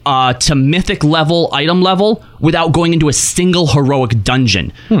get to mythic level, item level, without going into a single heroic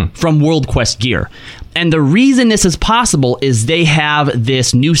dungeon from world quest gear. And the reason this is possible is they have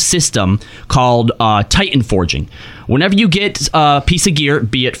this new system called Titan Forging. Whenever you get a piece of gear,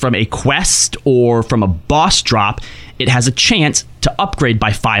 be it from a quest or from a boss drop, it has a chance to upgrade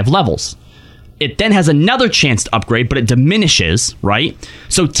by 5 levels. It then has another chance to upgrade, but it diminishes, right?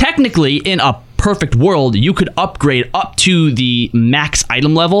 So technically, in a perfect world, you could upgrade up to the max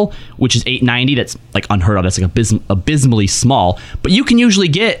item level, which is 890. That's like unheard of. That's like abysmally small. But you can usually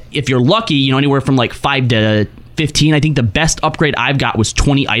get, if you're lucky, anywhere from like 5 to 15. I think the best upgrade I've got was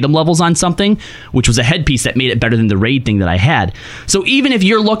 20 item levels on something, which was a headpiece that made it better than the raid thing that I had. So even if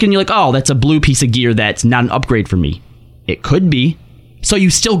you're looking, you're like, oh, that's a blue piece of gear that's not an upgrade for me. It could be. So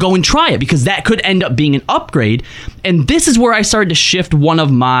you still go and try it because that could end up being an upgrade. And this is where I started to shift one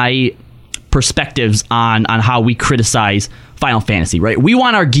of my perspectives on how we criticize Final Fantasy, right? We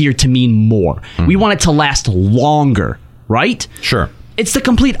want our gear to mean more. We want it to last longer, right? Sure. It's the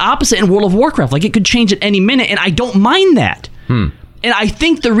complete opposite in World of Warcraft. Like, it could change at any minute, and I don't mind that. And I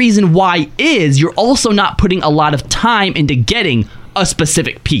think the reason why is you're also not putting a lot of time into getting a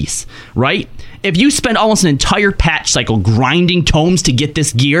specific piece, right? If you spend almost an entire patch cycle grinding tomes to get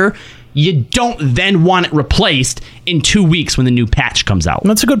this gear, you don't then want it replaced in 2 weeks when the new patch comes out.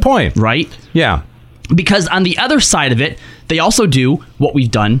 That's a good point. Right? Yeah. Because on the other side of it, they also do what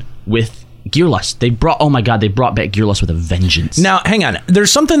we've done with Gearlust. They brought back Gearlust with a vengeance. Now, hang on.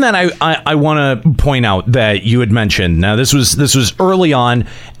 There's something that I want to point out that you had mentioned. Now, this was early on,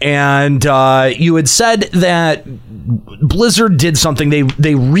 and you had said that Blizzard did something. They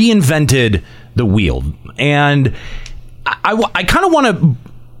reinvented the wheel, and I kind of want to.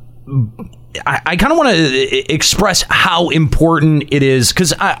 I kind of want to express how important it is,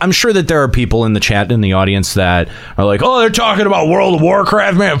 because I'm sure that there are people in the chat, in the audience, that are like, oh, they're talking about World of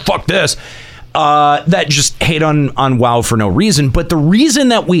Warcraft, man, fuck this. That just hate on WoW for no reason. But the reason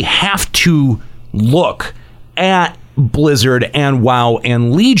that we have to look at Blizzard and WoW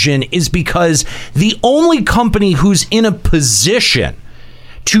and Legion is because the only company who's in a position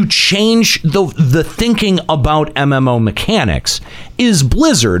to change the thinking about MMO mechanics is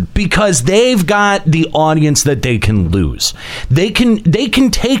Blizzard, because they've got the audience that they can lose. They can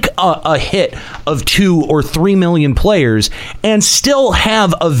take a hit of 2 or 3 million players and still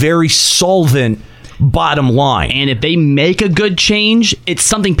have a very solvent bottom line. And if they make a good change, it's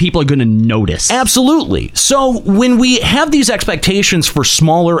something people are going to notice. Absolutely. So when we have these expectations for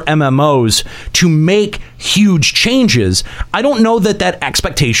smaller MMOs to make huge changes, I don't know that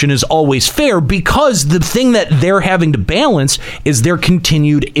expectation is always fair, because the thing that they're having to balance is their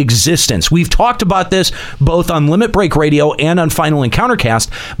continued existence. We've talked about this both on Limit Break Radio and on Final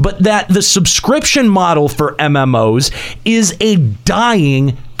Encountercast, but that the subscription model for MMOs is a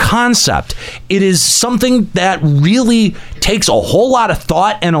dying concept. It is something that really takes a whole lot of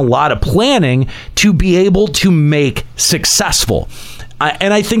thought and a lot of planning to be able to make successful.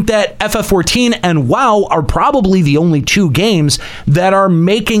 And I think that FF14 and WoW are probably the only 2 games that are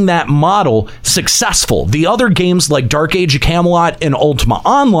making that model successful. The other games like Dark Age of Camelot and Ultima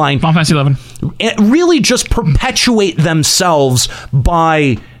Online, Final Fantasy XI, really just perpetuate themselves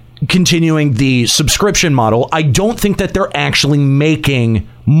by continuing the subscription model. I don't think that they're actually making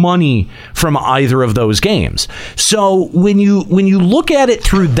money from either of those games. So when you look at it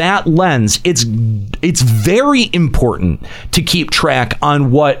through that lens, it's very important to keep track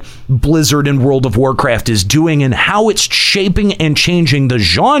on what Blizzard and World of Warcraft is doing and how it's shaping and changing the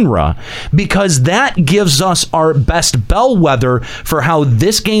genre, because that gives us our best bellwether for how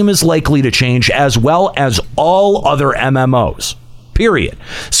this game is likely to change, as well as all other MMOs. Period.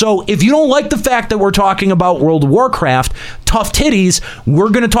 So if you don't like the fact that we're talking about World of Warcraft, tough titties, we're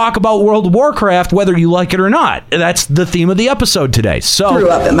going to talk about World of Warcraft whether you like it or not. That's the theme of the episode today. So threw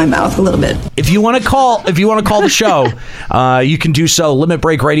up in my mouth a little bit. If you want to call the show, you can do so. Limit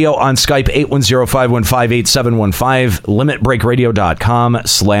Break Radio on Skype 810-515-8715,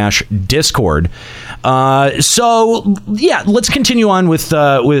 limitbreakradio.com/Discord. So yeah, let's continue on with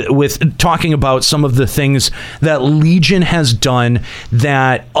talking about some of the things that Legion has done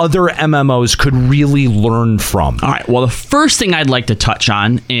that other MMOs could really learn from. All right. Well, the first thing I'd like to touch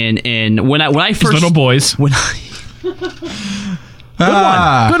on in when I first little boys. Good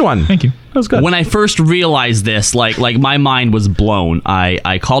one. Thank you. That was good. When I first realized this, like my mind was blown.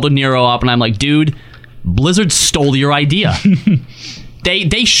 I called a Nero up and I'm like, dude, Blizzard stole your idea.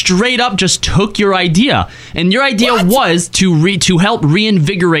 They straight up just took your idea, and your idea was to help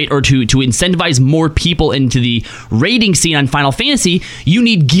reinvigorate or to incentivize more people into the raiding scene on Final Fantasy. You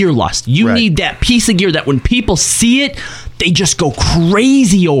need gear lust. You need that piece of gear that when people see it, they just go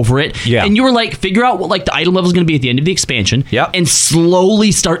crazy over it. Yeah. And you were like, figure out what like the item level is going to be at the end of the expansion. Yep. And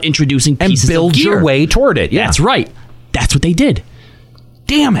slowly start introducing pieces and build of gear. your way toward it. Yeah. That's right. That's what they did.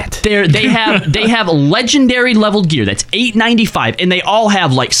 Damn it. They have legendary leveled gear that's $8.95, and they all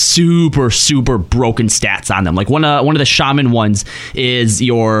have like super broken stats on them. Like one of the shaman ones is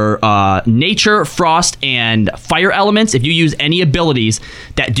your nature, frost, and fire elements. If you use any abilities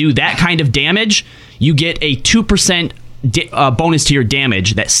that do that kind of damage, you get a 2% bonus to your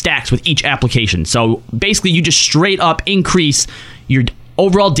damage that stacks with each application. So basically, you just straight up increase your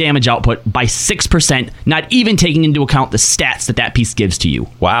overall damage output by 6%, not even taking into account the stats that piece gives to you.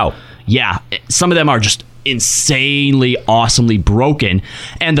 Wow. Yeah, some of them are just insanely, awesomely broken.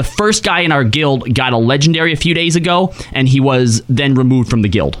 And the first guy in our guild got a legendary a few days ago, and he was then removed from the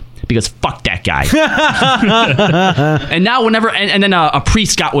guild. Because fuck that guy. And now and then a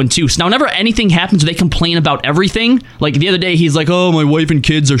priest got one too. So now whenever anything happens, they complain about everything. Like the other day, he's like, oh, my wife and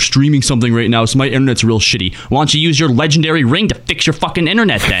kids are streaming something right now, so my internet's real shitty. Why don't you use your legendary ring to fix your fucking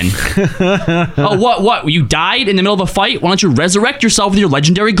internet then? Oh, what? You died in the middle of a fight? Why don't you resurrect yourself with your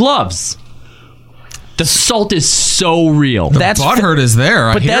legendary gloves? The salt is so real. The butthurt is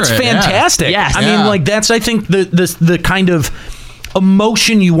there. But that's fantastic. Yeah. Yes. I mean, like that's I think the kind of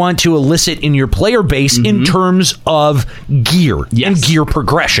emotion you want to elicit in your player base in terms of gear and gear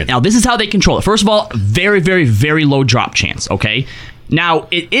progression. Now, this is how they control it. First of all, very, very, very low drop chance, okay? Now,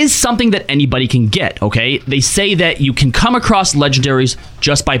 it is something that anybody can get, okay? They say that you can come across legendaries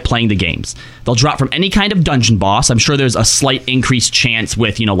just by playing the games. They'll drop from any kind of dungeon boss. I'm sure there's a slight increased chance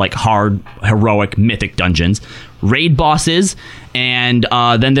with, like hard, heroic, mythic dungeons. Raid bosses, and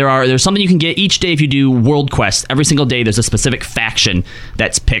then there's something you can get each day if you do world quests. Every single day there's a specific faction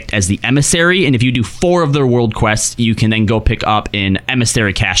that's picked as the emissary, and if you do 4 of their world quests, you can then go pick up an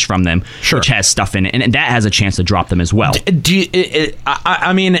emissary cache from them, which has stuff in it, and that has a chance to drop them as well.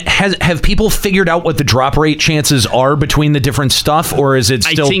 I mean, have people figured out what the drop rate chances are between the different stuff, or is it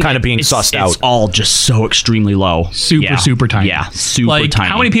still kind of being sussed out? It's all just so extremely low. Super tiny. Yeah, super tiny.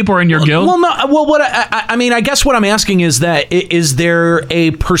 How many people are in your guild? Well, no. Well, what I mean, I guess what I'm asking is that is there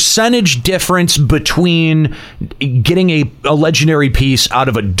a percentage difference between getting a legendary piece out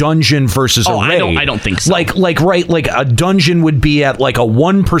of a dungeon versus a raid? I don't think so. Like a dungeon would be at like a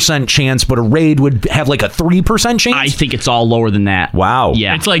 1% chance, but a raid would have like a 3% chance? I think it's all lower than that. Wow.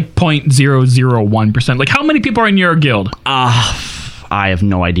 Yeah. It's like 0.001%. Like how many people are in your guild? I have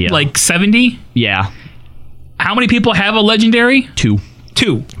no idea. Like 70? Yeah. How many people have a legendary? 2.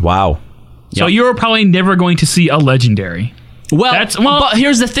 Wow. So you're probably never going to see a legendary. Well, but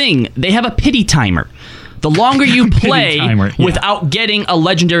here's the thing. They have a pity timer. The longer you play without getting a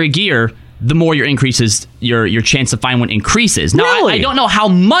legendary gear, the more your chance to find one increases. Now, really? I don't know how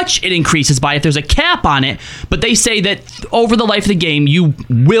much it increases by if there's a cap on it, but they say that over the life of the game, you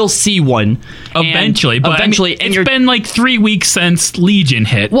will see one. Eventually. It's been like 3 weeks since Legion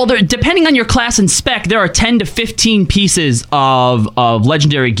hit. Well, depending on your class and spec, there are 10 to 15 pieces of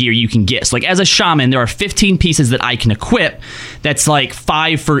legendary gear you can get. So like as a shaman, there are 15 pieces that I can equip. That's like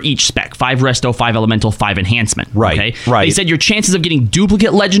 5 for each spec. 5 resto, 5 elemental, 5 enhancement. Right, okay? right. They said your chances of getting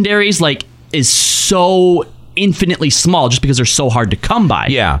duplicate legendaries is so infinitely small just because they're so hard to come by.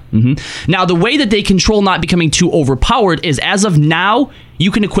 Yeah. Now, the way that they control not becoming too overpowered is, as of now,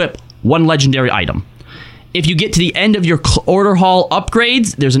 you can equip one legendary item. If you get to the end of your order hall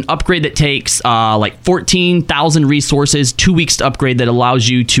upgrades, there's an upgrade that takes like 14,000 resources, 2 weeks to upgrade, that allows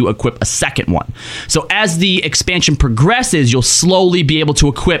you to equip a second one. So as the expansion progresses, you'll slowly be able to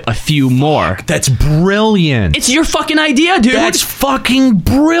equip a few more. That's brilliant. It's your fucking idea, dude. That's fucking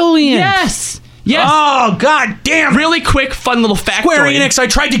brilliant. Yes. Oh, god damn. Really quick, fun little factoid. Square Enix, I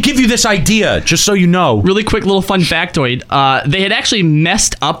tried to give you this idea, just so you know. Really quick little fun factoid. They had actually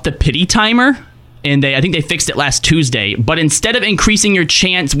messed up the pity timer. And I think they fixed it last Tuesday. But instead of increasing your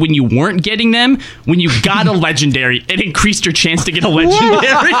chance when you weren't getting them, when you got a legendary, it increased your chance to get a legendary.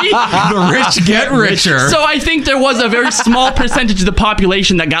 The rich get richer. So I think there was a very small percentage of the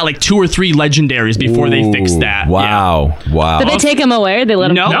population that got like 2 or 3 legendaries before they fixed that. Wow. Yeah. Wow. Did they take them away? Or they let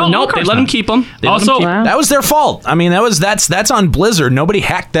them? Nope. They let them keep them. That was their fault. I mean, that's on Blizzard. Nobody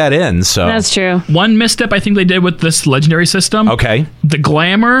hacked that in. So that's true. One misstep I think they did with this legendary system. Okay. The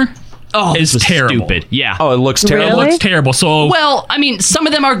glamour. Is terrible. Stupid. Yeah. Oh, it looks terrible. It looks terrible. So well, I mean, some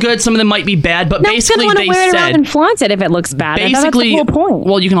of them are good, some of them might be bad, but No, basically they they wear it around said and flaunt it if it looks bad. basically, that's the whole point.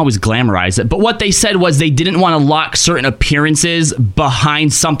 well, you can always glamorize it, but what they said was they didn't want to lock certain appearances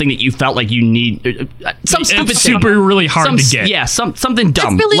behind something that you felt like you need. Some stupid it's thing. super really hard to get. Yeah, something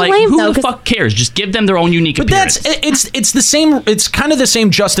dumb. really like lame, who though, the fuck cares? Just give them their own unique appearance. But it's the same. It's kind of the same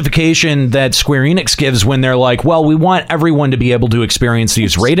justification that Square Enix gives when they're like, well, we want everyone to be able to experience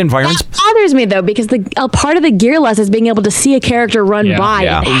these raid environments. That bothers me though, because a part of the gear list is being able to see a character run by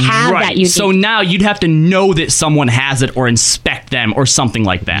and have that unique. So now you'd have to know that someone has it or inspect them or something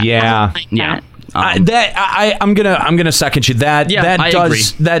like that. Yeah. Yeah. I'm gonna second you.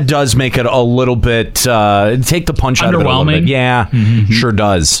 That does make it a little bit take the punch out of it a little bit. Yeah, sure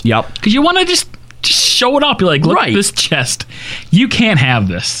does. Yep. Because you want to just show it up. You're like, look at this chest. You can't have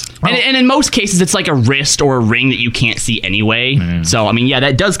this. And in most cases, it's like a wrist or a ring that you can't see anyway. So, I mean, yeah,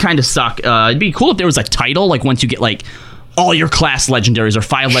 that does kind of suck. It'd be cool if there was a title, like once you get like all your class legendaries or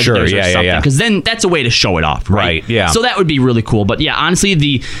 5 legendaries or something. Because then that's a way to show it off, right? Yeah. So that would be really cool. But yeah, honestly,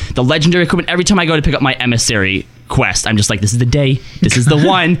 the legendary equipment, every time I go to pick up my emissary quest, I'm just like, this is the day. This is the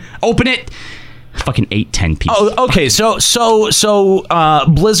one. Open it. Fucking 8-10 pieces. Oh, okay. So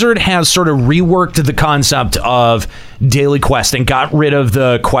Blizzard has sort of reworked the concept of daily quest and got rid of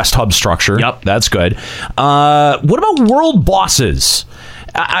the quest hub structure. Yep, that's good. What about world bosses?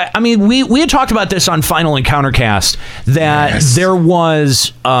 I mean, we had talked about this on Final Encountercast that there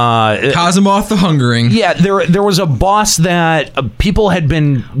was Cosmoth the Hungering. Yeah, there was a boss that people had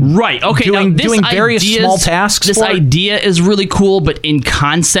been doing various small tasks. This idea is really cool, but in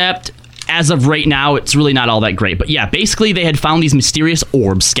concept, as of right now, it's really not all that great. But yeah, basically they had found these mysterious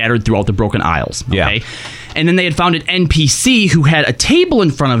orbs scattered throughout the Broken Isles. Okay? Yeah. And then they had found an NPC who had a table in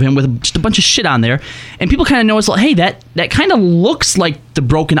front of him with just a bunch of shit on there. And people kind of noticed, well, hey, that kind of looks like the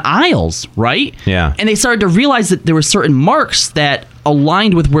Broken Isles, right? Yeah. And they started to realize that there were certain marks that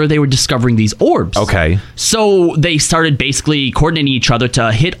aligned with where they were discovering these orbs. Okay. So they started basically coordinating each other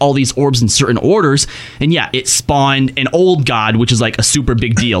to hit all these orbs in certain orders. And yeah, it spawned an old god, which is like a super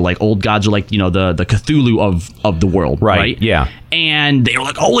big deal. Like old gods are like, the Cthulhu of the world, right? Yeah. And they were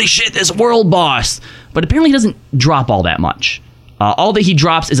like, holy shit, this world boss. But apparently he doesn't drop all that much. All that he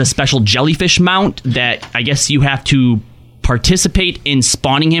drops is a special jellyfish mount that I guess you have to participate in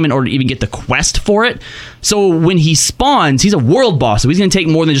spawning him in order to even get the quest for it. So when he spawns, he's a world boss, so he's going to take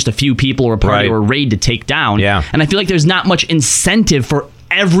more than just a few people or a party or a raid to take down. Yeah. And I feel like there's not much incentive for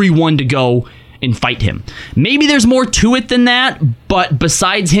everyone to go and fight him. Maybe there's more to it than that, but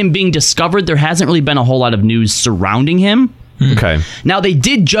besides him being discovered, there hasn't really been a whole lot of news surrounding him. Okay. Now, they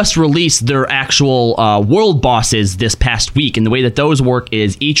did just release their actual world bosses this past week, and the way that those work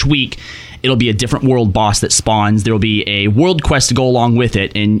is each week it'll be a different world boss that spawns. There will be a world quest to go along with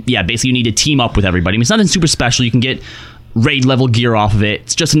it, and yeah, basically you need to team up with everybody. I mean, it's nothing super special. You can get raid level gear off of it.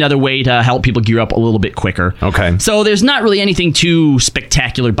 It's just another way to help people gear up a little bit quicker. Okay. So there's not really anything too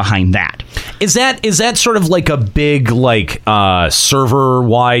spectacular behind that. Is that sort of like a big server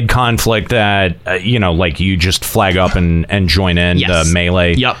wide conflict that like you just flag up and join in the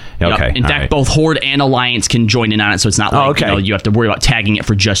melee? Yep. Okay. Yep. In fact, both Horde and Alliance can join in on it, so it's not like you have to worry about tagging it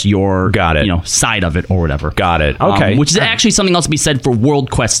for just your side of it or whatever. Got it. Okay. Which is actually something else to be said for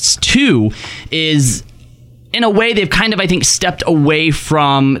World Quests 2 is, in a way, they've kind of, I think, stepped away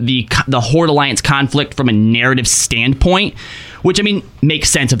from the Horde Alliance conflict from a narrative standpoint, which, I mean, makes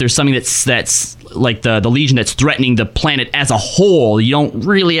sense if there's something that's like the Legion that's threatening the planet as a whole, you don't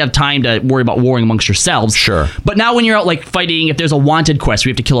really have time to worry about warring amongst yourselves. Sure. But now when you're out like fighting, if there's a wanted quest where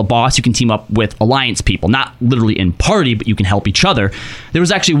you have to kill a boss, you can team up with Alliance people. Not literally in party, but you can help each other. There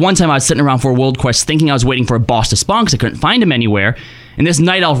was actually one time I was sitting around for a world quest thinking I was waiting for a boss to spawn because I couldn't find him anywhere. And this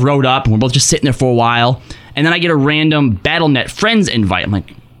night elf rode up and we're both just sitting there for a while. And then I get a random BattleNet Friends invite. I'm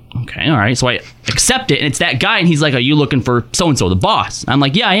like, okay, all right. So I accept it, and it's that guy, and he's like, are you looking for so-and-so, the boss? I'm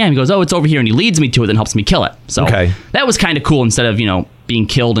like, yeah, I am. He goes, oh, it's over here, and he leads me to it and helps me kill it. So that was kind of cool. Instead of, being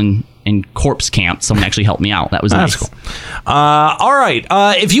killed in corpse camp, someone actually helped me out. That was nice. That's cool. All right.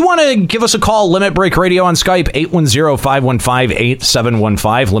 If you want to give us a call, Limit Break Radio on Skype,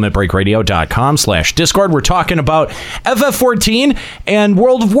 810-515-8715, limitbreakradio.com/Discord. We're talking about FF14 and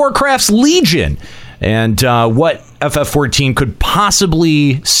World of Warcraft's Legion, and what FF14 could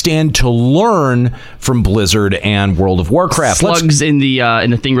possibly stand to learn from Blizzard and World of Warcraft. Slugs in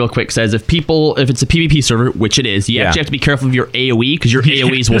the thing real quick says if it's a PvP server, which it is, you actually have to be careful of your AoE because your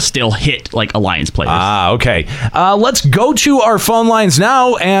AoEs will still hit like Alliance players. Okay. Let's go to our phone lines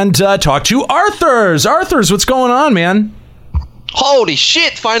now and talk to Arthurs. Arthurs, what's going on, man? Holy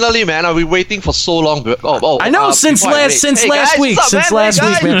shit! Finally, man, I've been waiting for so long. I know since last week,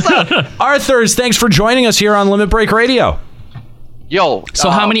 man. Arthurs, thanks for joining us here on Limit Break Radio. Yo. So,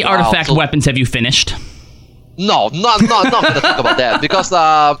 how many artifact weapons have you finished? No, not gonna talk about that because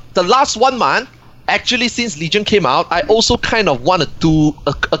the last 1 month, actually, since Legion came out, I also kind of want to do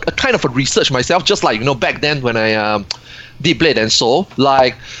a kind of a research myself, just like back then when I did Blade and Soul.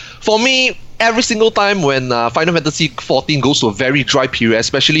 Like, for me, every single time when Final Fantasy XIV goes to a very dry period,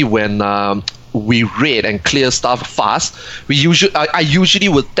 especially when we raid and clear stuff fast, I usually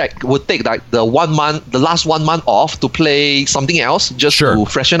would take like the last 1 month off to play something else just to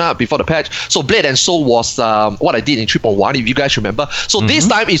freshen up before the patch. So Blade and Soul was what I did in 3.1, if you guys remember. So this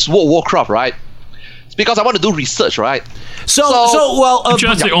time it's World of Warcraft, right? It's because I want to do research, right? That's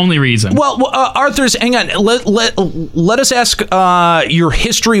the only reason. Well, Arthurs, hang on. Let us ask your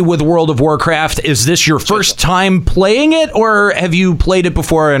history with World of Warcraft. Is this your first time playing it, or have you played it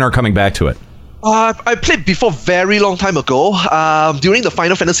before and are coming back to it? I played before very long time ago, during the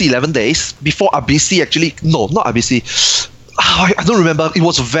Final Fantasy XI days, before RBC actually. No, not RBC. I don't remember. It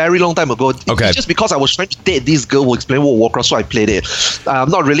was a very long time ago. Okay. It's just because I was trying to date this girl who explained World of Warcraft, so I played it. I'm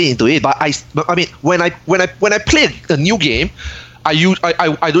not really into it, but I mean, when I play a new game, I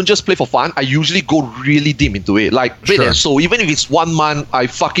don't just play for fun. I usually go really deep into it. Like Blade and Soul, even if it's 1 month, I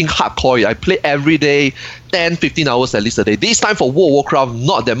fucking hardcore it. I play every day, 10-15 hours at least a day. This time for World of Warcraft,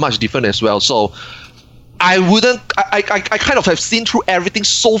 not that much different as well. So I kind of have seen through everything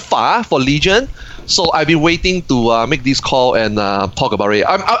so far for Legion. So I've been waiting to make this call and talk about it.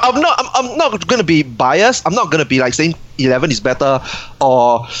 I'm not gonna be biased. I'm not gonna be like saying 11 is better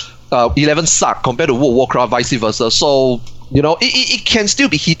or 11 suck compared to World of Warcraft, vice versa. So it can still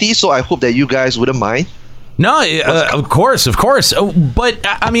be heaty. So I hope that you guys wouldn't mind. No, of course. But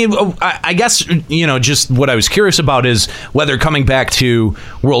I mean, I guess, just what I was curious about is whether coming back to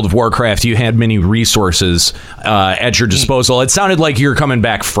World of Warcraft, you had many resources at your disposal. It sounded like you're coming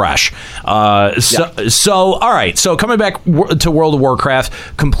back fresh. So, all right. So coming back to World of Warcraft,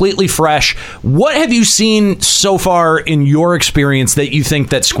 completely fresh. What have you seen so far in your experience that you think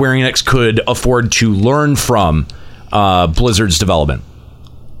that Square-Enix could afford to learn from Blizzard's development?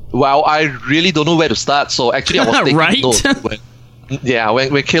 Well, I really don't know where to start. So actually, I was taking notes.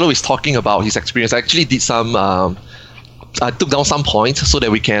 When Kalo is talking about his experience, I actually did some. I took down some points so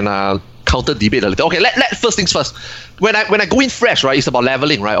that we can counter debate a little. Okay, let first things first. When I go in fresh, right, it's about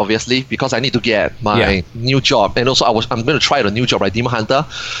leveling, right? Obviously, because I need to get my new job, and also I'm going to try the new job, right, Demon Hunter.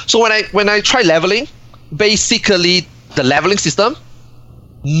 So when I try leveling, basically the leveling system,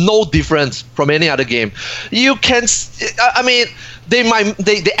 no difference from any other game. You can, I mean, they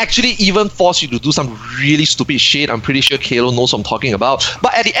actually even force you to do some really stupid shit. I'm pretty sure Kalo knows what I'm talking about.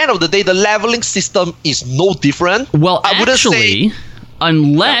 But at the end of the day, the leveling system is no different. Well,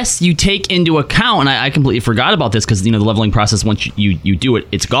 unless you take into account, and I completely forgot about this because the leveling process, once you do it,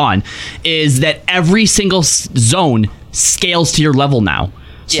 it's gone, is that every single zone scales to your level now.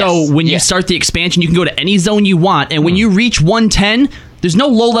 So when you start the expansion, you can go to any zone you want, and when you reach 110, there's no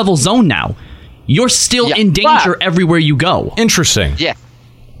low-level zone now. You're still in danger everywhere you go. Interesting. Yeah.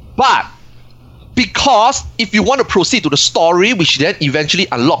 But because if you want to proceed to the story, which then eventually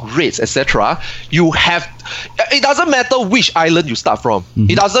unlock raids, etc., you have... It doesn't matter which island you start from. Mm-hmm.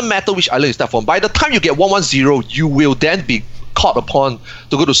 It doesn't matter which island you start from. By the time you get 110, you will then be called upon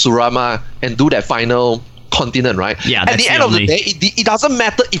to go to Surama and do that final continent, right? Yeah, At that's the the end of the only- day, it doesn't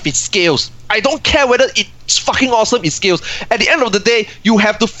matter if it scales. I don't care whether it's fucking awesome, it scales. At the end of the day, you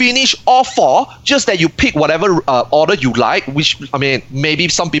have to finish all 4, just that you pick whatever order you like, which, I mean, maybe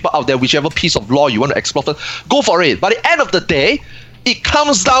some people out there, whichever piece of lore you want to explore first, go for it. But at the end of the day, it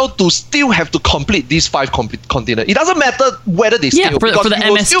comes down to still have to complete these 5 continents. It doesn't matter whether they scale, for because the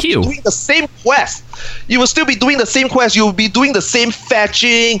you will still be MSQ. doing the same quest. You will still be doing the same quest. You will be doing the same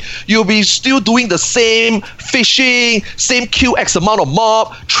fetching. You'll be still doing the same fishing, same kill X amount of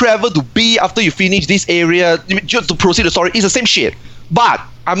mob, travel to B after you finish this area, just to proceed the story. It's the same shit. But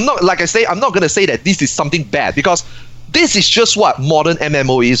I'm not, like I say, I'm not going to say that this is something bad, because this is just what modern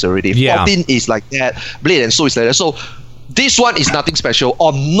MMO is already. Yeah. 14 is like that. Blade and Soul is like that. So this one is nothing special,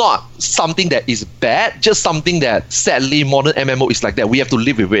 or not something that is bad, just something that sadly modern MMO is like that. We have to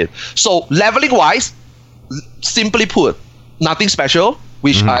live with it. So leveling wise, simply put, nothing special,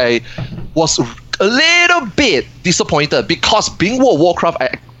 which I was a little bit disappointed, because being World of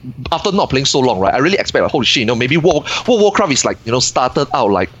Warcraft, after not playing so long, right, I really expect, like, holy shit, maybe World of Warcraft is like, started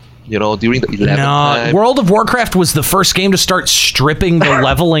out like, during the 11th time. World of Warcraft was the first game to start stripping the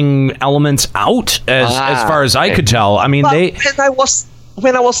leveling elements out, as far as I could tell. I mean,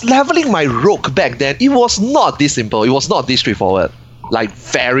 when I was leveling my rogue back then, it was not this simple. It was not this straightforward. Like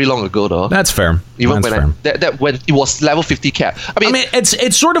very long ago, though. That's fair. Even That's when fair. when it was level 50 cap. I mean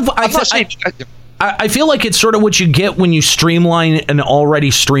it's sort of. I feel like it's sort of what you get when you streamline an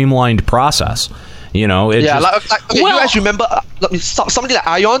already streamlined process. You guys remember something like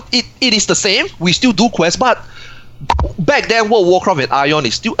Ion? It is the same. We still do quests, but back then World of Warcraft and Ion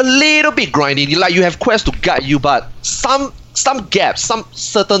is still a little bit grindy. Like, you have quests to guide you, but some gaps, some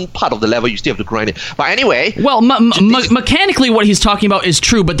certain part of the level you still have to grind it. But anyway, well, mechanically what he's talking about is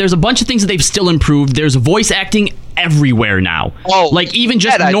true, but there's a bunch of things that they've still improved. There's voice acting everywhere now. Like even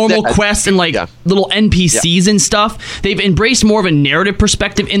just normal quests and like little NPCs and stuff. They've embraced more of a narrative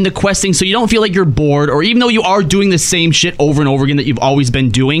perspective in the questing, so you don't feel like you're bored, or even though you are doing the same shit over and over again that you've always been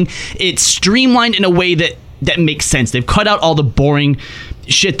doing, it's streamlined in a way that makes sense. They've cut out all the boring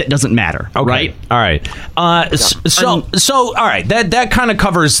shit that doesn't matter. Okay. Right? All right. So all right, that kind of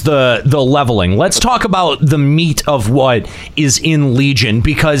covers the leveling. Let's talk about the meat of what is in Legion,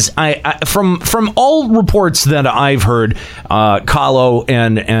 because I from all reports that I've heard, Kahlo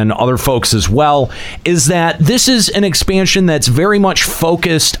and other folks as well, is that this is an expansion that's very much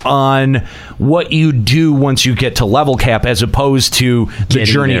focused on what you do once you get to level cap, as opposed to the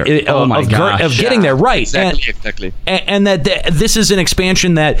journey of getting there. Right. Exactly. And that this is an expansion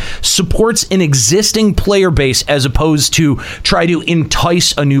that supports an existing player base, as opposed to try to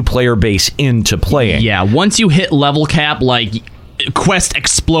entice a new player base into playing. Yeah, once you hit level cap, like, quests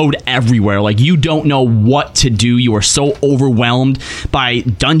explode everywhere. Like, you don't know what to do. You are so overwhelmed by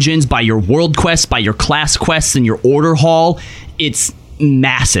dungeons, by your world quests, by your class quests, and your order hall. It's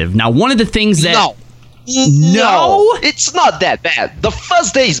massive. Now, one of the things that... No, it's not that bad. The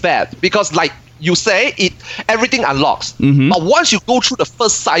first day is bad, because, like you say, everything unlocks. But once you go through the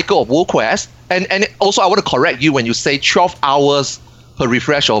first cycle of World Quest, and also I want to correct you when you say 12 hours per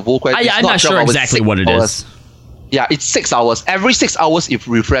refresh of World Quest. I'm not sure exactly what it is. Yeah, it's 6 hours. Every 6 hours it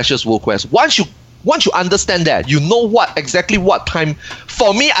refreshes World Quest. Once you understand that, you know exactly what time.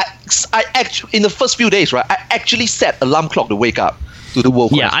 For me, I actually, in the first few days, right, I actually set alarm clock to wake up to the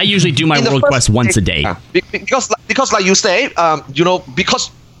World Quest. Yeah, I usually do my World Quest once a day. Because like you say, because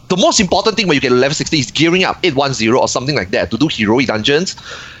the most important thing when you get to level 60 is gearing up 810 or something like that to do heroic dungeons.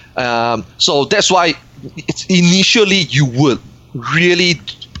 So that's why initially you would really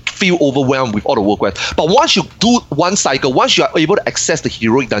feel overwhelmed with all the world quests. But once you do one cycle, once you are able to access the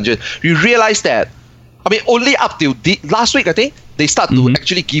heroic dungeon, you realize that, I mean, only up till last week, I think, they start to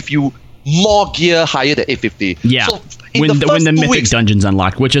actually give you more gear higher than 850. Yeah, so when the mythic dungeon's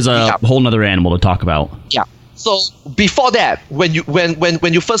unlocked, which is a whole nother animal to talk about. Yeah. So before that, when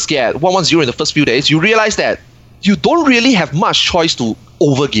you first get 110 in the first few days, you realize that you don't really have much choice to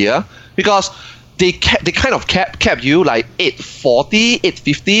overgear, because they kind of cap you like 840,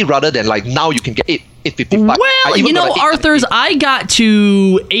 850 rather than like now you can get 855. Well, Arthur's, I got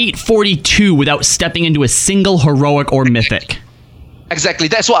to 842 without stepping into a single heroic or mythic. Exactly,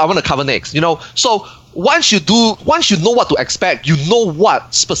 that's what I want to cover next. So once you know what to expect, you know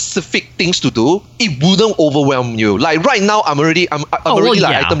what specific things to do, it wouldn't overwhelm you. Like right now, I'm already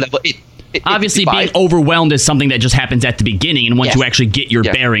item level 8. Obviously, being overwhelmed is something that just happens at the beginning, and once you actually get your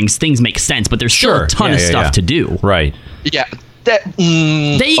bearings, things make sense. But there's still a ton of stuff to do. Right. Yeah.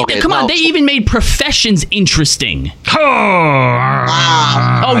 They even made professions interesting. Oh,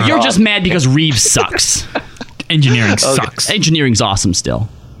 you're just mad because Reeves sucks. Engineering sucks. Engineering's awesome still.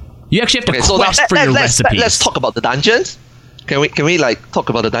 You actually have to quest for your recipes. Let's talk about the dungeons. Can we like talk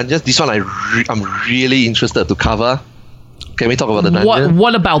about the dungeons? This one I'm really interested to cover. Can we talk about the dungeons?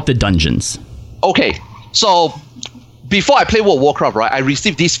 What about the dungeons? Okay, so before I play World of Warcraft, right, I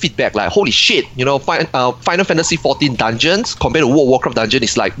received this feedback like, holy shit, Final Fantasy XIV dungeons compared to World of Warcraft dungeon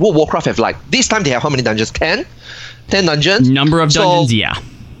is like, World of Warcraft have like, this time they have how many dungeons? 10 dungeons? Number of dungeons, yeah.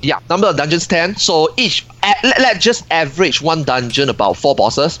 Yeah, number of dungeons 10. So let's just average one dungeon about 4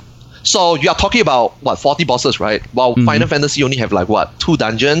 bosses. So you are talking about 40 bosses, right? While Final Fantasy only have 2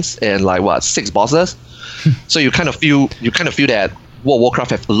 dungeons and 6 bosses. So you kind of feel that World of Warcraft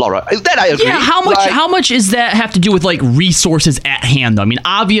have a lot, right? That I agree. Yeah, how much does that have to do with resources at hand though? I mean,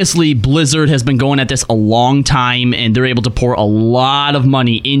 obviously Blizzard has been going at this a long time and they're able to pour a lot of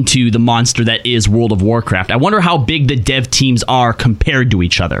money into the monster that is World of Warcraft. I wonder how big the dev teams are compared to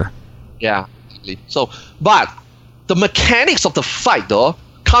each other. Yeah. So, but the mechanics of the fight though,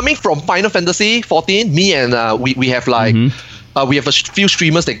 coming from Final Fantasy XIV, me and we have we have a few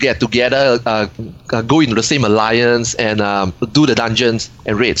streamers that get together, go into the same alliance and do the dungeons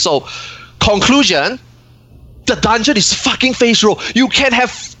and raids. So, conclusion, the dungeon is fucking face roll. You can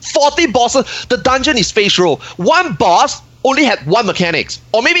have 40 bosses. The dungeon is face roll. One boss only had 1 mechanics,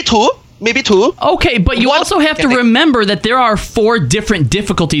 or maybe 2. Okay, but you also have to remember that there are 4 different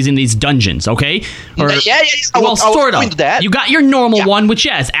difficulties in these dungeons, okay? Sort of. You got your normal one, which,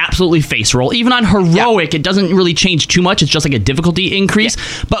 is absolutely face roll. Even on heroic, it doesn't really change too much. It's just like a difficulty increase.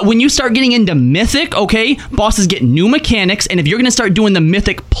 Yeah. But when you start getting into mythic, okay, bosses get new mechanics, and if you're going to start doing the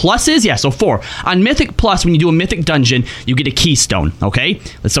mythic pluses, so 4. On mythic plus, when you do a mythic dungeon, you get a keystone, okay?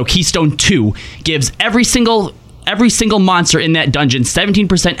 So keystone 2 gives every single monster in that dungeon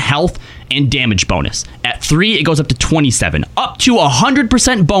 17% health and damage bonus. At 3, it goes up to 27. Up to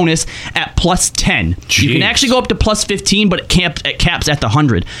 100% bonus at plus 10. Jeez. You can actually go up to plus 15, but it caps at the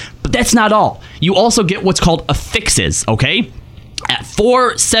 100. But that's not all. You also get what's called affixes, okay? At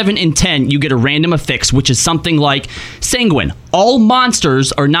 4, 7, and 10, you get a random affix, which is something like Sanguine. All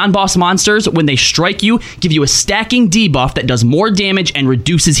monsters, or non-boss monsters, when they strike you, give you a stacking debuff that does more damage and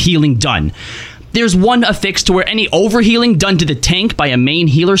reduces healing done. There's one affix to where any overhealing done to the tank by a main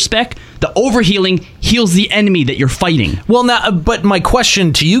healer spec, the overhealing heals the enemy that you're fighting. Well, now, but my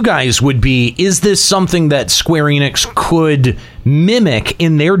question to you guys would be, is this something that Square-Enix could mimic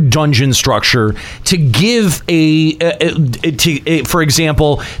in their dungeon structure to give for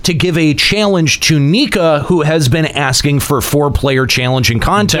example, to give a challenge to Nika, who has been asking for 4-player challenging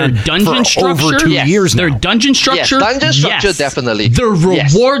content for over 2 years now? Their dungeon structure? Yes, dungeon structure, definitely. The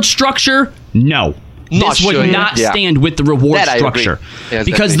reward structure? No. This would not stand with the reward structure.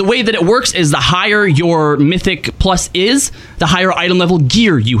 Because the way that it works is the higher your Mythic Plus is, the higher item level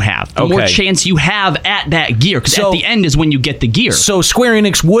gear you have. The more chance you have at that gear. Because at the end is when you get the gear. So Square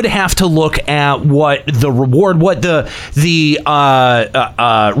Enix would have to look at what the reward, what the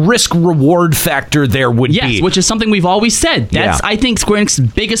risk-reward factor there would be. Yes, which is something we've always said. That's I think Square Enix's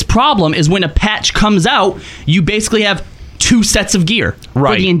biggest problem is when a patch comes out, you basically have 2 sets of gear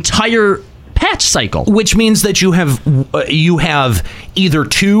for the entire patch cycle, which means that you have either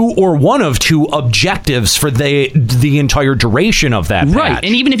 2 or one of 2 objectives for the entire duration of that patch. Right,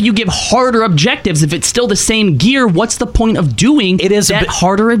 and even if you give harder objectives, if it's still the same gear, what's the point of doing that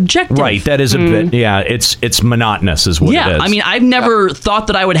harder objective? Right, that is a bit, it's monotonous is what it is. I mean, I've never thought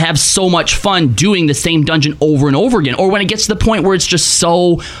that I would have so much fun doing the same dungeon over and over again, or when it gets to the point where it's just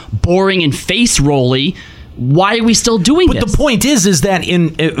so boring and face-rolly. Why are we still doing this? But the point is that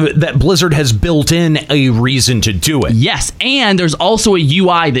that Blizzard has built in a reason to do it. Yes, and there's also a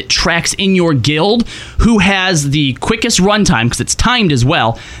UI that tracks in your guild who has the quickest runtime, because it's timed as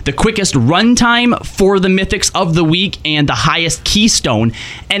well, the quickest runtime for the mythics of the week and the highest keystone.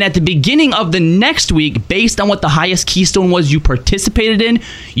 And at the beginning of the next week, based on what the highest keystone was you participated in,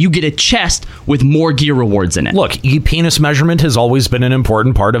 you get a chest with more gear rewards in it. Look, penis measurement has always been an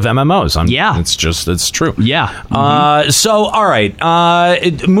important part of MMOs. It's true. Yeah. So, all right.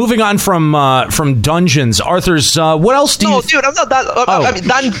 Moving on from dungeons, Arthur's. What else do you? No, dude, I'm not that. I mean,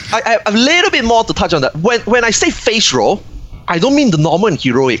 I have a little bit more to touch on that. When I say face roll, I don't mean the normal and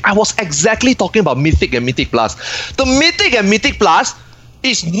heroic. I was exactly talking about Mythic and Mythic Plus. The Mythic and Mythic Plus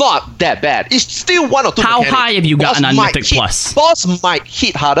is not that bad. It's still 1 or 2. How high have you gotten on Mythic Plus? Boss might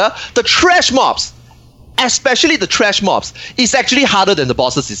hit harder. The trash mobs, especially the trash mobs, is actually harder than the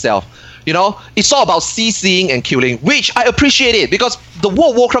bosses itself. It's all about CCing and killing, which I appreciate it, because the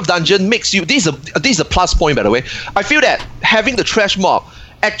World of Warcraft dungeon makes you. This is a plus point, by the way. I feel that having the trash mob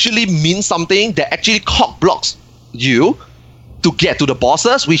actually means something that actually cock blocks you to get to the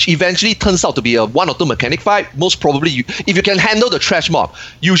bosses, which eventually turns out to be a 1 or 2 mechanic fight. Most probably, if you can handle the trash mob,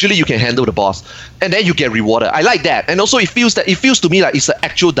 usually you can handle the boss, and then you get rewarded. I like that, and also it feels to me like it's an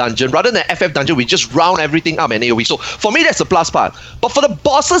actual dungeon rather than FF dungeon. We just round everything up and AOE. So for me, that's the plus part. But for the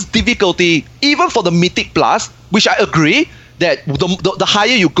boss's difficulty, even for the Mythic Plus, which I agree, that the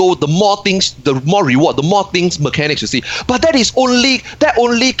higher you go, the more things, the more reward, the more things, mechanics you see. But that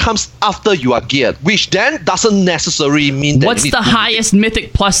only comes after you are geared, which then doesn't necessarily mean that. What's the highest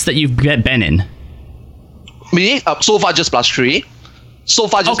Mythic Plus that you've been in? Me, so far just +3. So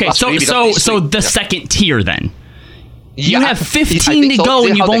far just +3. So the second tier then. Yeah, you have 15 to go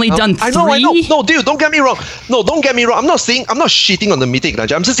and you've only done 3? I know. No, dude, don't get me wrong. I'm not shitting on the Mythic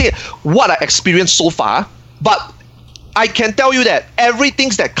Dungeon. I'm just saying what I experienced so far. But I can tell you that everything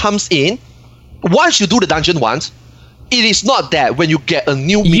that comes in, once you do the dungeon once, it is not that when you get a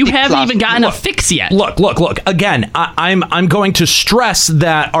new Mythic You haven't class, even gotten a fix yet. Look. Again, I'm going to stress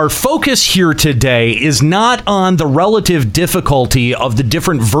that our focus here today is not on the relative difficulty of the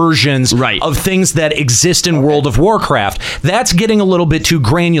different versions of things that exist in World of Warcraft. That's getting a little bit too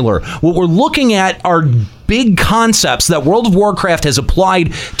granular. What we're looking at are big concepts that World of Warcraft has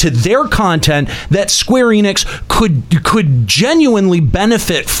applied to their content that Square-Enix could genuinely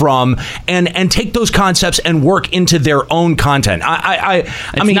benefit from and take those concepts and work into their own content. I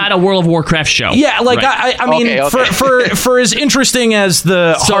mean, not a World of Warcraft show. Yeah, like I mean, for as interesting as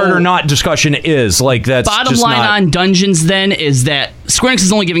the hard or not discussion is, like that's bottom just line not... on dungeons then is that Square-Enix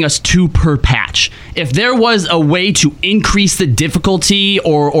is only giving us 2 per patch. If there was a way to increase the difficulty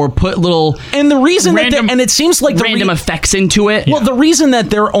or put little the reason it seems like random effects into it. Well, the reason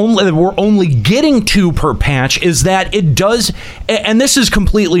that we're only getting 2 per patch is that it does, and this is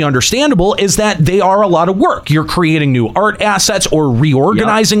completely understandable, is that they are a lot of work. You're creating new art assets or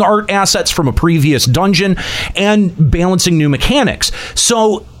reorganizing art assets from a previous dungeon and balancing new mechanics.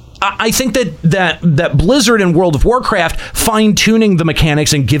 So I think that Blizzard and World of Warcraft fine-tuning the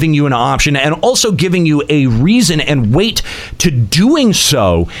mechanics and giving you an option and also giving you a reason and weight to doing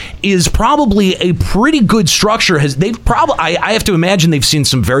so is probably a pretty good structure. I have to imagine they've seen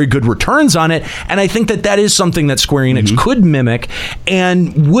some very good returns on it, and I think that is something that Square Enix could mimic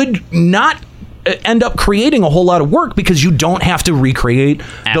and would not end up creating a whole lot of work because you don't have to recreate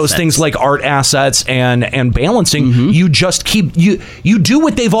those things like art assets and balancing. You just keep you do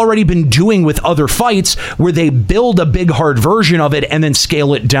what they've already been doing with other fights, where they build a big hard version of it and then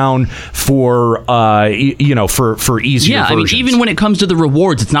scale it down for for easier versions. I mean, even when it comes to the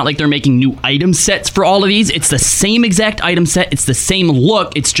rewards, it's not like they're making new item sets for all of these. It's the same exact item set. It's the same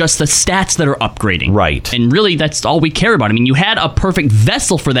look. It's just the stats that are upgrading. Right. And really, that's all we care about. I mean, you had a perfect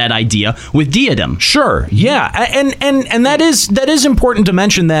vessel for that idea with Diadem. Sure, yeah, and that is important to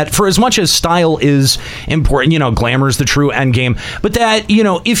mention, that for as much as style is important, glamour is the true end game, but that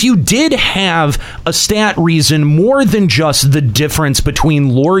if you did have a stat reason more than just the difference between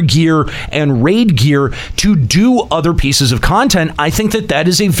lore gear and raid gear to do other pieces of content, I think that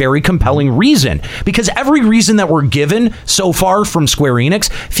is a very compelling reason, because every reason that we're given so far from Square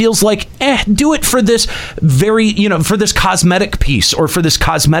Enix feels like do it for this very for this cosmetic piece or for this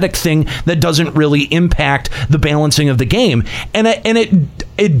cosmetic thing that doesn't really impact the balancing of the game, and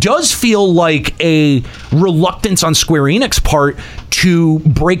it does feel like a reluctance on Square Enix part to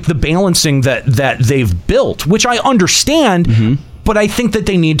break the balancing that they've built, which I understand, but I think that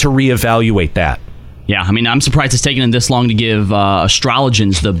they need to reevaluate that. Yeah, I mean, I'm surprised it's taken them this long to give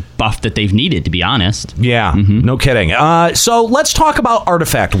Astrologians the buff that they've needed, to be honest. Yeah, no kidding. So let's talk about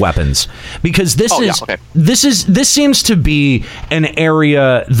artifact weapons, because this seems to be an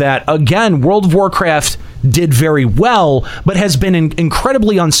area that, again, World of Warcraft did very well, but has been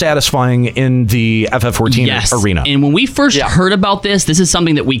incredibly unsatisfying in the FF14 arena. And when we first heard about this is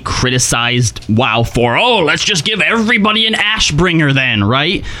something that we criticized WoW for. Oh, let's just give everybody an Ashbringer then,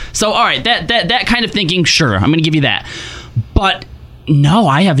 right? So, all right, that kind of thinking, sure, I'm going to give you that. But no,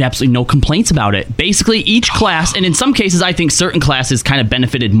 I have absolutely no complaints about it. Basically, each class, and in some cases, I think certain classes kind of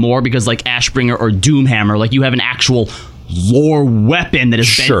benefited more because, like Ashbringer or Doomhammer, like you have an actual lore weapon that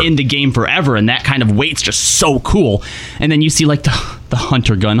has been in the game forever, and that kind of weight's just so cool. And then you see like the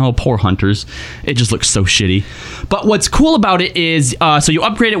hunter gun. Oh, poor hunters. It just looks so shitty. But what's cool about it is, so you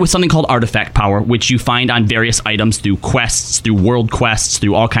upgrade it with something called artifact power, which you find on various items through quests, through world quests,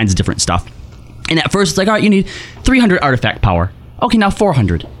 through all kinds of different stuff. And at first it's like, all right, you need 300 artifact power. Okay, now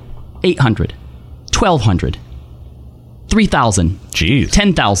 400, 800, 1200, 3000,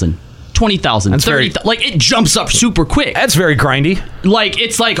 10,000. 20,000, 30,000. Like, it jumps up super quick. That's very grindy. Like,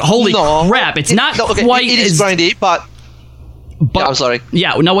 it's like, holy crap. It's not quite it is grindy, but But I'm sorry.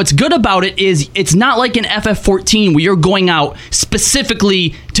 Yeah, now what's good about it is it's not like in FF14 where you're going out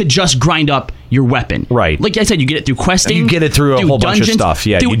specifically to just grind up your weapon. Right. Like I said, you get it through questing. You get it through a whole bunch of stuff.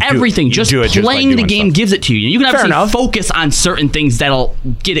 Yeah, through everything. Just playing the game stuff. gives it to you. You can obviously focus on certain things that'll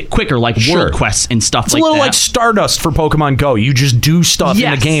get it quicker, like world quests and stuff it's like that. It's a little like Stardust for Pokemon Go. You just do stuff in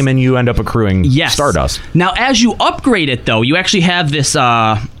the game and you end up accruing Stardust. Now, as you upgrade it, though, you actually have this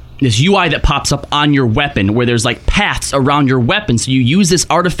this UI that pops up on your weapon where there's like paths around your weapon. So you use this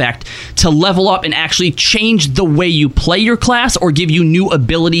artifact to level up and actually change the way you play your class or give you new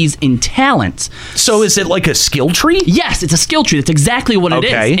abilities and talents. So is it like a skill tree? Yes, it's a skill tree. That's exactly what it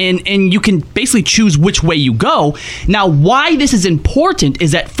is. And you can basically choose which way you go. Now, why this is important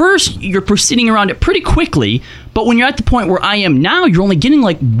is at first you're proceeding around it pretty quickly, but when you're at the point where I am now, you're only getting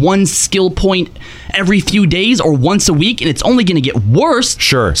like one skill point every few days or once a week, and it's only going to get worse.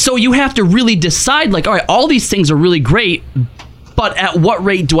 Sure. So you have to really decide, like, all right, all these things are really great, but at what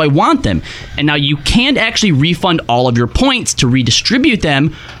rate do I want them? And now you can't actually refund all of your points to redistribute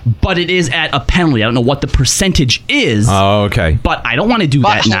them, but it is at a penalty. I don't know what the percentage is. Oh, okay. But I don't want to do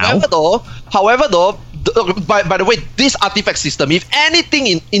that now. However, though, by the way, this artifact system, if anything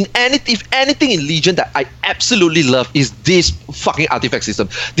in Legion that I absolutely love is this fucking artifact system.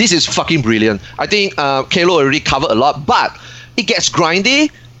 This is fucking brilliant. I think Kalo already covered a lot, but it gets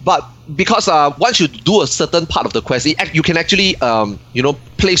grindy. But because once you do a certain part of the quest, you can actually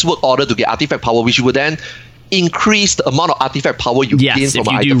place work order to get artifact power, which would then increase the amount of artifact power you gain from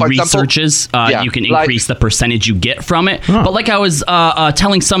an item. If you do researches, you can increase the percentage you get from it. But like I was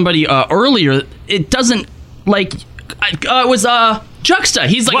telling somebody earlier, it doesn't like it was Juxta.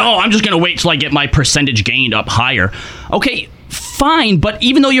 He's like, oh, I'm just gonna wait till I get my percentage gained up higher. Okay, fine, but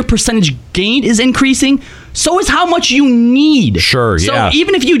even though your percentage gained is increasing, so is how much you need. Sure, so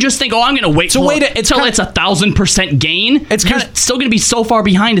even if you just think, oh, I'm going to wait till it's 1,000% gain, you're still going to be so far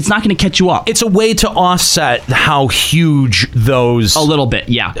behind, it's not going to catch you up. It's a way to offset how huge those... A little bit,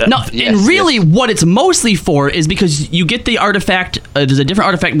 yeah. What it's mostly for is because you get the artifact, there's a different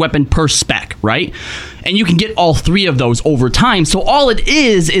artifact weapon per spec, right? And you can get all three of those over time. So all it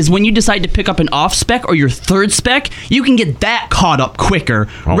is when you decide to pick up an off spec or your third spec, you can get that caught up quicker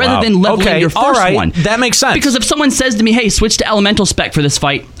rather than leveling your first one. That makes sense. Because if someone says to me, hey, switch to elemental spec for this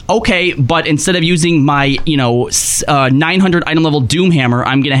fight, okay, but instead of using my 900 item level Doomhammer,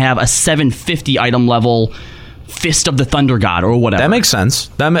 I'm going to have a 750 item level Fist of the Thunder God or whatever. That makes sense.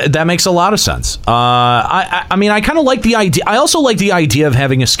 That makes a lot of sense. I mean, I kind of like the idea. I also like the idea of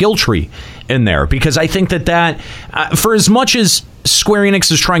having a skill tree in there because I think that for as much as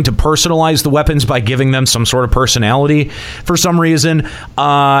Square-Enix is trying to personalize the weapons by giving them some sort of personality for some reason,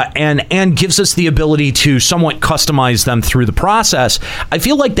 and gives us the ability to somewhat customize them through the process, I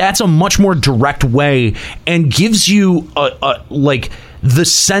feel like that's a much more direct way and gives you the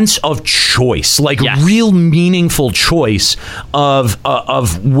sense of choice, real meaningful choice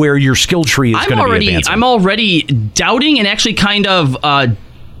of where your skill tree is going to be advancing. I'm already doubting and actually kind of not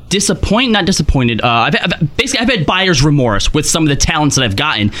disappointed. I've had buyer's remorse with some of the talents that I've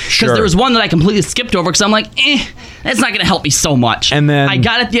gotten because there was one that I completely skipped over because I'm like, that's not going to help me so much. And then I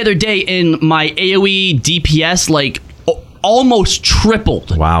got it the other day in my AoE DPS almost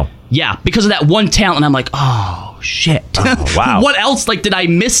tripled. Wow. Yeah, because of that one talent, and I'm like, oh shit! Oh, wow. What else did I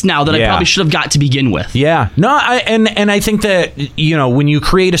miss now that I probably should have got to begin with? Yeah, no, and I think that when you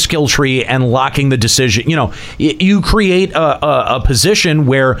create a skill tree and locking the decision, you create a position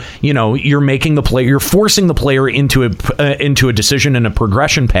where you're making the player, you're forcing the player into a decision and a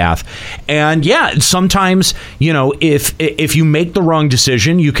progression path, and sometimes if you make the wrong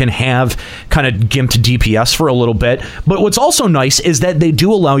decision, you can have kind of gimped DPS for a little bit. But what's also nice is that they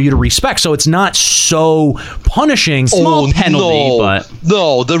do allow you to respec, so it's not so punishing. Small penalty, but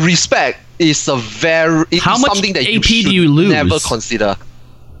no, the respec is how much something that AP you should do you lose? Never consider.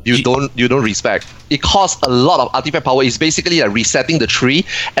 You don't respect. It costs a lot of artifact power. It's basically resetting the tree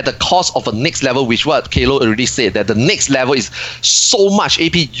at the cost of a next level, which what Kalo already said, that the next level is so much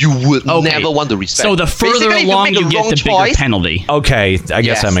AP you would never want to respect. So the further along you get, the bigger penalty. Okay, I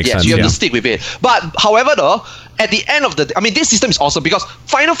guess that makes sense. You have to stick with it. But however, though, at the end of the, this system is awesome because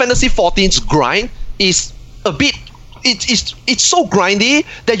Final Fantasy XIV's grind is a bit. It's so grindy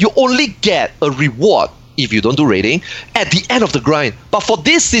that you only get a reward if you don't do raiding at the end of the grind. But for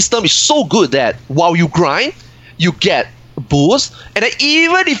this system, it's so good that while you grind, you get a boost. And then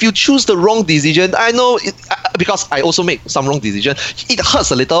even if you choose the wrong decision, I know because I also make some wrong decision, it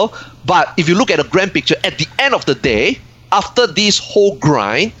hurts a little. But if you look at the grand picture, at the end of the day, after this whole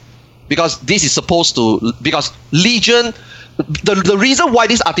grind, because this is supposed to, because Legion, the reason why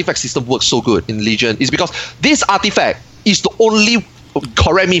this artifact system works so good in Legion is because this artifact is the only.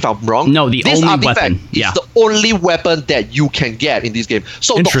 Correct me if I'm wrong. No, this only weapon. Is the only weapon that you can get in this game.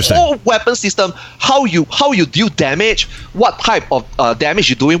 So the whole weapon system, how you deal damage, what type of damage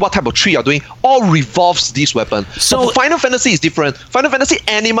you're doing, what type of tree you're doing, all revolves this weapon. So Final Fantasy is different. Final Fantasy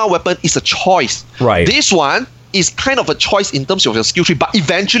animal weapon is a choice. Right. This one is kind of a choice in terms of your skill tree, but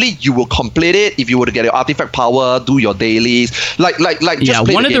eventually you will complete it if you were to get your artifact power, do your dailies, like. Yeah,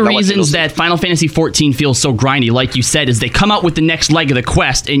 one of the reasons that Final Fantasy XIV feels so grindy, like you said, is they come out with the next leg of the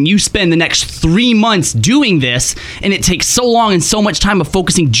quest, and you spend the next 3 months doing this, and it takes so long and so much time of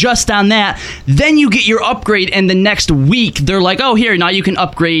focusing just on that. Then you get your upgrade, and the next week they're like, "Oh, here, now you can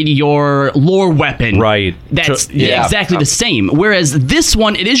upgrade your lore weapon." Right. That's exactly the same. Whereas this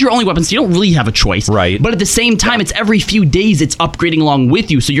one, it is your only weapon, so you don't really have a choice. Right. But at the same time, it's every few days it's upgrading along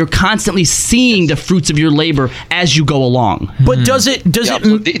with you, so you're constantly seeing the fruits of your labor as you go along. But does it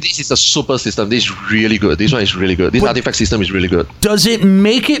so this is a super system. This is really good. This one is really good. This artifact system is really good. Does it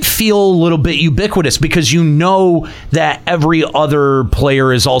make it feel a little bit ubiquitous because you know that every other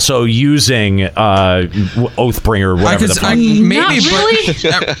player is also using Oathbringer, whatever the fuck? Maybe,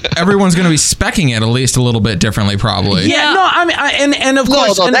 but everyone's going to be speccing it at least a little bit differently, probably. Yeah, no, I mean, and of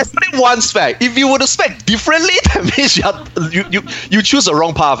course, no, that's only one spec. If you were to spec differently, that means you choose the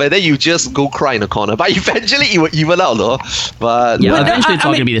wrong path, and then you just go cry in the corner. But eventually, it will even out, though. But yeah, eventually it's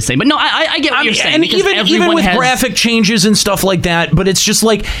all going to be the same. But no, I get what you're saying. And even with graphic changes and stuff like that, but it's just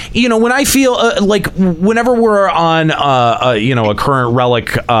like, you know, when I feel like whenever we're on a current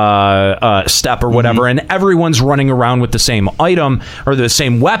relic step or whatever, and everyone's running around with the same item or the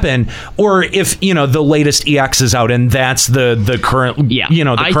same weapon, or if the latest EX is out and that's the current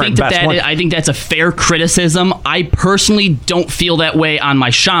current best one. I think that's a fair criticism. I personally don't feel that way on my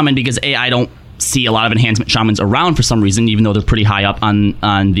shaman because I don't see a lot of enhancement shamans around for some reason, even though they're pretty high up on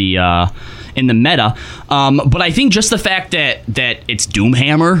the in the meta. But I think just the fact that it's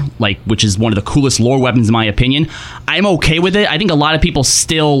Doomhammer, which is one of the coolest lore weapons in my opinion, I'm okay with it. I think a lot of people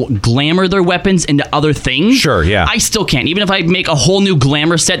still glamour their weapons into other things. Sure, yeah. I still can't. Even if I make a whole new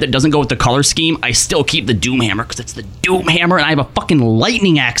glamour set that doesn't go with the color scheme, I still keep the Doomhammer because it's the Doomhammer and I have a fucking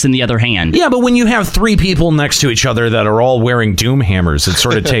lightning axe in the other hand. Yeah, but when you have 3 people next to each other that are all wearing Doomhammers, it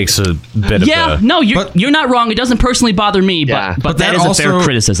sort of takes a bit of no, you're not wrong. It doesn't personally bother me, but that is also a fair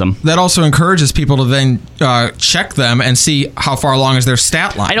criticism. That also encourages people to then check them and see how far along is their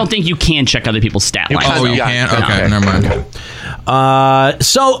stat line. I don't think you can check other people's stat line. Oh, you can't? Okay, never mind.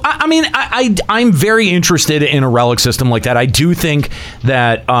 So, I mean, I'm very interested in a relic system like that. I do think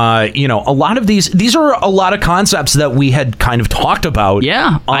that, a lot of these are a lot of concepts that we had kind of talked about.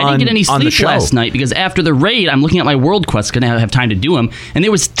 Yeah, I didn't get any sleep last night because after the raid, I'm looking at my world quests because I have time to do them, and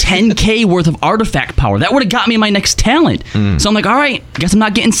there was 10k worth of artifact power. That would have got me my next talent. So I'm like, all right, guess I'm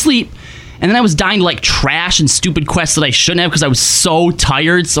not getting sleep. And then I was dying to trash and stupid quests that I shouldn't have because I was so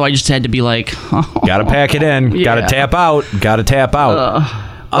tired. So I just had to be like, gotta pack it in, gotta tap out. But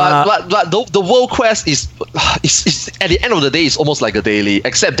the world quest is at the end of the day, it's almost like a daily,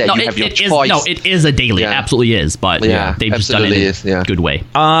 except that you have your choice. No, it is a daily. It absolutely is. But they've just done it in a good way.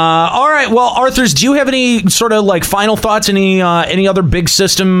 All right. Well, Arthurs, do you have any sort of final thoughts? Any other big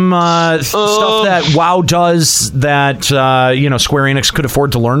system stuff that WoW does that Square Enix could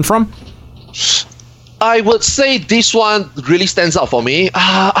afford to learn from? I would say this one really stands out for me.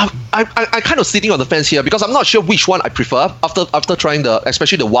 I'm kind of sitting on the fence here because I'm not sure which one I prefer after trying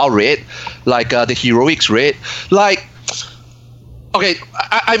especially the WoW raid, the heroics raid. Okay,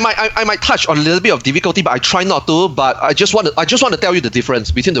 I might touch on a little bit of difficulty, but I try not to. But I just want to tell you the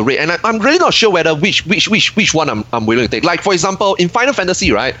difference between the raid, and I'm really not sure whether which one I'm willing to take. Like for example, in Final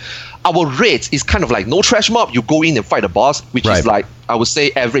Fantasy, right? Our raids is kind of like no trash mob. You go in and fight a boss, which is I would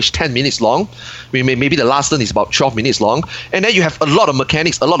say average 10 minutes long. Maybe the last one is about 12 minutes long. And then you have a lot of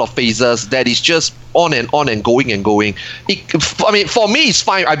mechanics, a lot of phases that is just on and going and going. For me, it's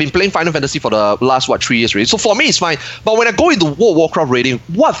fine. I've been playing Final Fantasy for the last 3 years already. So for me, it's fine. But when I go into World of Warcraft raiding,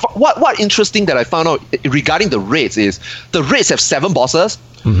 what interesting that I found out regarding the raids is the raids have 7 bosses.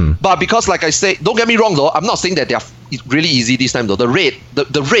 Mm-hmm. But because, like I say, don't get me wrong though, I'm not saying that they are really easy this time though. The raid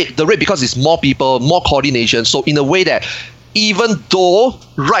because it's more people, more coordination. So in a way that even though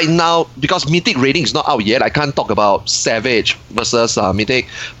right now, because Mythic raiding is not out yet, I can't talk about Savage versus Mythic,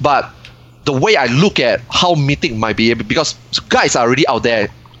 but the way I look at how Mythic might be able, because guys are already out there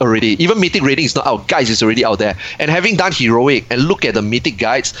already. Even Mythic raiding is not out, guys is already out there. And having done Heroic and look at the Mythic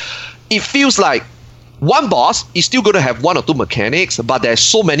guides, it feels like one boss is still going to have 1 or 2 mechanics, but there's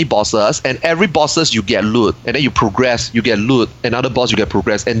so many bosses, and every bosses you get loot, and then you progress, you get loot, another boss you get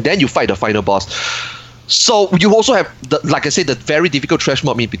progress, and then you fight the final boss. So you also have, like I said, the very difficult trash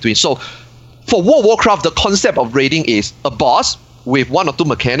mob in between. So for World of Warcraft, the concept of raiding is a boss with 1 or 2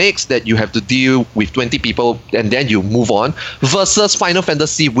 mechanics that you have to deal with 20 people and then you move on, versus Final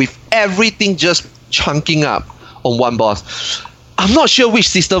Fantasy with everything just chunking up on one boss. I'm not sure which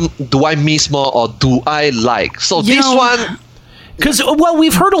system do I miss more or do I like. So this one... Because, well,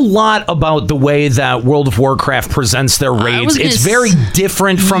 we've heard a lot about the way that World of Warcraft presents their raids. It's very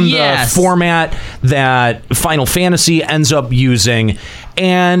different from the format that Final Fantasy ends up using.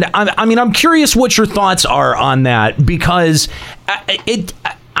 And, I'm curious what your thoughts are on that, because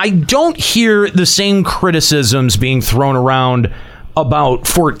I don't hear the same criticisms being thrown around about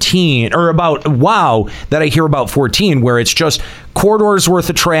 14 or about WoW that I hear about 14, where it's just corridors worth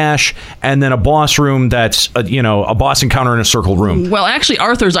of trash and then a boss room that's a boss encounter in a circle room. Well, actually,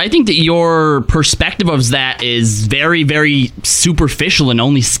 Arthur's, I think that your perspective of that is very, very superficial and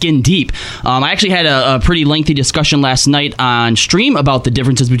only skin deep. I actually had a pretty lengthy discussion last night on stream about the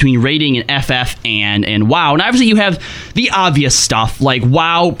differences between raiding and FF and WoW. And obviously you have the obvious stuff, like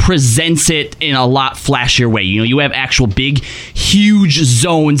WoW presents it in a lot flashier way. You have actual big, huge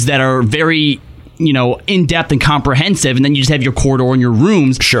zones that are very in-depth and comprehensive, and then you just have your corridor and your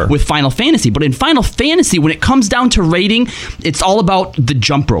rooms with Final Fantasy. But in Final Fantasy, when it comes down to raiding, it's all about the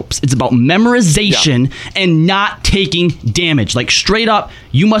jump ropes. It's about memorization and not taking damage. Like, straight up,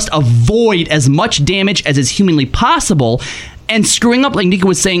 you must avoid as much damage as is humanly possible. And screwing up, like Nika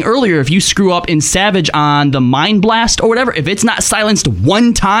was saying earlier, if you screw up in Savage on the Mind Blast or whatever, if it's not silenced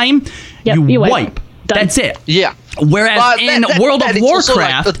one time, you wipe. That's it. Yeah. Whereas in World of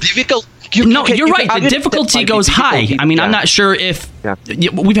Warcraft... You're right. The difficulty goes high. I'm not sure if...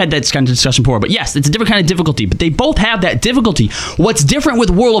 We've had that kind of discussion before, but yes, it's a different kind of difficulty, but they both have that difficulty. What's different with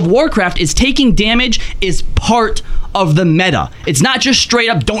World of Warcraft is taking damage is part of the meta. It's not just straight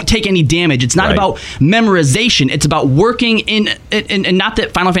up don't take any damage. It's not about memorization. It's about working in... And not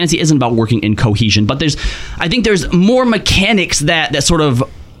that Final Fantasy isn't about working in cohesion, but I think there's more mechanics that sort of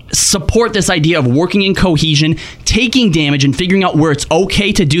support this idea of working in cohesion, taking damage, and figuring out where it's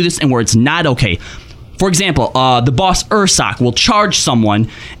okay to do this and where it's not okay. For example, the boss Ursak will charge someone,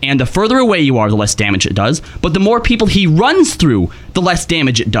 and the further away you are, the less damage it does. But the more people he runs through, the less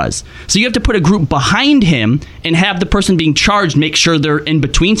damage it does. So you have to put a group behind him and have the person being charged make sure they're in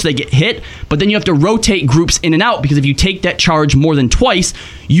between so they get hit. But then you have to rotate groups in and out, because if you take that charge more than twice,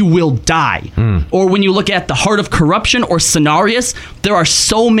 you will die. Or when you look at the Heart of Corruption or Cenarius, there are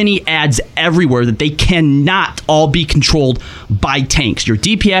so many adds everywhere that they cannot all be controlled by tanks. Your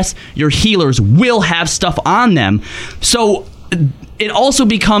DPS, your healers will have stuff on them. So it also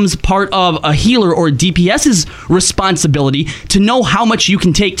becomes part of a healer or DPS's responsibility to know how much you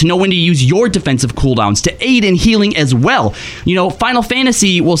can take, to know when to use your defensive cooldowns, to aid in healing as well. Final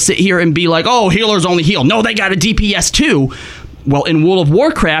Fantasy will sit here and be like, oh, healers only heal. No, they got a DPS too. Well, in World of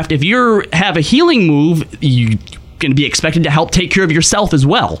Warcraft, if you have a healing move, you're going to be expected to help take care of yourself as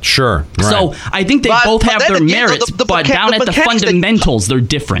well. Sure. Right. So I think they both have their merits, but down at the fundamentals, they're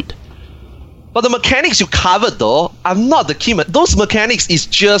different. But the mechanics you covered, though, are not the key. Those mechanics is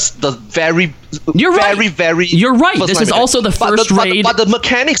just the very... You're right. This is also the first raid. But the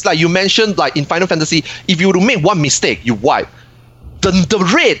mechanics, like you mentioned, like in Final Fantasy, if you were to make one mistake, you wipe.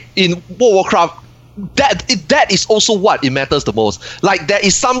 The raid in World of Warcraft, that is also what it matters the most. Like, there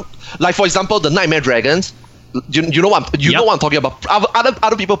is some... Like, for example, the Nightmare Dragons... You know what I'm talking about.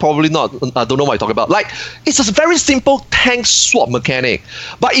 Other people probably not don't know what I'm talking about. Like, it's a very simple tank swap mechanic.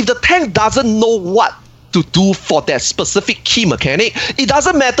 But if the tank doesn't know what to do for that specific key mechanic, it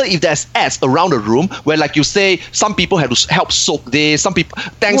doesn't matter if there's ads around the room where, like you say, some people have to help soak this,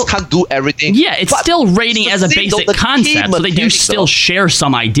 tanks can't do everything. Yeah, it's still raiding as a basic concept, so they do still share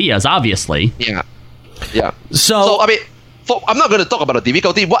some ideas, obviously. Yeah. So I mean, I'm not going to talk about the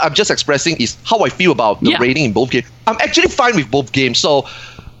difficulty. What I'm just expressing is how I feel about the rating in both games. I'm actually fine with both games. So,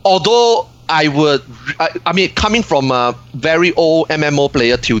 although I mean, coming from a very old MMO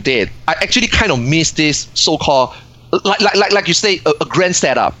player till date, I actually kind of miss this so-called, like you say, a grand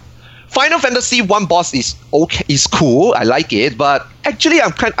setup. Final Fantasy 1 boss is okay, is cool. I like it, but actually, I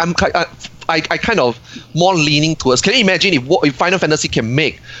kind of more leaning towards. Can you imagine if Final Fantasy can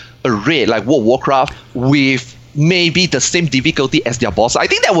make a raid like World of Warcraft with maybe the same difficulty as their boss? I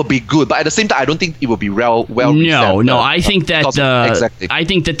think that would be good, but at the same time, I don't think it would be well. No. I think that I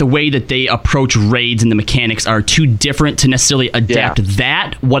think that the way that they approach raids and the mechanics are too different to necessarily adapt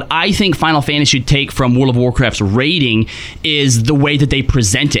that. What I think Final Fantasy should take from World of Warcraft's raiding is the way that they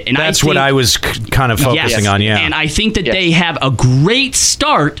present it, and that's what I was kind of focusing on. Yeah, and I think that they have a great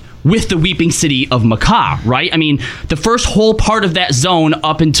start with the Weeping City of Macaw, right? I mean, the first whole part of that zone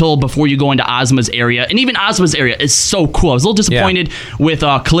up until before you go into Ozma's area, and even Ozma's area is so cool. I was a little disappointed with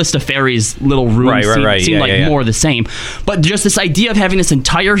Callista Fairy's little room. Seemed like more of the same. But just this idea of having this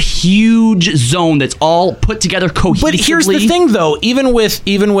entire huge zone that's all put together cohesively. But here's the thing, though. Even with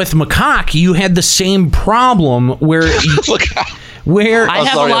Macaque, you had the same problem where... I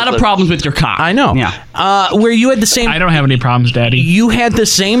have a lot of problems with your cock. I know. Yeah. Where you had the same... I don't have any problems, Daddy. You had the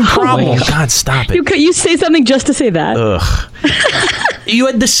same problem. Oh, God, stop it. You say something just to say that. Ugh. You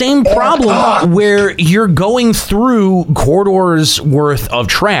had the same problem where you're going through corridors worth of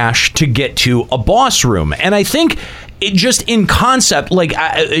trash to get to a boss room. And I think... It just in concept, like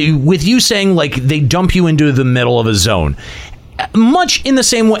with you saying, like they dump you into the middle of a zone, much in the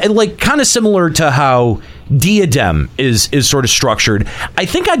same way, like kind of similar to how Diadem is sort of structured. I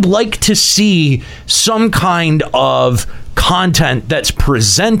think I'd like to see some kind of content that's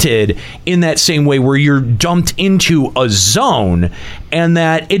presented in that same way, where you're dumped into a zone and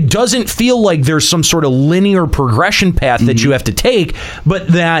that it doesn't feel like there's some sort of linear progression path that you have to take, but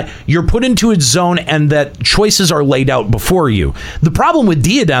that you're put into a zone and that choices are laid out before you. The problem with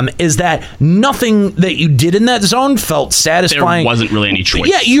Diadem is that nothing that you did in that zone felt satisfying. There wasn't really any choice.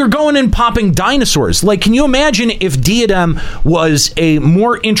 Yeah, you're going and popping dinosaurs. Like, can you imagine if Diadem was a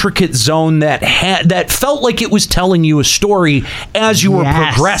more intricate zone that felt like it was telling you a story as you were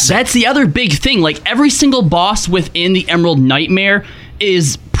progressing? That's the other big thing. Like, every single boss within the Emerald Nightmare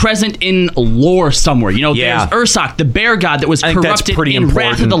is present in lore somewhere. You know, there's Ursak, the bear god that was corrupted in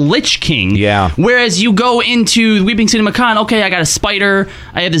Wrath of the Lich King. Yeah. Whereas you go into Weeping City of Macaw, okay, I got a spider,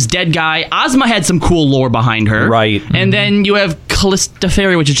 I have this dead guy. Ozma had some cool lore behind her. Right. And then you have Callista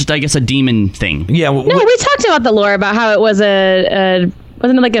Fairy, which is just, I guess, a demon thing. Yeah. No, we talked about the lore, about how it was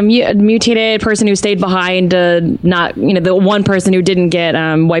wasn't it like a mutated person who stayed behind, not, you know, the one person who didn't get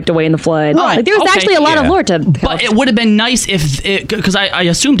wiped away in the flood. Like, there was actually a lot of lore to... But it would have been nice if... Because I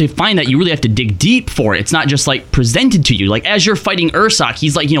assume to find that you really have to dig deep for it. It's not just, like, presented to you. Like, as you're fighting Ursak,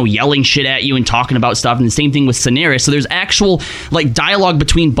 he's, like, you know, yelling shit at you and talking about stuff. And the same thing with Cineris. So there's actual, like, dialogue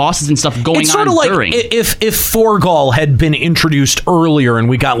between bosses and stuff going on. It's sort of like if Thorgal had been introduced earlier and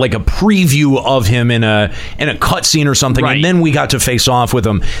we got, like, a preview of him in a cutscene or something, and then we got to face off with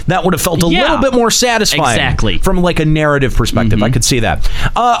him, that would have felt a little bit more satisfying from like a narrative perspective. I could see that.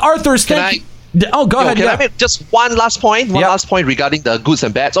 Arthur's go ahead. Can I make just one last point? Last point regarding the goods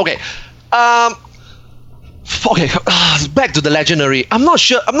and bads. Okay. Back to the legendary. I'm not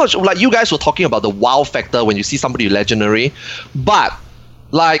sure. Like, you guys were talking about the wow factor when you see somebody legendary, but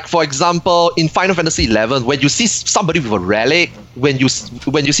like, for example, in Final Fantasy XI, when you see somebody with a relic, when you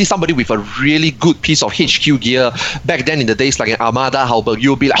see somebody with a really good piece of HQ gear, back then in the days, like an Armada Halberd,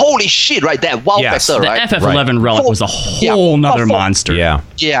 you'll be like, holy shit, right? That wow factor, right? The FF11 relic was a whole nother monster. Yeah.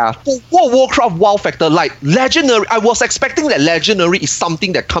 For World of Warcraft wow factor, like legendary, I was expecting that legendary is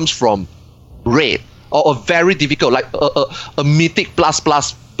something that comes from raid, or a very difficult, like a mythic plus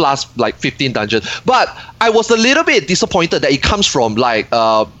like 15 dungeons. But I was a little bit disappointed that it comes from like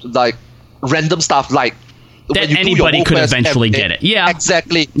random stuff, like that anybody could eventually get it. Yeah,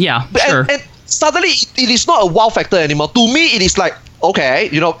 exactly. Yeah, sure. And suddenly it is not a wow factor anymore. To me, it is like, okay,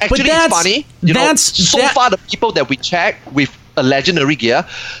 you know, actually it's funny. So far the people that we check with a legendary gear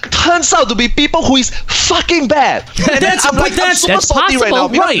turns out to be people who is fucking bad. And I'm super salty right now.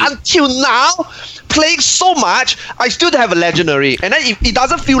 Because until now, playing so much, I still have a legendary, and then it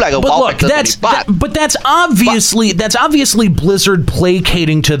doesn't feel like a wow factor. But that's obviously Blizzard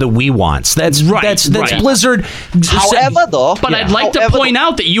placating to the we wants. That's Blizzard. However, though, but I'd like to point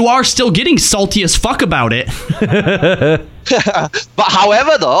out that you are still getting salty as fuck about it. But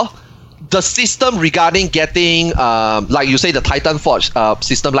however, though, the system regarding getting, like you say, the Titan Forge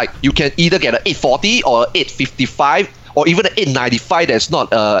system, like you can either get an 840 or 855 or even an 895 that's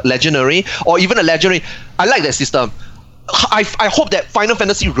not legendary, or even a legendary. I like that system. I hope that Final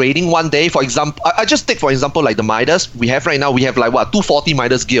Fantasy raiding one day, for example, I just take for example like the Midas we have right now. We have like 240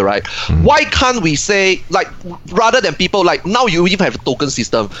 Midas gear, right? Why can't we say, like, rather than people, like, now you even have a token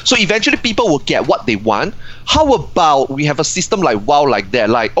system, so eventually people will get what they want. How about we have a system like WoW like that?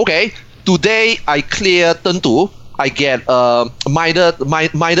 Like, okay, today I clear turn 2, I get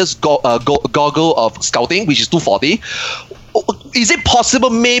Midas goggle of scouting, which is 240. Is it possible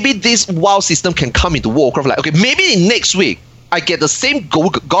maybe this WoW system can come into Warcraft? Like, okay, maybe next week I get the same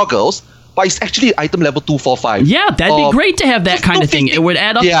goggles, but it's actually item level 245. Yeah, that'd be great to have that kind of thing. It would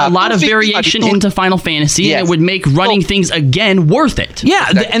add up a lot of variation into Final Fantasy, and it would make running things again worth it. Yeah,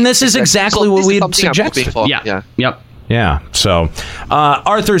 and this is exactly what we suggested. Yeah. Yep. Yeah. So,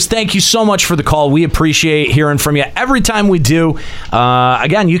 Arthurs, thank you so much for the call. We appreciate hearing from you every time we do.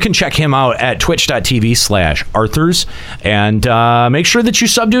 Again, you can check him out at twitch.tv/Arthurs and make sure that you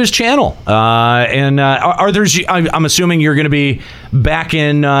sub to his channel. Arthurs, I'm assuming you're going to be back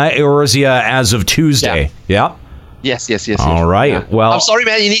in Eorzea as of Tuesday. Yeah. Yes. All right. Yeah. Well, I'm sorry,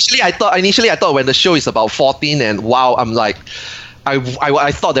 man. Initially, I thought when the show is about 14, and wow, I'm like,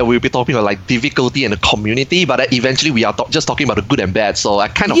 I thought that we'd be talking about like difficulty and the community, but eventually we are just talking about the good and bad. So I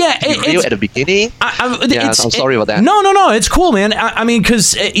kind of derailed at the beginning. I'm sorry about that. No, it's cool, man. I mean,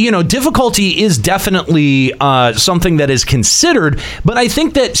 because difficulty is definitely something that is considered, but I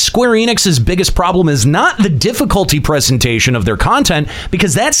think that Square Enix's biggest problem is not the difficulty presentation of their content,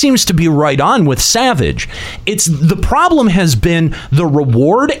 because that seems to be right on with Savage. It's the problem has been the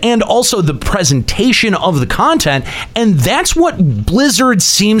reward and also the presentation of the content, and that's what Blizzard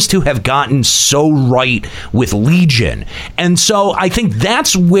seems to have gotten so right with Legion. And so I think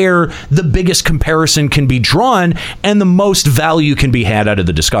that's where the biggest comparison can be drawn and the most value can be had out of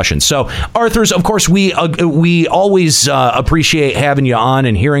the discussion. So, Arthurs, of course, we always appreciate having you on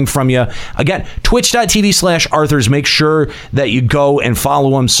and hearing from you. Again, twitch.tv/Arthurs. Make sure that you go and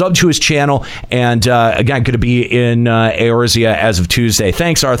follow him, sub to his channel, and again, going to be in Eorzea as of Tuesday.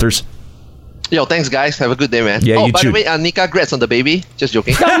 Thanks, Arthurs. Yo, thanks, guys. Have a good day, man. Yeah, you by too. the way, Nika, congrats on the baby. Just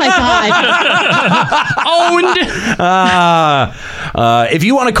joking. Oh my God. Owned. If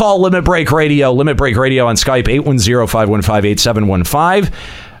you want to call Limit Break Radio on Skype, 810-515-8715.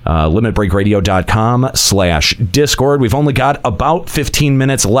 limitbreakradio.com/Discord. We've only got about 15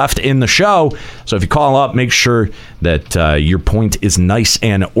 minutes left in the show, so if you call up, make sure that your point is nice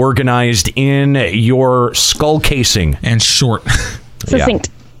and organized in your skull casing. And short. Succinct.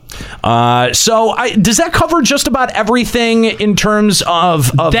 Yeah. So does that cover just about everything in terms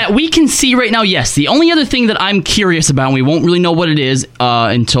of that we can see right now? Yes. The only other thing that I'm curious about, and we won't really know what it is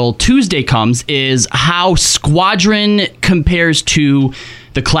until Tuesday comes, is how Squadron compares to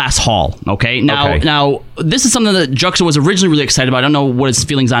the class hall. Now, this is something that Juxo was originally really excited about. I don't know what his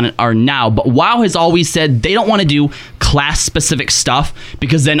feelings on it are now, but WoW has always said they don't want to do class-specific stuff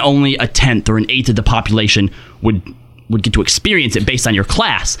because then only a 10th or an 8th of the population would get to experience it based on your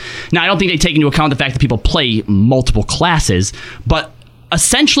class. Now, I don't think they take into account the fact that people play multiple classes, but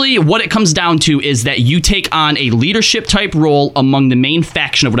essentially what it comes down to is that you take on a leadership type role among the main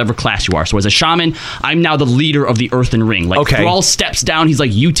faction of whatever class you are. So as a shaman, I'm now the leader of the Earthen Ring. Like, Thrall steps down, he's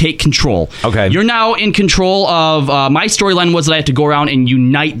like, you take control. Okay. You're now in control of, my storyline was that I had to go around and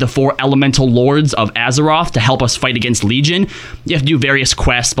unite the 4 elemental lords of Azeroth to help us fight against Legion. You have to do various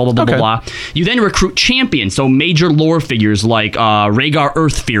quests, blah, blah, blah, blah, blah. You then recruit champions, so major lore figures like Rhaegar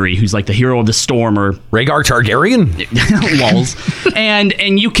Earthfury, who's like the hero of the storm, or Rhaegar Targaryen? Lols.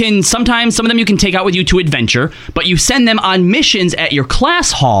 And you can, sometimes, some of them you can take out with you to adventure, but you send them on missions at your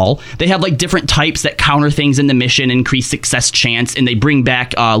class hall. They have like different types that counter things in the mission, increase success chance, and they bring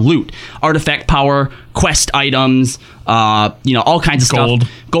back loot, artifact power, quest items, all kinds of stuff.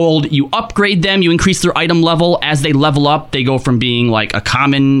 Gold. You upgrade them, you increase their item level. As they level up, they go from being like a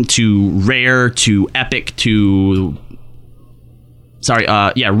common to rare to epic to...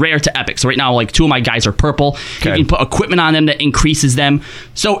 rare to epic. So right now, like 2 of my guys are purple. Okay. You can put equipment on them that increases them.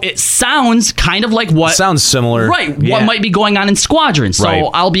 So it sounds kind of like what... Sounds similar. Right. Yeah. What might be going on in Squadron. So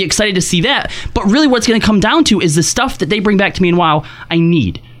I'll be excited to see that. But really what it's going to come down to is the stuff that they bring back to me in WoW I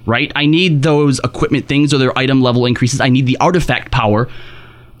need. Right? I need those equipment things or their item level increases. I need the artifact power.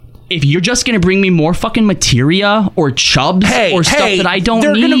 If you're just going to bring me more fucking materia or chubs or stuff that I don't need...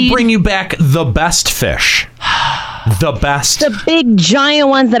 They're going to bring you back the best fish. The best. The big giant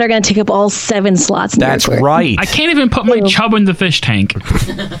ones that are going to take up all 7 slots. That's right. I can't even put my chub in the fish tank.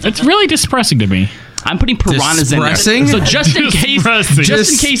 It's really depressing to me. I'm putting piranhas in there. So just in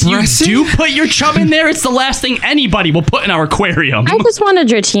case you do put your chub in there, it's the last thing anybody will put in our aquarium. I just want a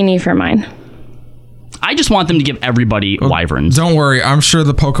Dratini for mine. I just want them to give everybody wyverns. Don't worry. I'm sure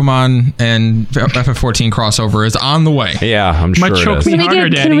the Pokemon and FF14 crossover is on the way. Yeah, I'm sure it is.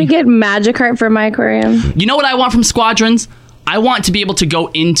 Can we get Magikarp for my aquarium? You know what I want from Squadrons? I want to be able to go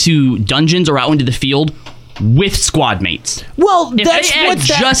into dungeons or out into the field with squad mates. Well, if that's they add what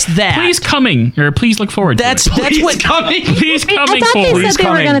just that. Please look forward to it. That's what's coming. Please coming I thought forward. they said they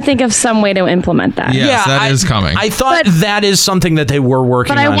were going to think of some way to implement that. Yes, that is coming. I thought that is something that they were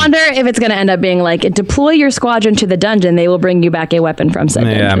working on. But I wonder if it's going to end up being like, deploy your squadron to the dungeon, they will bring you back a weapon from said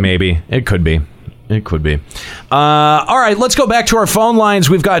dungeon. Yeah, maybe. It could be. All right, let's go back to our phone lines.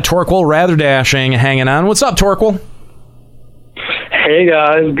 We've got Torquil Ratherdashing hanging on. What's up, Torquil? Hey,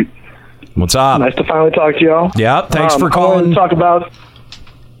 guys. What's up? Nice to finally talk to y'all. Yeah, thanks for calling. I wanted to talk about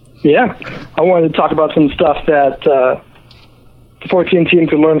Yeah, I wanted to talk about some stuff that the 14 team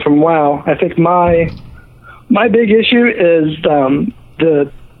could learn from WoW. I think my big issue is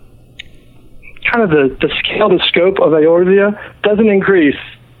the kind of the scale, the scope of Eorzea doesn't increase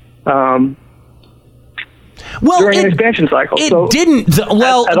during an expansion cycle.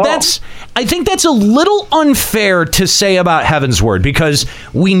 I think that's a little unfair to say about Heavensward, because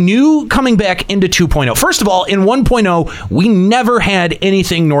we knew coming back into 2.0. First of all, in 1.0, we never had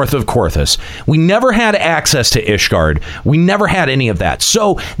anything north of Korthus. We never had access to Ishgard. We never had any of that.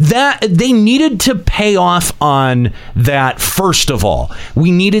 So that they needed to pay off on that. First of all,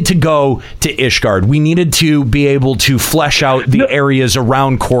 we needed to go to Ishgard. We needed to be able to flesh out the areas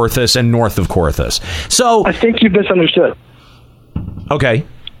around Korthus and north of Korthus. So I think you've misunderstood. Okay.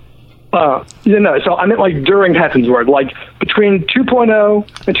 So I meant like during Heavensward, like between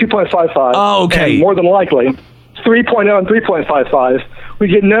 2.0 and 2.55. Oh, okay. And more than likely, 3.0 and 3.55, we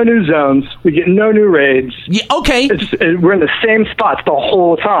get no new zones, we get no new raids. Yeah, okay. We're in the same spots the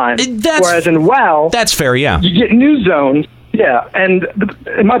whole time. Whereas in WoW, that's fair, yeah. You get new zones, yeah. And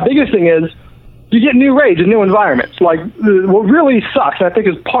my biggest thing is, you get new raids and new environments. Like, what really sucks, and I think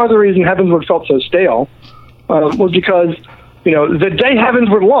is part of the reason Heavensward felt so stale, was because, the day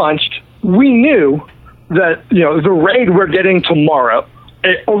Heavensward launched, we knew that, the raid we're getting tomorrow,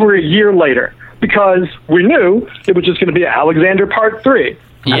 over a year later, because we knew it was just going to be Alexander Part 3.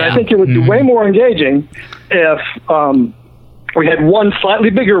 Yeah. And I think it would be way more engaging if we had one slightly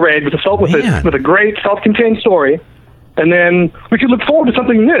bigger raid with a great self-contained story, and then we could look forward to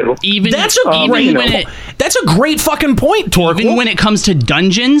something new. That's a great fucking point, Torque. Even when it comes to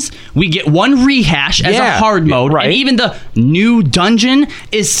dungeons, we get one rehash as a hard mode, and even the new dungeon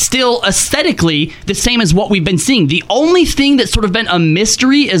is still aesthetically the same as what we've been seeing. The only thing that's sort of been a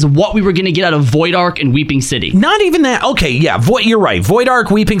mystery is what we were going to get out of Void Ark and Weeping City. Not even that. Okay, yeah, you're right. Void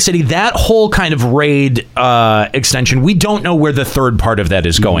Ark, Weeping City, that whole kind of raid extension, we don't know where the third part of that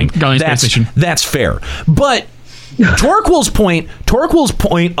is going. That's fair. But Torquil's point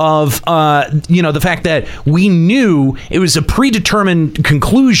of the fact that we knew it was a predetermined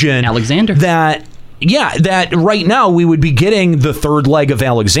conclusion, Alexander, that right now we would be getting the third leg of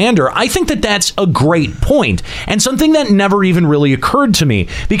Alexander. I think that that's a great point, and something that never even really occurred to me,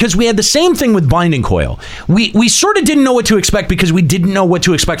 because we had the same thing with Binding Coil. We sort of didn't know what to expect because we didn't know what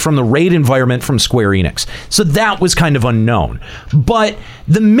to expect from the raid environment from Square-Enix. So that was kind of unknown. But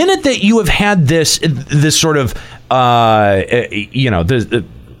the minute that you have had this sort of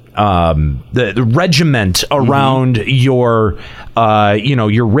the regiment around your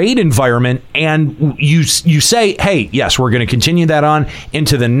raid environment, and you say, hey, yes, we're going to continue that on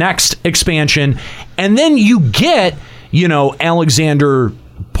into the next expansion, and then you get Alexander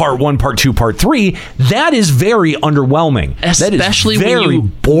Part 1, Part 2, Part 3, that is very underwhelming. Especially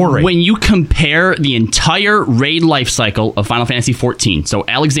boring. When you compare the entire raid life cycle of Final Fantasy XIV. So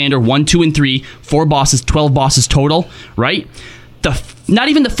Alexander 1, 2, and 3, 4 bosses, 12 bosses total, right? Not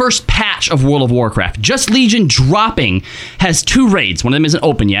even the first patch of World of Warcraft, just Legion dropping, has 2 raids. One of them isn't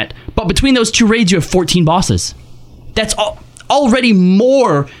open yet. But between those 2 raids, you have 14 bosses. That's already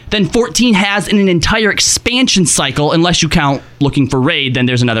more than 14 has in an entire expansion cycle, unless you count looking for raid. Then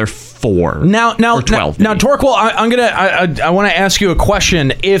there's another 4 or 12. Now, Torquil, I want to ask you a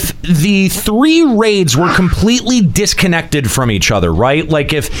question. If the 3 raids were completely disconnected from each other, right?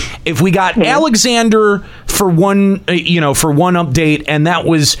 Like if we got Alexander for one update, and that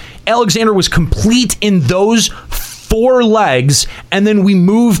was Alexander was complete in those 4 legs, and then we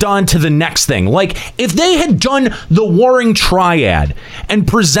moved on to the next thing. Like, if they had done the Warring Triad and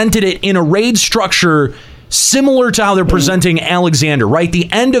presented it in a raid structure similar to how they're presenting Alexander, right? The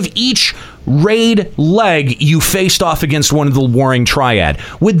end of each raid leg, you faced off against one of the Warring Triad.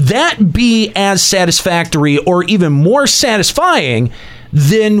 Would that be as satisfactory or even more satisfying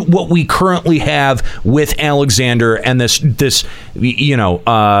than what we currently have with Alexander and this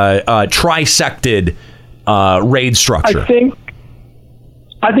trisected raid structure? I think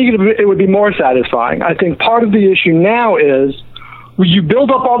it would be more satisfying. I think part of the issue now is you build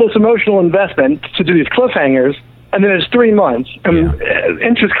up all this emotional investment to do these cliffhangers, and then it's 3 months, and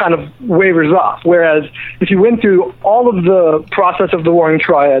interest kind of wavers off. Whereas if you went through all of the process of the Warring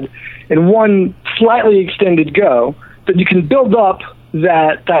Triad in one slightly extended go, then you can build up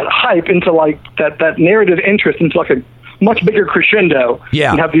that hype into like that narrative interest into like a much bigger crescendo,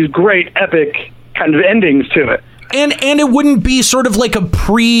 and have these great epic kind of endings to it. And it wouldn't be sort of like a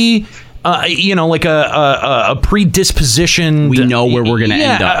like a predisposition. We know where we're going to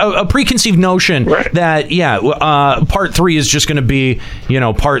end up. A preconceived notion that part 3 is just going to be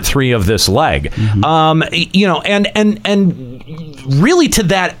part 3 of this leg. And really to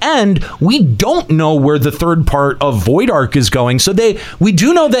that end, we don't know where the third part of Void Ark is going. So we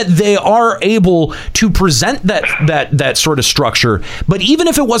do know that they are able to present that sort of structure. But even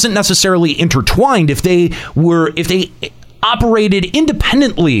if it wasn't necessarily intertwined, if they operated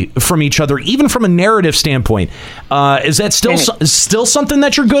independently from each other, even from a narrative standpoint, is that still something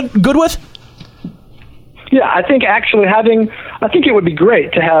that you're good with? Yeah, I think actually I think it would be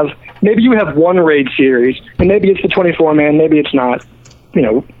great to have, maybe you have one raid series, and maybe it's the 24-man, maybe it's not,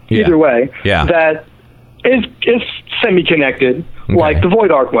 either way, that is semi-connected, like the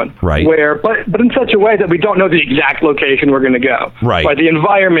Void Ark one. Right. But in such a way that we don't know the exact location we're going to go. Right. The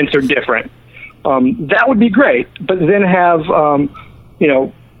environments are different. That would be great, but then have,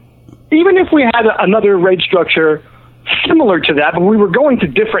 even if we had another raid structure similar to that, but we were going to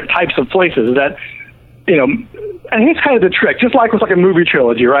different types of places that, I think it's kind of the trick, just like with a movie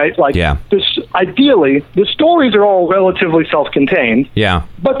trilogy, right? Ideally, the stories are all relatively self-contained,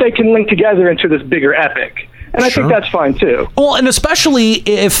 but they can link together into this bigger epic. And I think that's fine too. Well, and especially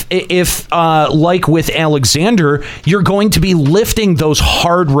if like with Alexander, you're going to be lifting those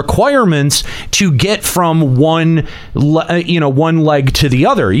hard requirements to get from one leg to the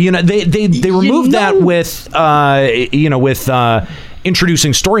other. They removed that with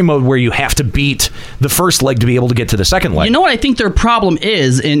introducing story mode where you have to beat the first leg to be able to get to the second leg. You know what I think their problem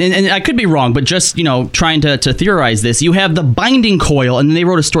is, and I could be wrong, but just trying to theorize this, you have the binding coil, and they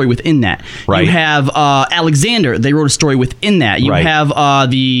wrote a story within that. Right. You have Alexander, they wrote a story within that. You have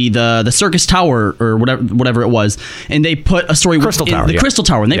the Circus Tower or whatever it was, and they put a story Crystal within Tower, the Crystal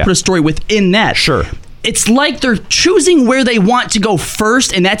Tower, and they put a story within that. Sure. It's like they're choosing where they want to go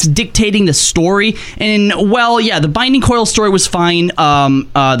first, and that's dictating the story. And, the Binding Coil story was fine.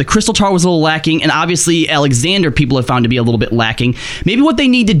 The Crystal Tower was a little lacking, and obviously Alexander people have found to be a little bit lacking. Maybe what they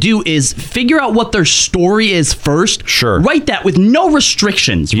need to do is figure out what their story is first. Sure. Write that with no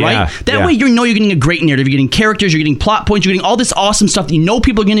restrictions, right? That way you're getting a great narrative, you're getting characters, you're getting plot points, you're getting all this awesome stuff that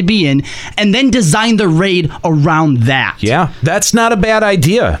people are going to be in, and then design the raid around that. Yeah, that's not a bad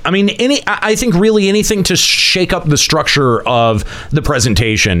idea. I mean, I think really anything to shake up the structure of the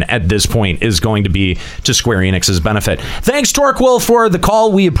presentation at this point is going to be to Square Enix's benefit. Thanks, Torquil, for the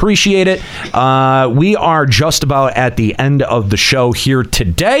call. We appreciate it. We are just about at the end of the show here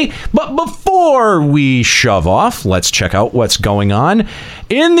today. But before we shove off, let's check out what's going on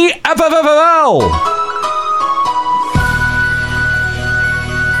in the FFFL.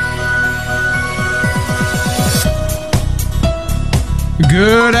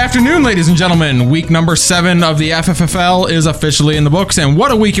 Good afternoon, ladies and gentlemen. Week number 7 of the FFFL is officially in the books, and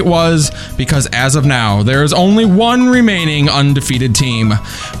what a week it was, because as of now, there is only one remaining undefeated team.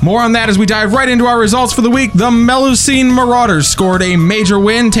 More on that as we dive right into our results for the week. The Melusine Marauders scored a major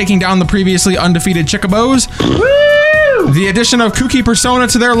win, taking down the previously undefeated Chicobos. The addition of Kooky Persona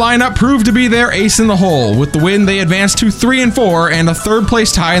to their lineup proved to be their ace in the hole. With the win, they advanced to 3-4 and a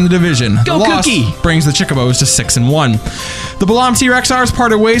third-place tie in the division. Go the loss Kooky! Brings the Chicobos to 6-1. The Balam T-Rexars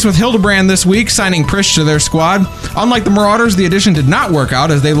parted ways with Hildebrand this week, signing Prish to their squad. Unlike the Marauders, the addition did not work out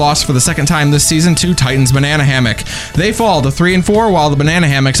as they lost for the second time this season to Titans Banana Hammock. They fall to 3-4 while the Banana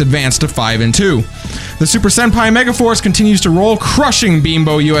Hammocks advance to 5-2. The Super Senpai Megaforce continues to roll, crushing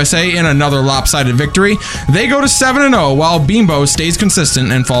Bimbo USA in another lopsided victory. They go to 7-0 while Bimbo stays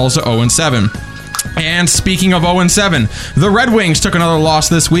consistent and falls to 0-7. And speaking of 0-7, the Red Wings took another loss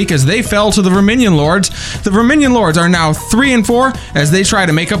this week as they fell to the Verminion Lords. The Verminion Lords are now 3-4 as they try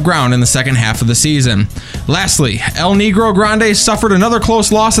to make up ground in the second half of the season. Lastly, El Negro Grande suffered another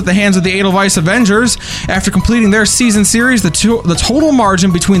close loss at the hands of the Edelweiss Avengers. After completing their season series, the total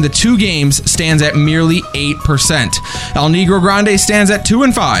margin between the two games stands at merely 8%. El Negro Grande stands at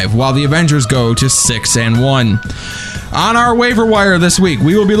 2-5, while the Avengers go to 6-1. On our waiver wire this week,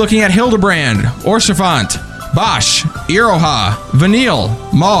 we will be looking at Hildebrand, Orshafant, Bosch, Iroha, Vanille,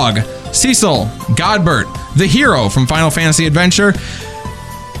 Mog, Cecil, Godbert, the hero from Final Fantasy Adventure,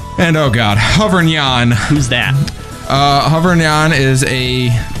 and oh god, Hovernyan. Who's that? Hovernyan is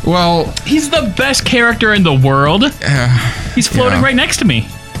he's the best character in the world. He's floating right next to me.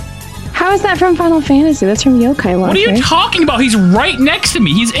 How is that from Final Fantasy? That's from Yokai Watch. What are you talking about? He's right next to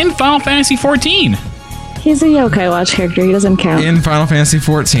me. He's in Final Fantasy XIV. He's a Yokai Watch character. He doesn't count. In Final Fantasy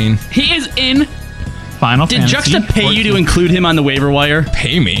XIV. He is in Final Fantasy. Did Juxta pay you to include him on the waiver wire?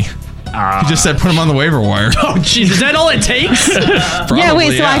 Pay me? He just said put him on the waiver wire. Oh, jeez. Is that all it takes? Yeah,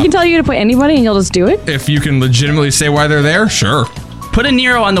 wait, so I can tell you to put anybody and you'll just do it? If you can legitimately say why they're there, sure. Put a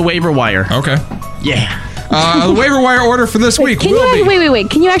Nero on the waiver wire. Okay. Yeah. The waiver wire order for this week will be... Wait.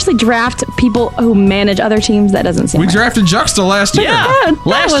 Can you actually draft people who manage other teams? That doesn't seem We right. drafted Juxta last year. Yeah.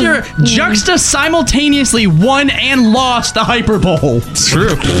 Last year, Juxta simultaneously won and lost the Hyper Bowl. It's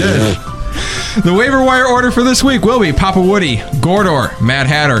true. He did. The waiver wire order for this week will be Papa Woody, Gordor, Mad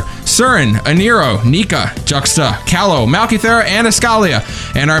Hatter, Surin, Aniro, Nika, Juxta, Callow, Malkithera, and Escalia.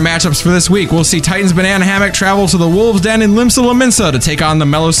 And our matchups for this week, we'll see Titans Banana Hammock travel to the Wolves' Den in Limsa Laminsa to take on the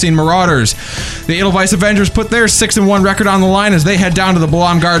Mellowscene Marauders. The Edelweiss Avengers put their 6-1 record on the line as they head down to the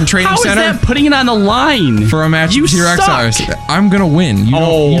Balam Garden Training Center. How is that putting it on the line? For a match You with T-Rex suck. Eyes. I'm going to win. You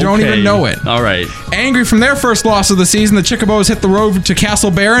don't okay. even know it. All right. Angry from their first loss of the season, the Chicobos hit the road to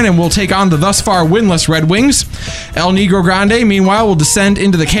Castle Baron and will take on the thus far winless Red Wings. El Negro Grande, meanwhile, will descend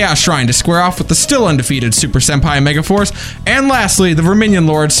into the Chaos Shrine to square off with the still undefeated Super Senpai Megaforce. And lastly, the Verminion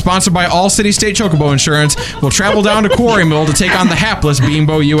Lords, sponsored by All City State Chocobo Insurance, will travel down to Quarry Mill to take on the hapless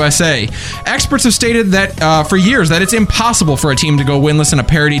Beanbo USA. Experts have stated that for years that it's impossible for a team to go winless in a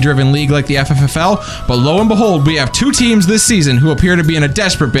parity-driven league like the FFFL, but lo and behold, we have two teams this season who appear to be in a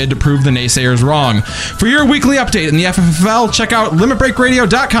desperate bid to prove the naysayers wrong. For your weekly update in the FFFL, check out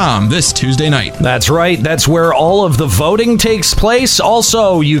LimitBreakRadio.com this Tuesday night. That's right. That's where all of the voting takes place.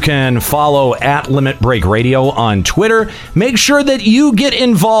 Also, you can follow at Limit Break Radio on Twitter. Make sure that you get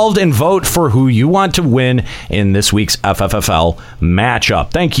involved and vote for who you want to win in this week's FFFL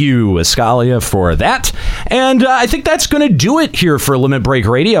matchup. Thank you, Escalia, for that. And I think that's going to do it here for Limit Break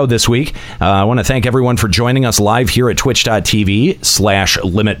Radio this week. I want to thank everyone for joining us live here at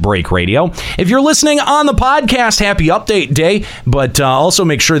twitch.tv/Limit Break Radio. If you're listening on the podcast, happy update day, but also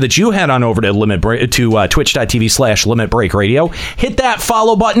make sure that you head on over to twitch.tv/Limit Break Radio. Hit that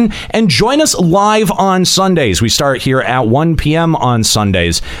follow button and join us live on Sundays. We start here at 1 p.m. on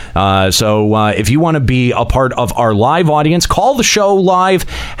Sundays. So if you want to be a part of our live audience, call the show live,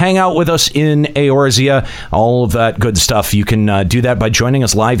 hang out with us in Eorzea, all of that good stuff. You can do that by joining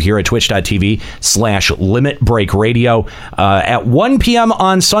us live here at twitch.tv/Limit Break Radio at 1 p.m.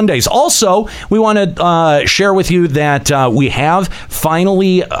 on Sundays. Also, we want to share with you that we have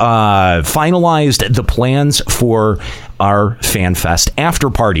finally finalized the plans for our FanFest after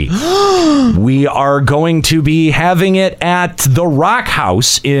party. We are going to be having it at the Rock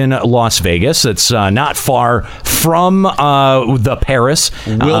House in Las Vegas. It's not far from the Paris.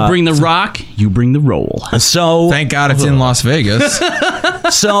 We'll bring the rock, you bring the roll. So thank God it's in Las Vegas.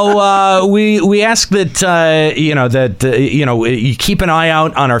 So we ask that you keep an eye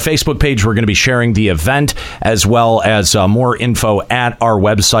out on our Facebook page. We're going to be sharing the event as well as more info at our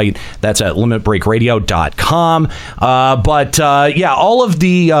website. That's at limitbreakradio.com. But all of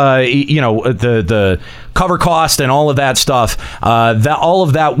the cover cost and all of that stuff, all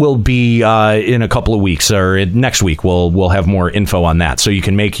of that will be in a couple of weeks, or next week we'll have more info on that, so you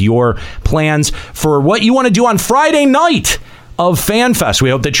can make your plans for what you want to do on Friday night of FanFest. We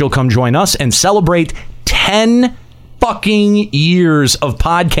hope that you'll come join us and celebrate 10 fucking years of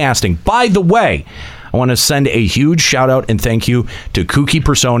podcasting. By the way, I want to send a huge shout out and thank you to Kooky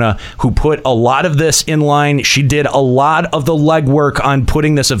Persona, who put a lot of this in line. She did a lot of the legwork on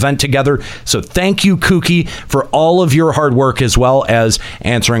putting this event together. So thank you, Kooky, for all of your hard work, as well as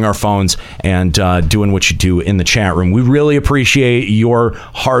answering our phones and doing what you do in the chat room. We really appreciate your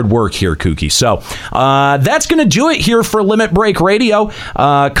hard work here, Kooky. So that's going to do it here for Limit Break Radio.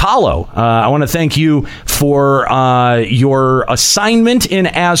 Kahlo, I want to thank you for your assignment in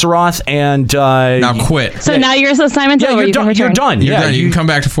Azeroth, and now quit. So now your assignment's over. You're done. You're done. You're done. You can come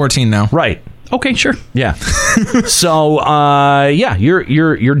back to 14 now. Right. Okay, sure. Yeah. So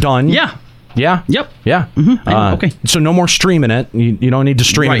you're done. Yeah. Yeah. Yep. Yeah. Mm-hmm. Okay. So no more streaming it. You don't need to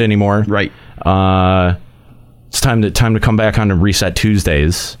stream it anymore. Right. It's time to come back on to Reset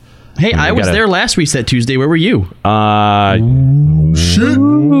Tuesdays. Hey, I was there last Reset Tuesday. Where were you? Shit.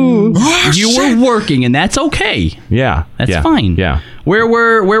 You were working, and that's okay. Yeah. That's fine. Yeah. Where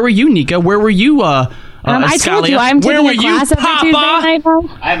were you, Nika? Where were you? I told you I'm taking a class every Tuesday night now.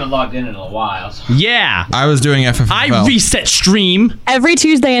 I haven't logged in a while. So. Yeah. I was doing FFFL. I reset stream. Every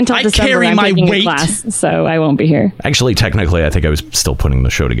Tuesday until December, carry I'm my taking weight. a class, so I won't be here. Actually, technically, I think I was still putting the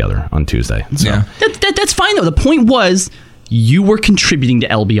show together on Tuesday. So. Yeah. That's fine, though. The point was, you were contributing to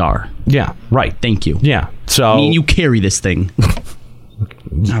LBR. Yeah, right. Thank you. Yeah. So I mean, you carry this thing.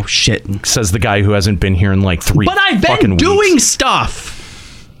 Oh, shit. Says the guy who hasn't been here in like 3 But I've been doing stuff.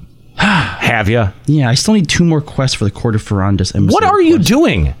 Have you? Yeah, I still need 2 more quests for the Court of Ferranda's embassy. What are you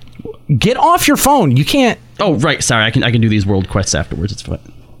doing? Get off your phone. You can't. Oh, right. Sorry, I can do these world quests afterwards. It's fine.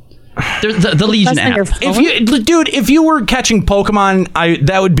 The Legion app. If you were catching Pokemon,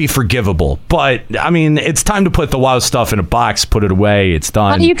 that would be forgivable. But I mean, it's time to put the WoW stuff in a box, put it away. It's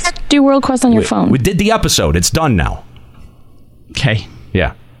done. How do you do World Quest on your phone? We did the episode. It's done now. Okay.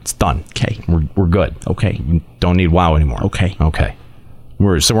 Yeah, it's done. Okay. We're good. Okay. We don't need WoW anymore. Okay. Okay.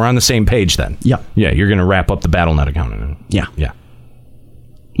 We're on the same page then. Yeah. Yeah, you're going to wrap up the Battle.net account. Yeah. Yeah.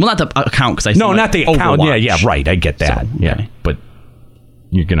 Well, not the account, because not the account. Overwatch. Yeah, right. I get that. So, yeah. But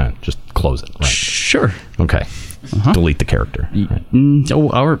you're going to just close it, right? Sure. Okay. Delete the character. Right.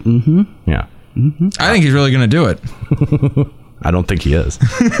 Yeah. I think he's really going to do it. I don't think he is.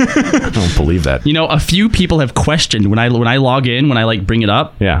 I don't believe that. You know, a few people have questioned when I log in, when I bring it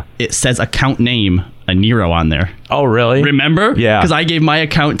up. Yeah. It says account name, a Nero on there. Oh, really? Remember? Yeah. Because I gave my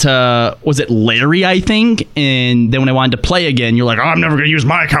account to, was it Larry, I think? And then when I wanted to play again, you're like, oh, I'm never going to use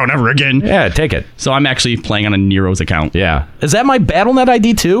my account ever again. Yeah, take it. So I'm actually playing on a Nero's account. Yeah. Is that my Battle.net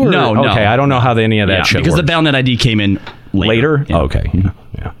ID too? No. Okay, I don't know how any of that shit because works. the Battle.net ID came in later. Yeah. Okay. Yeah.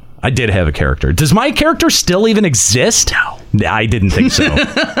 I did have a character. Does my character still even exist? No. I didn't think so.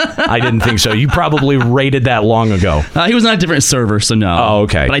 I didn't think so. You probably raided that long ago. He was on a different server, so no. Oh,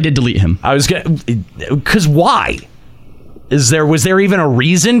 okay. But I did delete him. I was because why? Was there even a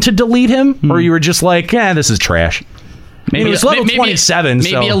reason to delete him, or you were just like, this is trash? Maybe it was level 27.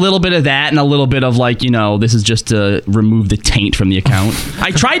 Maybe a little bit of that, and a little bit of this is just to remove the taint from the account. I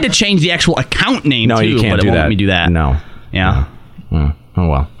tried to change the actual account name too, you can't but it won't let me do that. No. Yeah. Oh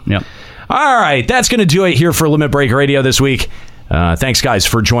well. Yep. All right, that's going to do it here for Limit Break Radio this week. Thanks, guys,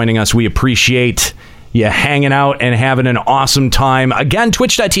 for joining us. We appreciate you hanging out and having an awesome time. Again,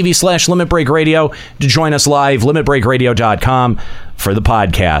 twitch.tv/Limit Break Radio to join us live, limitbreakradio.com for the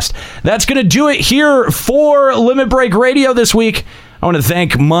podcast. That's going to do it here for Limit Break Radio this week. I want to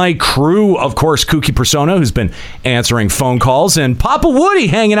thank my crew, of course, Kooky Persona, who's been answering phone calls, and Papa Woody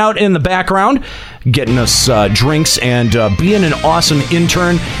hanging out in the background, getting us drinks and being an awesome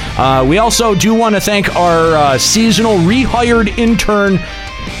intern. We also do want to thank our seasonal rehired intern,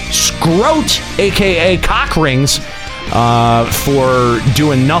 Scroat, a.k.a. Cockrings, for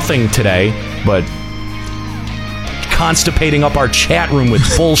doing nothing today, but constipating up our chat room with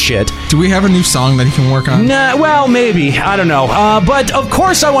bullshit. Do we have a new song that he can work on? Nah, well, maybe. I don't know. But, of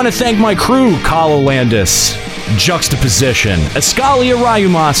course, I want to thank my crew, Kalo Landis, Juxtaposition, Escalia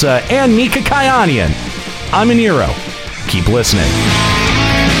Rayumasa, and Mika Kayanian. I'm a Nero. Keep listening.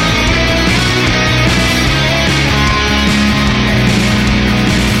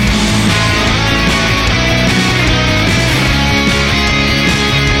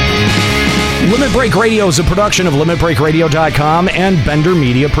 Limit Break Radio is a production of LimitBreakRadio.com and Bender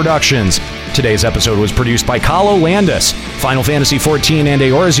Media Productions. Today's episode was produced by Kalo Landis. Final Fantasy XIV and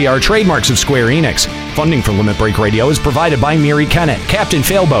Eorzea are trademarks of Square-Enix. Funding for Limit Break Radio is provided by Miri Kennett, Captain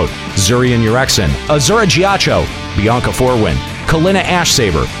Failboat, Zurian Urexin, Azura Giacho, Bianca Forwin, Kalina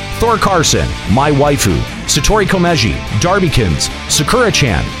Ashsaber, Thor Carson, My Waifu, Satori Komeji, Darbykins,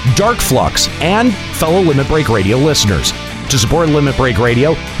 Sakura-chan, Dark Flux, and fellow Limit Break Radio listeners. To support Limit Break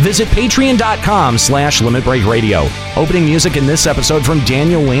Radio, visit patreon.com/Limit Break Radio. Opening music in this episode from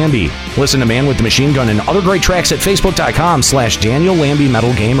Daniel Lambie. Listen to Man with the Machine Gun and other great tracks at facebook.com/Daniel Lambie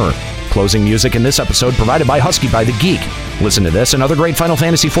Metal Gamer. Closing music in this episode provided by Husky by the Geek. Listen to this and other great Final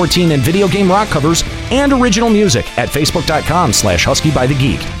Fantasy XIV and video game rock covers and original music at facebook.com/Husky by the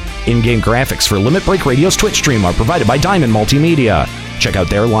Geek. In-game graphics for Limit Break Radio's Twitch stream are provided by Diamond Multimedia. Check out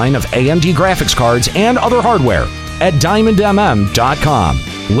their line of AMD graphics cards and other hardware at diamondmm.com.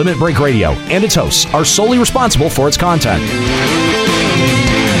 Limit Break Radio and its hosts are solely responsible for its content.